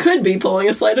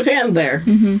sleight of hand there.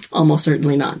 Mm-hmm. Almost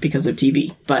certainly not because of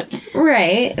TV, but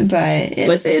right. But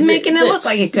it's making it look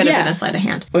like it could have been a sleight of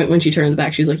hand. When she turns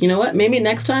back, she's like, you know what? Maybe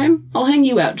next time I'll hang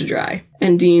you out to dry.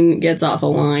 And Dean gets off a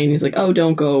line. He's like, oh,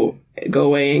 don't go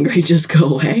away, angry. Just go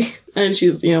away. And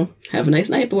she's, have a nice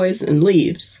night, boys, and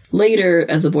leaves. Later,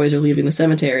 as the boys are leaving the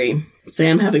cemetery,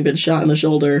 Sam having been shot in the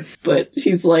shoulder, but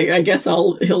he's like, I guess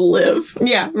he'll live.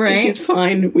 Yeah, right. He's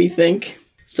fine, we think.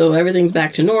 So everything's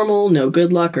back to normal, no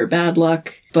good luck or bad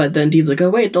luck. But then Dean's like, oh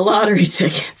wait, the lottery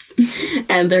tickets.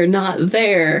 And they're not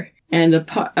there. And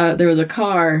there was a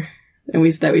car and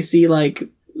we see like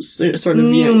sort of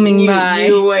zooming by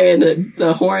away and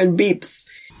the horn beeps.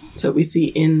 So we see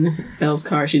in Belle's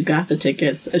car, she's got the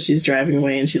tickets as she's driving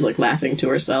away and she's like laughing to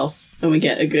herself. And we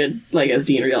get a good, like, as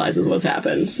Dean realizes what's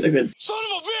happened, a good Son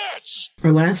of a bitch!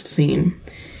 Our last scene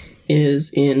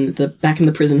is back in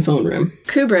the prison phone room.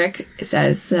 Kubrick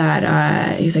says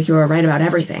that, he's like, you were right about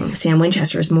everything. Sam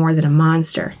Winchester is more than a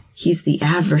monster. He's the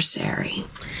adversary.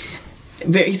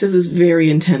 He says this very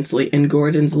intensely, and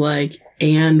Gordon's like,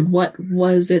 and what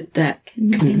was it that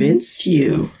convinced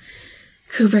you?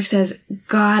 Kubrick says,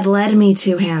 God led me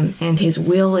to him, and his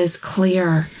will is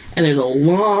clear. And there's a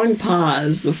long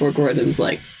pause before Gordon's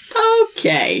like,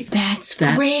 okay. That's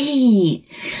great.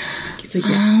 He's like,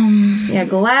 yeah.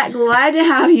 Glad to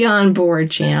have you on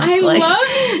board, champ. I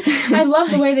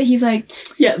love the way that he's like,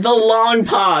 yeah, the long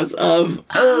pause of,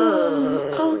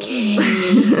 okay.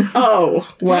 Oh,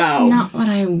 wow. That's not what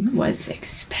I was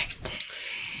expecting.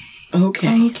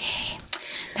 Okay.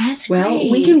 That's well,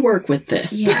 great. We can work with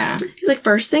this. Yeah. He's like,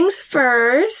 first things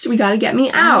first, we gotta get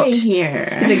me out of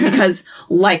here. He's like, because,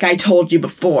 like I told you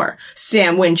before,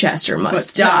 Sam Winchester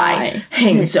must die.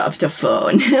 Hangs up the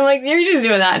phone. I'm like, you're just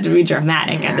doing that to be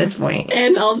dramatic at this point.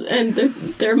 And also,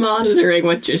 they're monitoring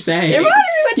what you're saying. They're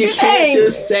monitoring what you're saying. You can't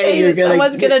just say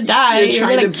someone's gonna die. You're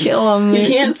gonna kill him. You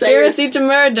can't say conspiracy to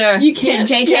murder. You can't.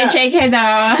 JK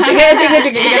though.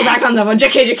 JK, get back on the phone.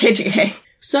 JK.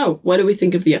 So, what do we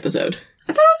think of the episode?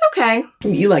 I thought it was okay.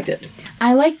 You liked it.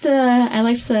 I liked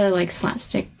the like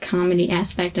slapstick comedy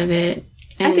aspect of it.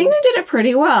 I think they did it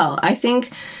pretty well. I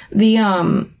think the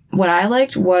what I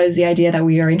liked was the idea that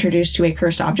we are introduced to a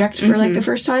cursed object for like the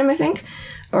first time, I think.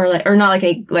 Or not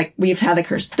like we've had the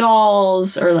cursed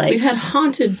dolls or like we've had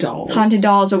haunted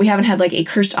dolls, but we haven't had like a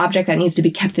cursed object that needs to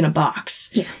be kept in a box.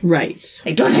 Yeah, right.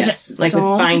 Like don't touch it. Like with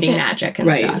binding magic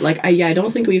and stuff. Like I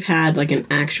don't think we've had like an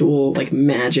actual like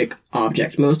magic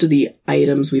object. Most of the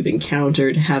items we've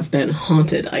encountered have been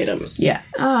haunted items. Yeah.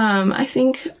 I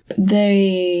think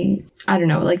they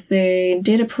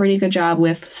did a pretty good job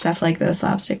with stuff like the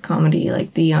slapstick comedy,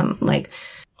 like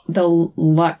the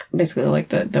luck, basically, like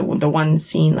the one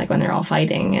scene, like when they're all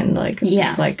fighting and like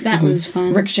it's like that was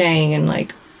fun, ricocheting and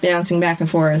like bouncing back and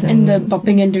forth and the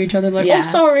bumping into each other like I'm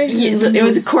sorry. It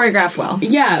was choreographed well.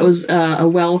 Yeah, it was a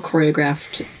well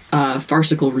choreographed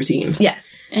farcical routine.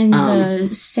 Yes,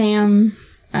 and Sam,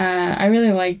 I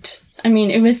really liked. I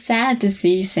mean, it was sad to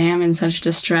see Sam in such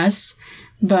distress,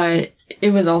 but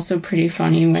it was also pretty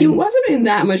funny when... He wasn't in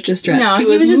that much distress. No, he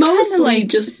was just mostly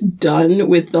just done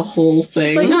with the whole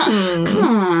thing. Just like, come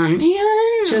on,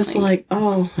 man. Just like,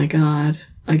 oh my god,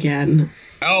 again.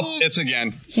 Oh, it's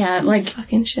again. Yeah, like...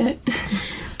 fucking shit.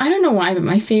 I don't know why, but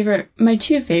my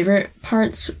two favorite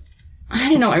parts... I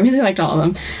don't know, I really liked all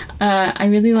of them. I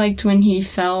really liked when he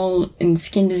fell and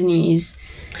skinned his knees.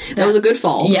 That was a good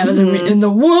fall. Yeah, it was in the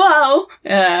whoa!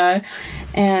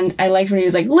 And I liked when he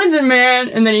was like, listen, man!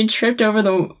 And then he tripped over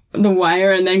the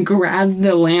wire and then grabbed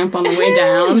the lamp on the way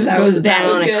down. Just goes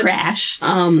down in a crash.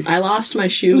 I lost my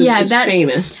shoes. Yeah, that's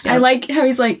famous. I like how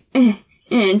he's like,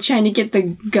 trying to get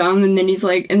the gum, and then he's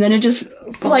like, and then it just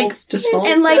falls. Just falls.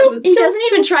 And like, he doesn't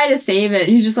even try to save it.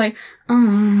 He's just like,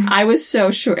 I was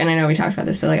so sure, and I know we talked about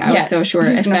this, but like I was so sure,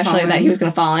 he's gonna especially fall that in. he was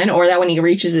going to fall in, or that when he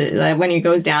reaches it, that when he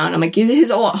goes down, I'm like,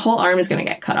 his whole arm is going to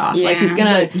get cut off. Like he's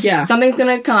going to, something's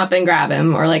going to come up and grab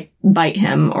him, or like bite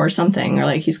him, or something, or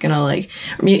like he's going to like,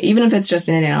 even if it's just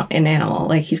an animal,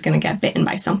 like he's going to get bitten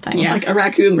by something. Yeah. Like a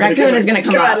raccoon is going to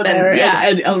come out up of there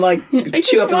and like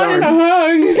chew up his arm.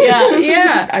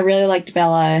 Yeah. I really liked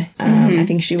Bella. I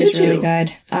think she was really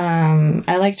good.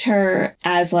 I liked her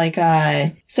as like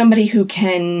somebody who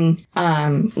can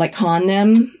like con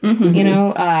them, you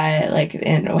know, like,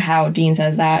 and how Dean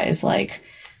says that is like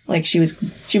she was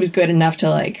good enough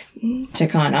to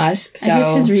con us. So I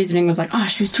guess his reasoning was like, oh,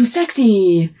 she was too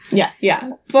sexy. Yeah. They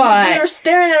were But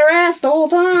staring at her ass the whole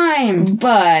time.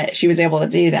 she was able to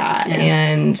do that. Yeah.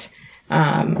 And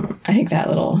I think that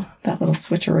little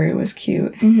switcheroo was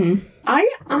cute.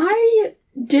 I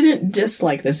didn't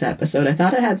dislike this episode. I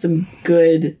thought it had some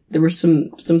good. There were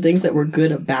some things that were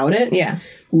good about it. Yeah.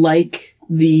 Like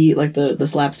the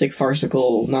slapstick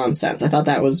farcical nonsense. I thought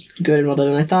that was good and well done.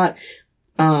 And I thought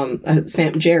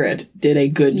Sam Jared did a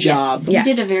good job. He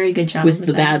did a very good job with the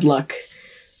that. bad luck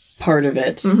part of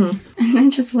it. And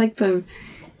then just like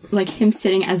him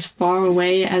sitting as far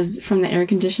away as from the air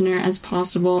conditioner as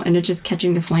possible, and it just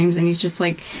catching the flames, and he's just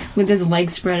like with his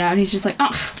legs spread out. He's just like,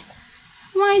 oh,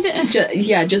 why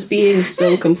did? Just being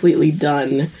so completely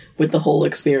done with the whole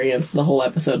experience, the whole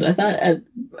episode. I thought,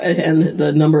 and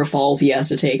the number of falls he has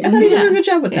to take. I thought he did a good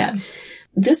job with that.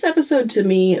 This episode to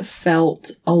me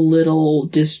felt a little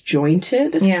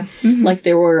disjointed. Yeah. Like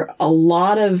there were a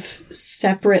lot of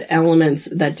separate elements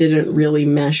that didn't really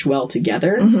mesh well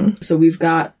together. So we've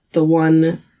got the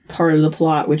one part of the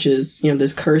plot, which is,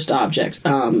 this cursed object.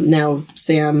 Now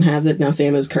Sam has it. Now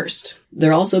Sam is cursed.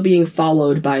 They're also being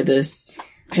followed by this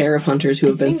pair of hunters who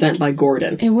have been sent by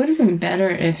Gordon. It would have been better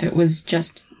if it was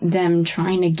just them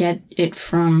trying to get it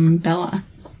from Bella,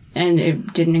 and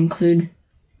it didn't include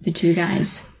the two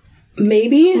guys.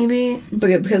 Maybe.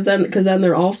 Because then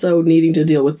they're also needing to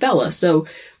deal with Bella. So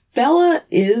Bella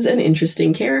is an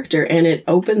interesting character, and it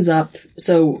opens up.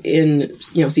 So in,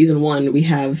 season 1, we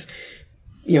have,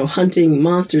 hunting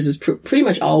monsters is pretty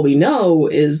much all we know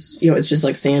is, it's just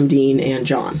like Sam, Dean, and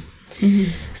John.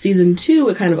 Season 2,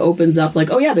 it kind of opens up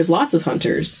like, oh yeah, there's lots of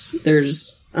hunters.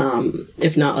 There's,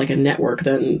 if not like a network,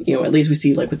 then, at least we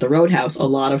see like with the Roadhouse, a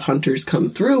lot of hunters come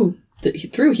through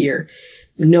here,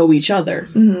 know each other.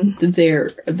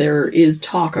 There is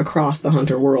talk across the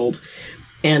hunter world,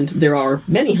 and there are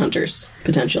many hunters,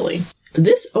 potentially.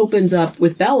 This opens up,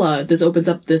 with Bella, this opens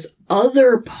up this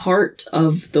other part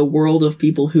of the world of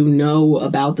people who know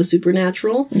about the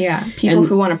supernatural. Yeah. People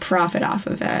who want to profit off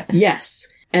of it. Yes.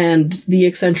 And the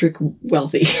eccentric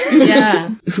wealthy. Yeah.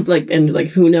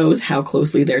 Who knows how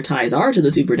closely their ties are to the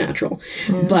supernatural.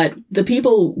 But the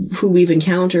people who we've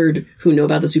encountered who know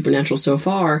about the supernatural so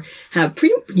far have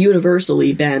pretty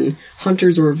universally been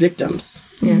hunters or victims.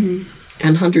 And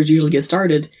hunters usually get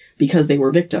started because they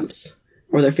were victims,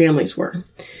 or their families were.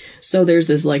 So there's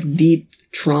this like deep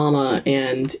trauma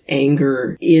and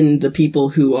anger in the people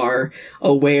who are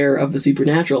aware of the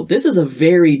supernatural. This is a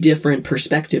very different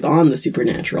perspective on the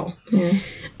supernatural.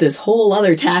 This whole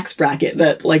other tax bracket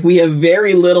that like we have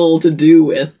very little to do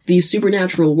with. The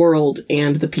supernatural world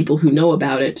and the people who know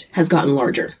about it has gotten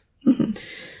larger.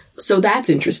 So that's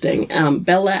interesting.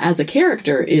 Bella as a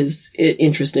character is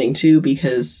interesting too,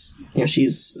 because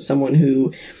she's someone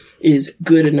who is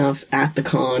good enough at the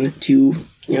con to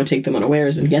take them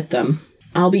unawares and get them.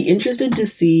 I'll be interested to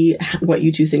see what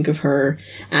you two think of her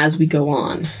as we go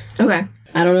on. Okay.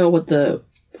 I don't know what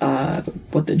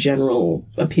the general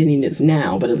opinion is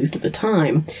now, but at least at the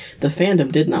time, the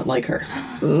fandom did not like her.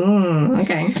 Ooh,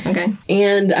 okay.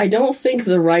 And I don't think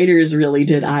the writers really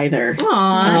did either.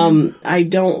 Aww. I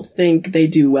don't think they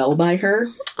do well by her.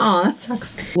 Aw, that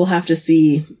sucks. We'll have to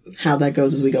see how that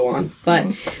goes as we go on. But,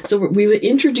 so we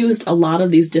introduced a lot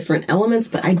of these different elements,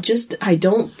 but I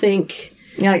don't think...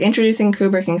 Yeah, like introducing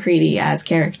Kubrick and Creedy as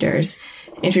characters,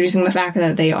 introducing the fact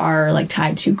that they are like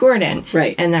tied to Gordon,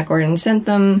 right, and that Gordon sent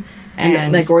them,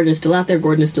 and that Gordon is still out there.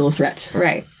 Gordon is still a threat,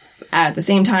 right? At the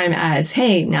same time as,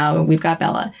 hey, now we've got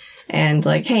Bella, and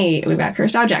like, hey, we've got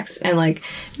cursed objects, and like,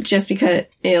 just because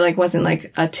it like wasn't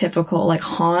like a typical like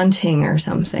haunting or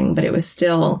something, but it was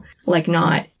still like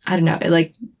not, I don't know,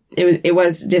 it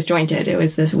was disjointed. It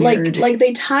was this weird... Like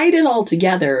they tied it all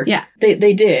together. Yeah.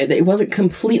 They did. It wasn't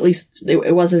completely...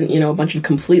 It wasn't, a bunch of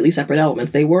completely separate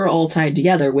elements. They were all tied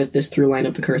together with this through line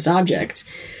of the cursed object.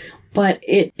 But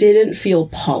it didn't feel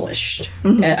polished.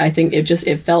 I think it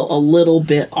felt a little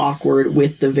bit awkward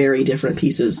with the very different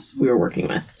pieces we were working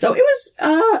with. So it was,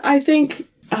 I think,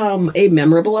 a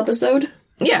memorable episode.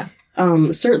 Yeah.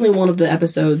 certainly one of the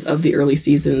episodes of the early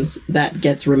seasons that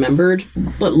gets remembered,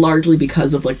 but largely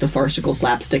because of, like, the farcical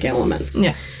slapstick elements.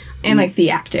 Yeah. And, like, the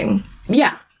acting.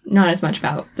 Yeah. Not as much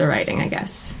about the writing, I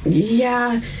guess.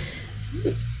 Yeah.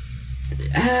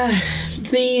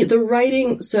 The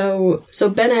writing, so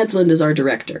Ben Edlund is our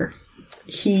director.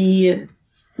 He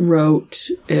wrote,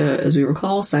 as we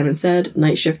recall, Simon Said,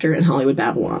 Night Shifter, and Hollywood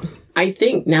Babylon. I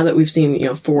think now that we've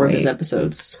seen, 4 of his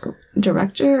episodes.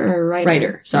 Director or writer?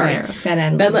 Writer, sorry. Writer. Ben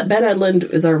Edlund. Ben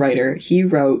Edlund is our writer. He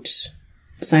wrote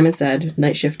Simon Said,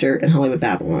 Night Shifter, and Hollywood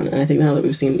Babylon. And I think now that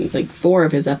we've seen, like, 4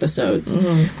 of his episodes,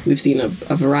 we've seen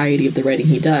a variety of the writing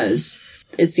he does.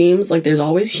 It seems like there's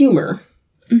always humor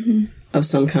of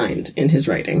some kind in his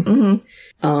writing.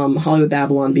 Hollywood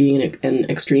Babylon being an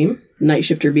extreme, Night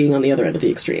Shifter being on the other end of the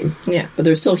extreme. Yeah. But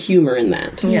there's still humor in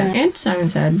that. Yeah. And Simon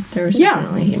Said there was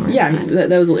definitely humor in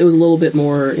that. It was a little bit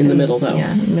more in the middle, though.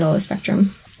 Yeah, middle of the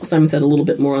spectrum. Simon Said a little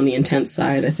bit more on the intense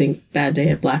side. I think Bad Day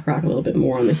at Black Rock a little bit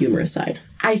more on the humorous side.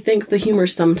 I think the humor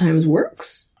sometimes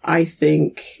works. I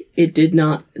think it did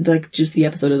not, like, just the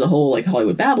episode as a whole, like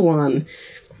Hollywood Babylon,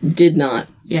 did not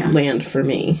land for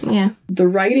me. Yeah. The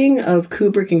writing of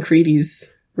Kubrick and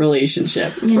Creedy's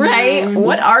relationship. Right?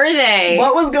 What are they?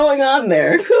 What was going on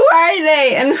there? Who are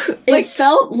they? And it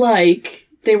felt like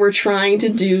they were trying to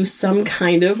do some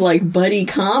kind of, like, buddy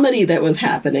comedy that was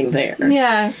happening there.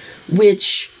 Yeah.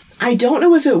 Which, I don't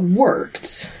know if it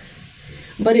worked,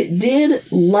 but it did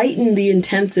lighten the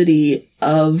intensity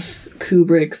of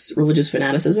Kubrick's religious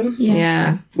fanaticism.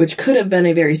 Yeah. Which could have been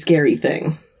a very scary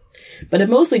thing. But it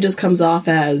mostly just comes off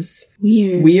as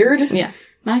weird. Yeah.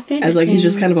 My favorite as, like, he's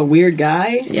just kind of a weird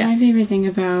guy. Yeah. My favorite thing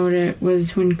about it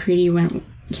was when Creedy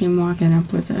came walking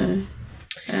up with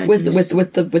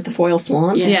with the foil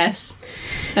swan. Yeah. Yes,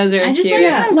 that was very cute. They've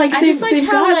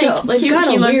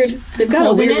got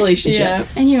a weird relationship. Yeah.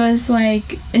 And he was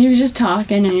just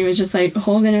talking, and he was just like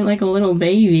holding it like a little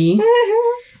baby.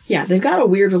 Yeah, they've got a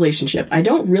weird relationship. I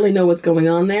don't really know what's going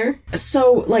on there.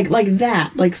 So, like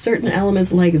that, like certain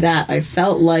elements like that, I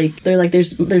felt like they're like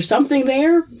there's something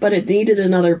there, but it needed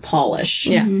another polish.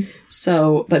 Yeah.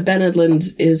 So, but Ben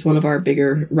Edlund is one of our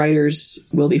bigger writers,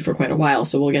 will be for quite a while,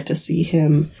 so we'll get to see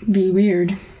him be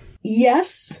weird.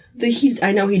 Yes,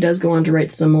 I know he does go on to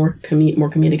write some more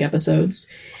comedic episodes.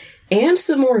 And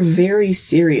some more very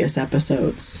serious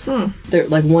episodes. There,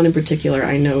 like one in particular,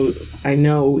 I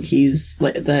know he's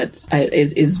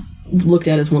is looked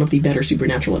at as one of the better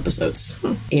Supernatural episodes.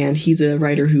 And he's a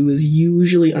writer who is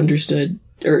usually understood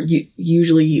or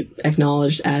usually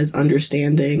acknowledged as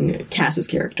understanding Cass's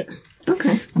character.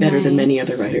 Okay, better than many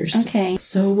other writers. Okay,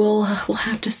 so we'll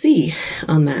have to see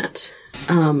on that.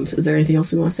 So is there anything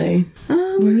else we want to say?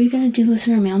 Were we gonna do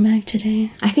listener mailbag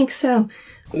today? I think so.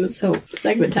 So,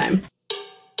 segment time.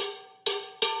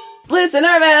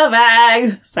 Listener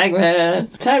mailbag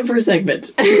segment. Time for a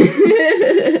segment.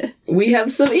 We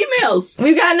have some emails.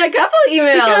 We've gotten a couple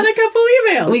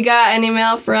emails. We got an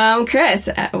email from Chris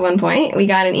at one point. We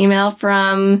got an email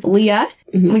from Leah.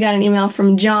 We got an email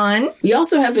from John. We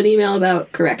also have an email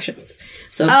about corrections.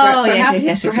 So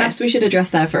perhaps we should address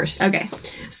that first. Okay.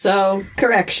 So,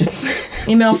 corrections.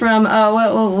 Email from,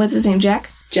 what's his name,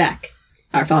 Jack? Jack.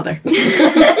 Our father.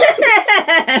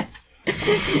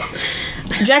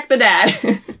 Jack the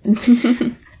dad.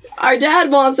 Our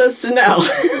dad wants us to know.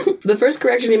 The first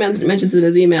correction he mentions in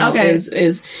his email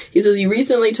is he says, you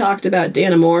recently talked about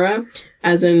Dannemora,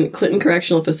 as in Clinton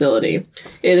Correctional Facility.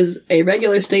 It is a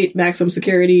regular state maximum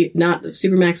security, not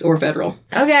Supermax or federal.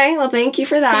 Okay, well, thank you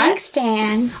for that. Thanks,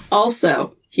 Dan.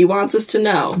 Also, he wants us to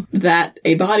know that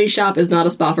a body shop is not a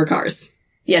spa for cars.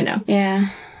 Yeah, no. Yeah.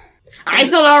 I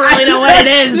still don't really know what it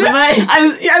is, but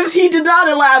he did not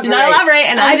elaborate.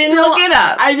 And I didn't look it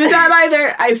up. I did not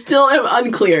either. I still am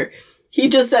unclear. He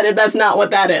just said it. That's not what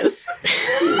that is.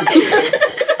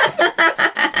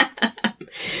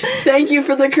 Thank you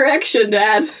for the correction,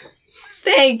 Dad.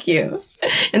 Thank you.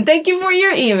 And thank you for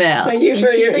your email. Thank you for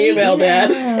your email,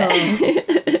 Dad.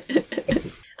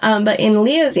 But in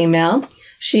Leah's email,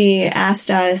 she asked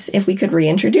us if we could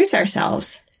reintroduce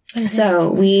ourselves.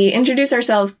 So we introduce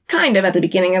ourselves kind of at the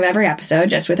beginning of every episode,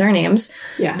 just with our names.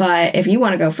 Yeah. But if you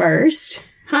want to go first.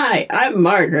 Hi, I'm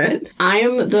Margaret. I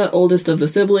am the oldest of the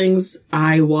siblings.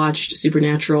 I watched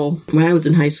Supernatural when I was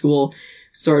in high school,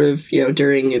 sort of,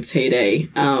 during its heyday,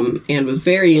 and was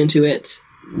very into it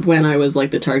when I was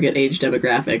like the target age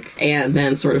demographic, and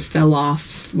then sort of fell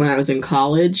off when I was in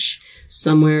college,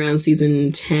 somewhere around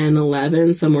season 10,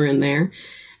 11, somewhere in there.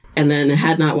 And then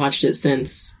had not watched it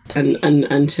since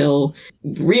until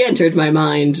re-entered my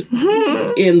mind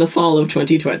in the fall of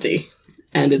 2020.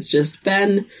 And it's just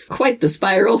been quite the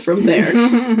spiral from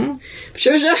there.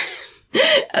 Patricia?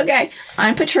 Okay,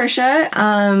 I'm Patricia.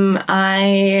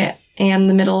 I am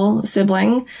the middle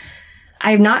sibling.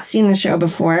 I have not seen the show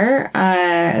before.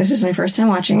 This is my first time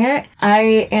watching it.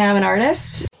 I am an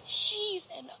artist. She's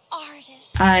an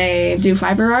artist. I do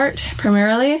fiber art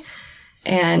primarily,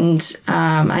 and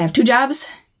I have 2 jobs.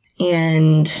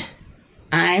 And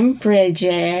I'm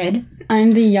Bridget.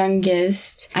 I'm the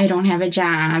youngest. I don't have a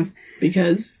job.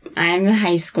 Because I'm a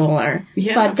high schooler.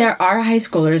 Yeah. But there are high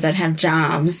schoolers that have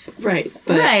jobs. right,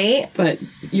 but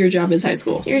your job is high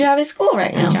school. Your job is school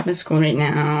right My now. job is school right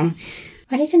now.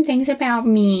 What are some things about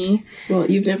me?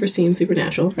 Well, you've never seen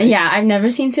Supernatural. Right? Yeah, I've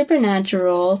never seen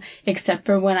Supernatural, except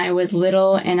for when I was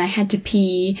little and I had to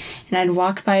pee, and I'd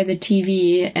walk by the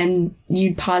TV and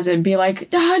you'd pause it and be like,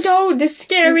 oh, no, this is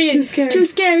scary. Too scary. Too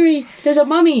scary. There's a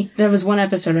mummy. There was one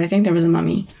episode, I think there was a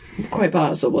mummy. Quite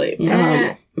possibly.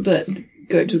 Yeah. But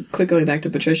just quick going back to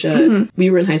Patricia, we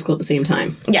were in high school at the same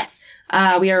time. Yes.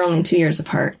 We are only 2 years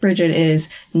apart. Bridget is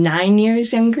 9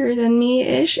 years younger than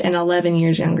me-ish and 11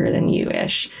 years younger than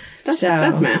you-ish.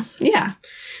 That's math. Yeah.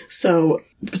 So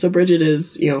Bridget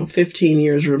is, 15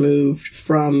 years removed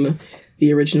from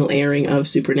the original airing of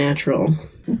Supernatural,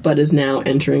 but is now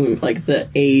entering, like, the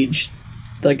age,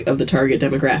 like, of the target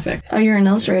demographic. Oh, you're an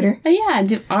illustrator? Oh yeah, I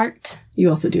do art. You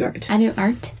also do art. I do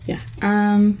art. Yeah.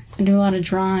 I do a lot of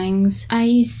drawings.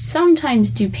 I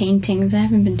sometimes do paintings. I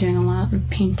haven't been doing a lot of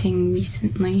painting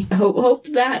recently. I hope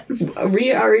that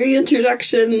our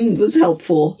reintroduction was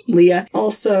helpful, Leah.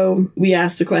 Also, we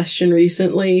asked a question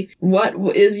recently. What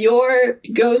is your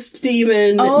ghost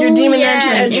demon? Your demon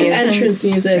entrance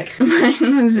music.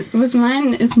 Mine was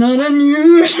mine. It's not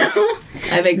unusual.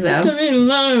 I think so. To be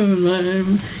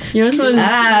loved. Yours was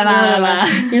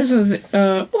yours was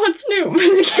what's new?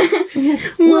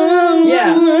 Whoa.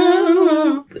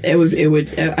 Yeah. It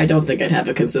would. I don't think I'd have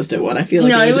a consistent one. I feel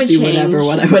like it would just be change.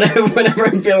 whatever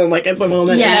I'm feeling like at the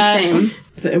moment. Yeah, same.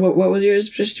 So what was yours?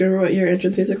 Just do you remember what your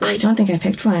entrance music I was? don't think I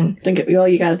picked one.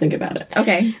 You gotta think about it.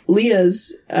 Okay.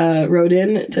 Leah's wrote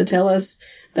in to tell us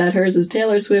that hers is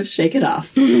Taylor Swift's "Shake It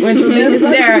Off," Which is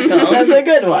hysterical. That's a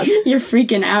good one. You're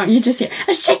freaking out. You just hear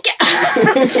shake it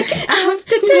off, shake it off.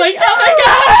 Like, oh my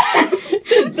god!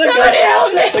 Somebody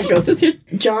help me! The ghost is here.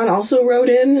 John also wrote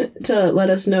in to let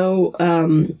us know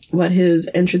what his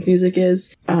entrance music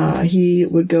is. He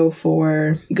would go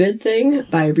for "Good Thing"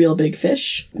 by Real Big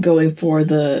Fish, going for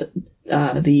the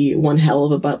one hell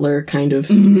of a butler kind of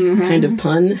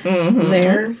pun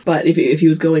there. But if he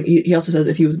was going, he also says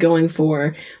if he was going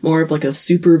for more of like a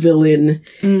supervillain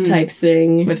type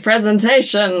thing With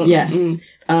presentation. yes,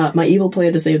 My Evil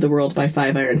Plan to Save the World by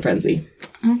Five Iron Frenzy.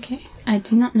 Okay, I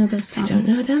do not know those songs. I don't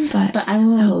know them, but But I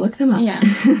will look them up. Yeah.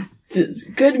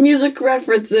 Good music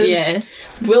references. Yes.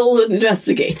 We'll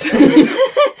investigate.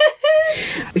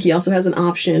 He also has an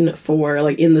option for,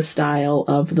 like, in the style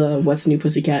of the What's New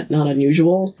Pussycat, Not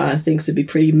Unusual. Thinks it'd be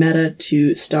pretty meta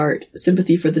to start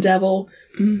Sympathy for the Devil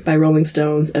by Rolling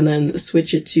Stones and then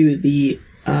switch it to the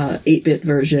 8-bit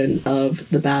version of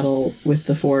The Battle with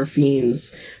the Four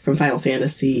Fiends from Final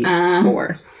Fantasy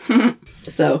IV.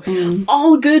 So,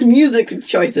 all good music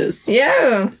choices.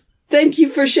 Yeah. Thank you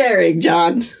for sharing,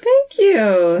 John. Thank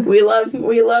you. We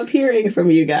love hearing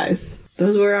from you guys.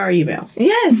 Those were our emails.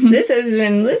 Yes, this has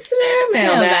been Listener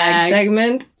Mailbag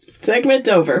segment. Segment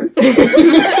over.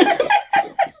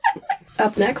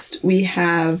 Up next, we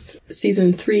have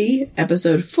Season 3,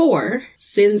 Episode 4,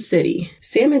 Sin City.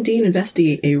 Sam and Dean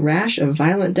investigate a rash of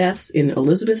violent deaths in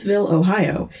Elizabethville,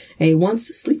 Ohio, a once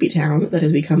sleepy town that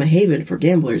has become a haven for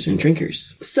gamblers and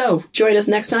drinkers. So, join us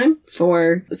next time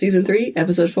for Season 3,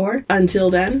 Episode 4.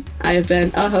 Until then, I have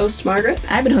been a host, Margaret.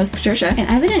 I've been host Patricia. And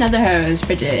I've been another host,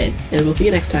 Bridget. And we'll see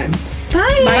you next time.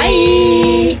 Bye.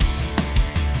 Bye.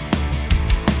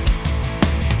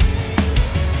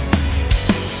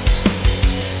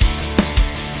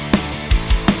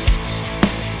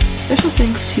 Special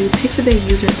thanks to Pixabay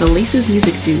user The Laces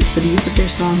Music Dude for the use of their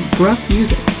song Brook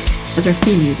Music as our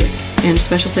theme music. And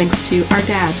special thanks to our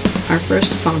dad, our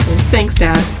first sponsor. Thanks,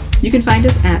 Dad. You can find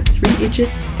us at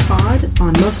 3idgitspod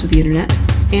on most of the internet,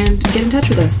 and get in touch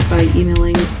with us by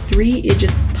emailing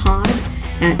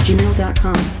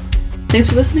 3idgitspod@gmail.com. Thanks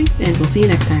for listening, and we'll see you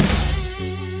next time.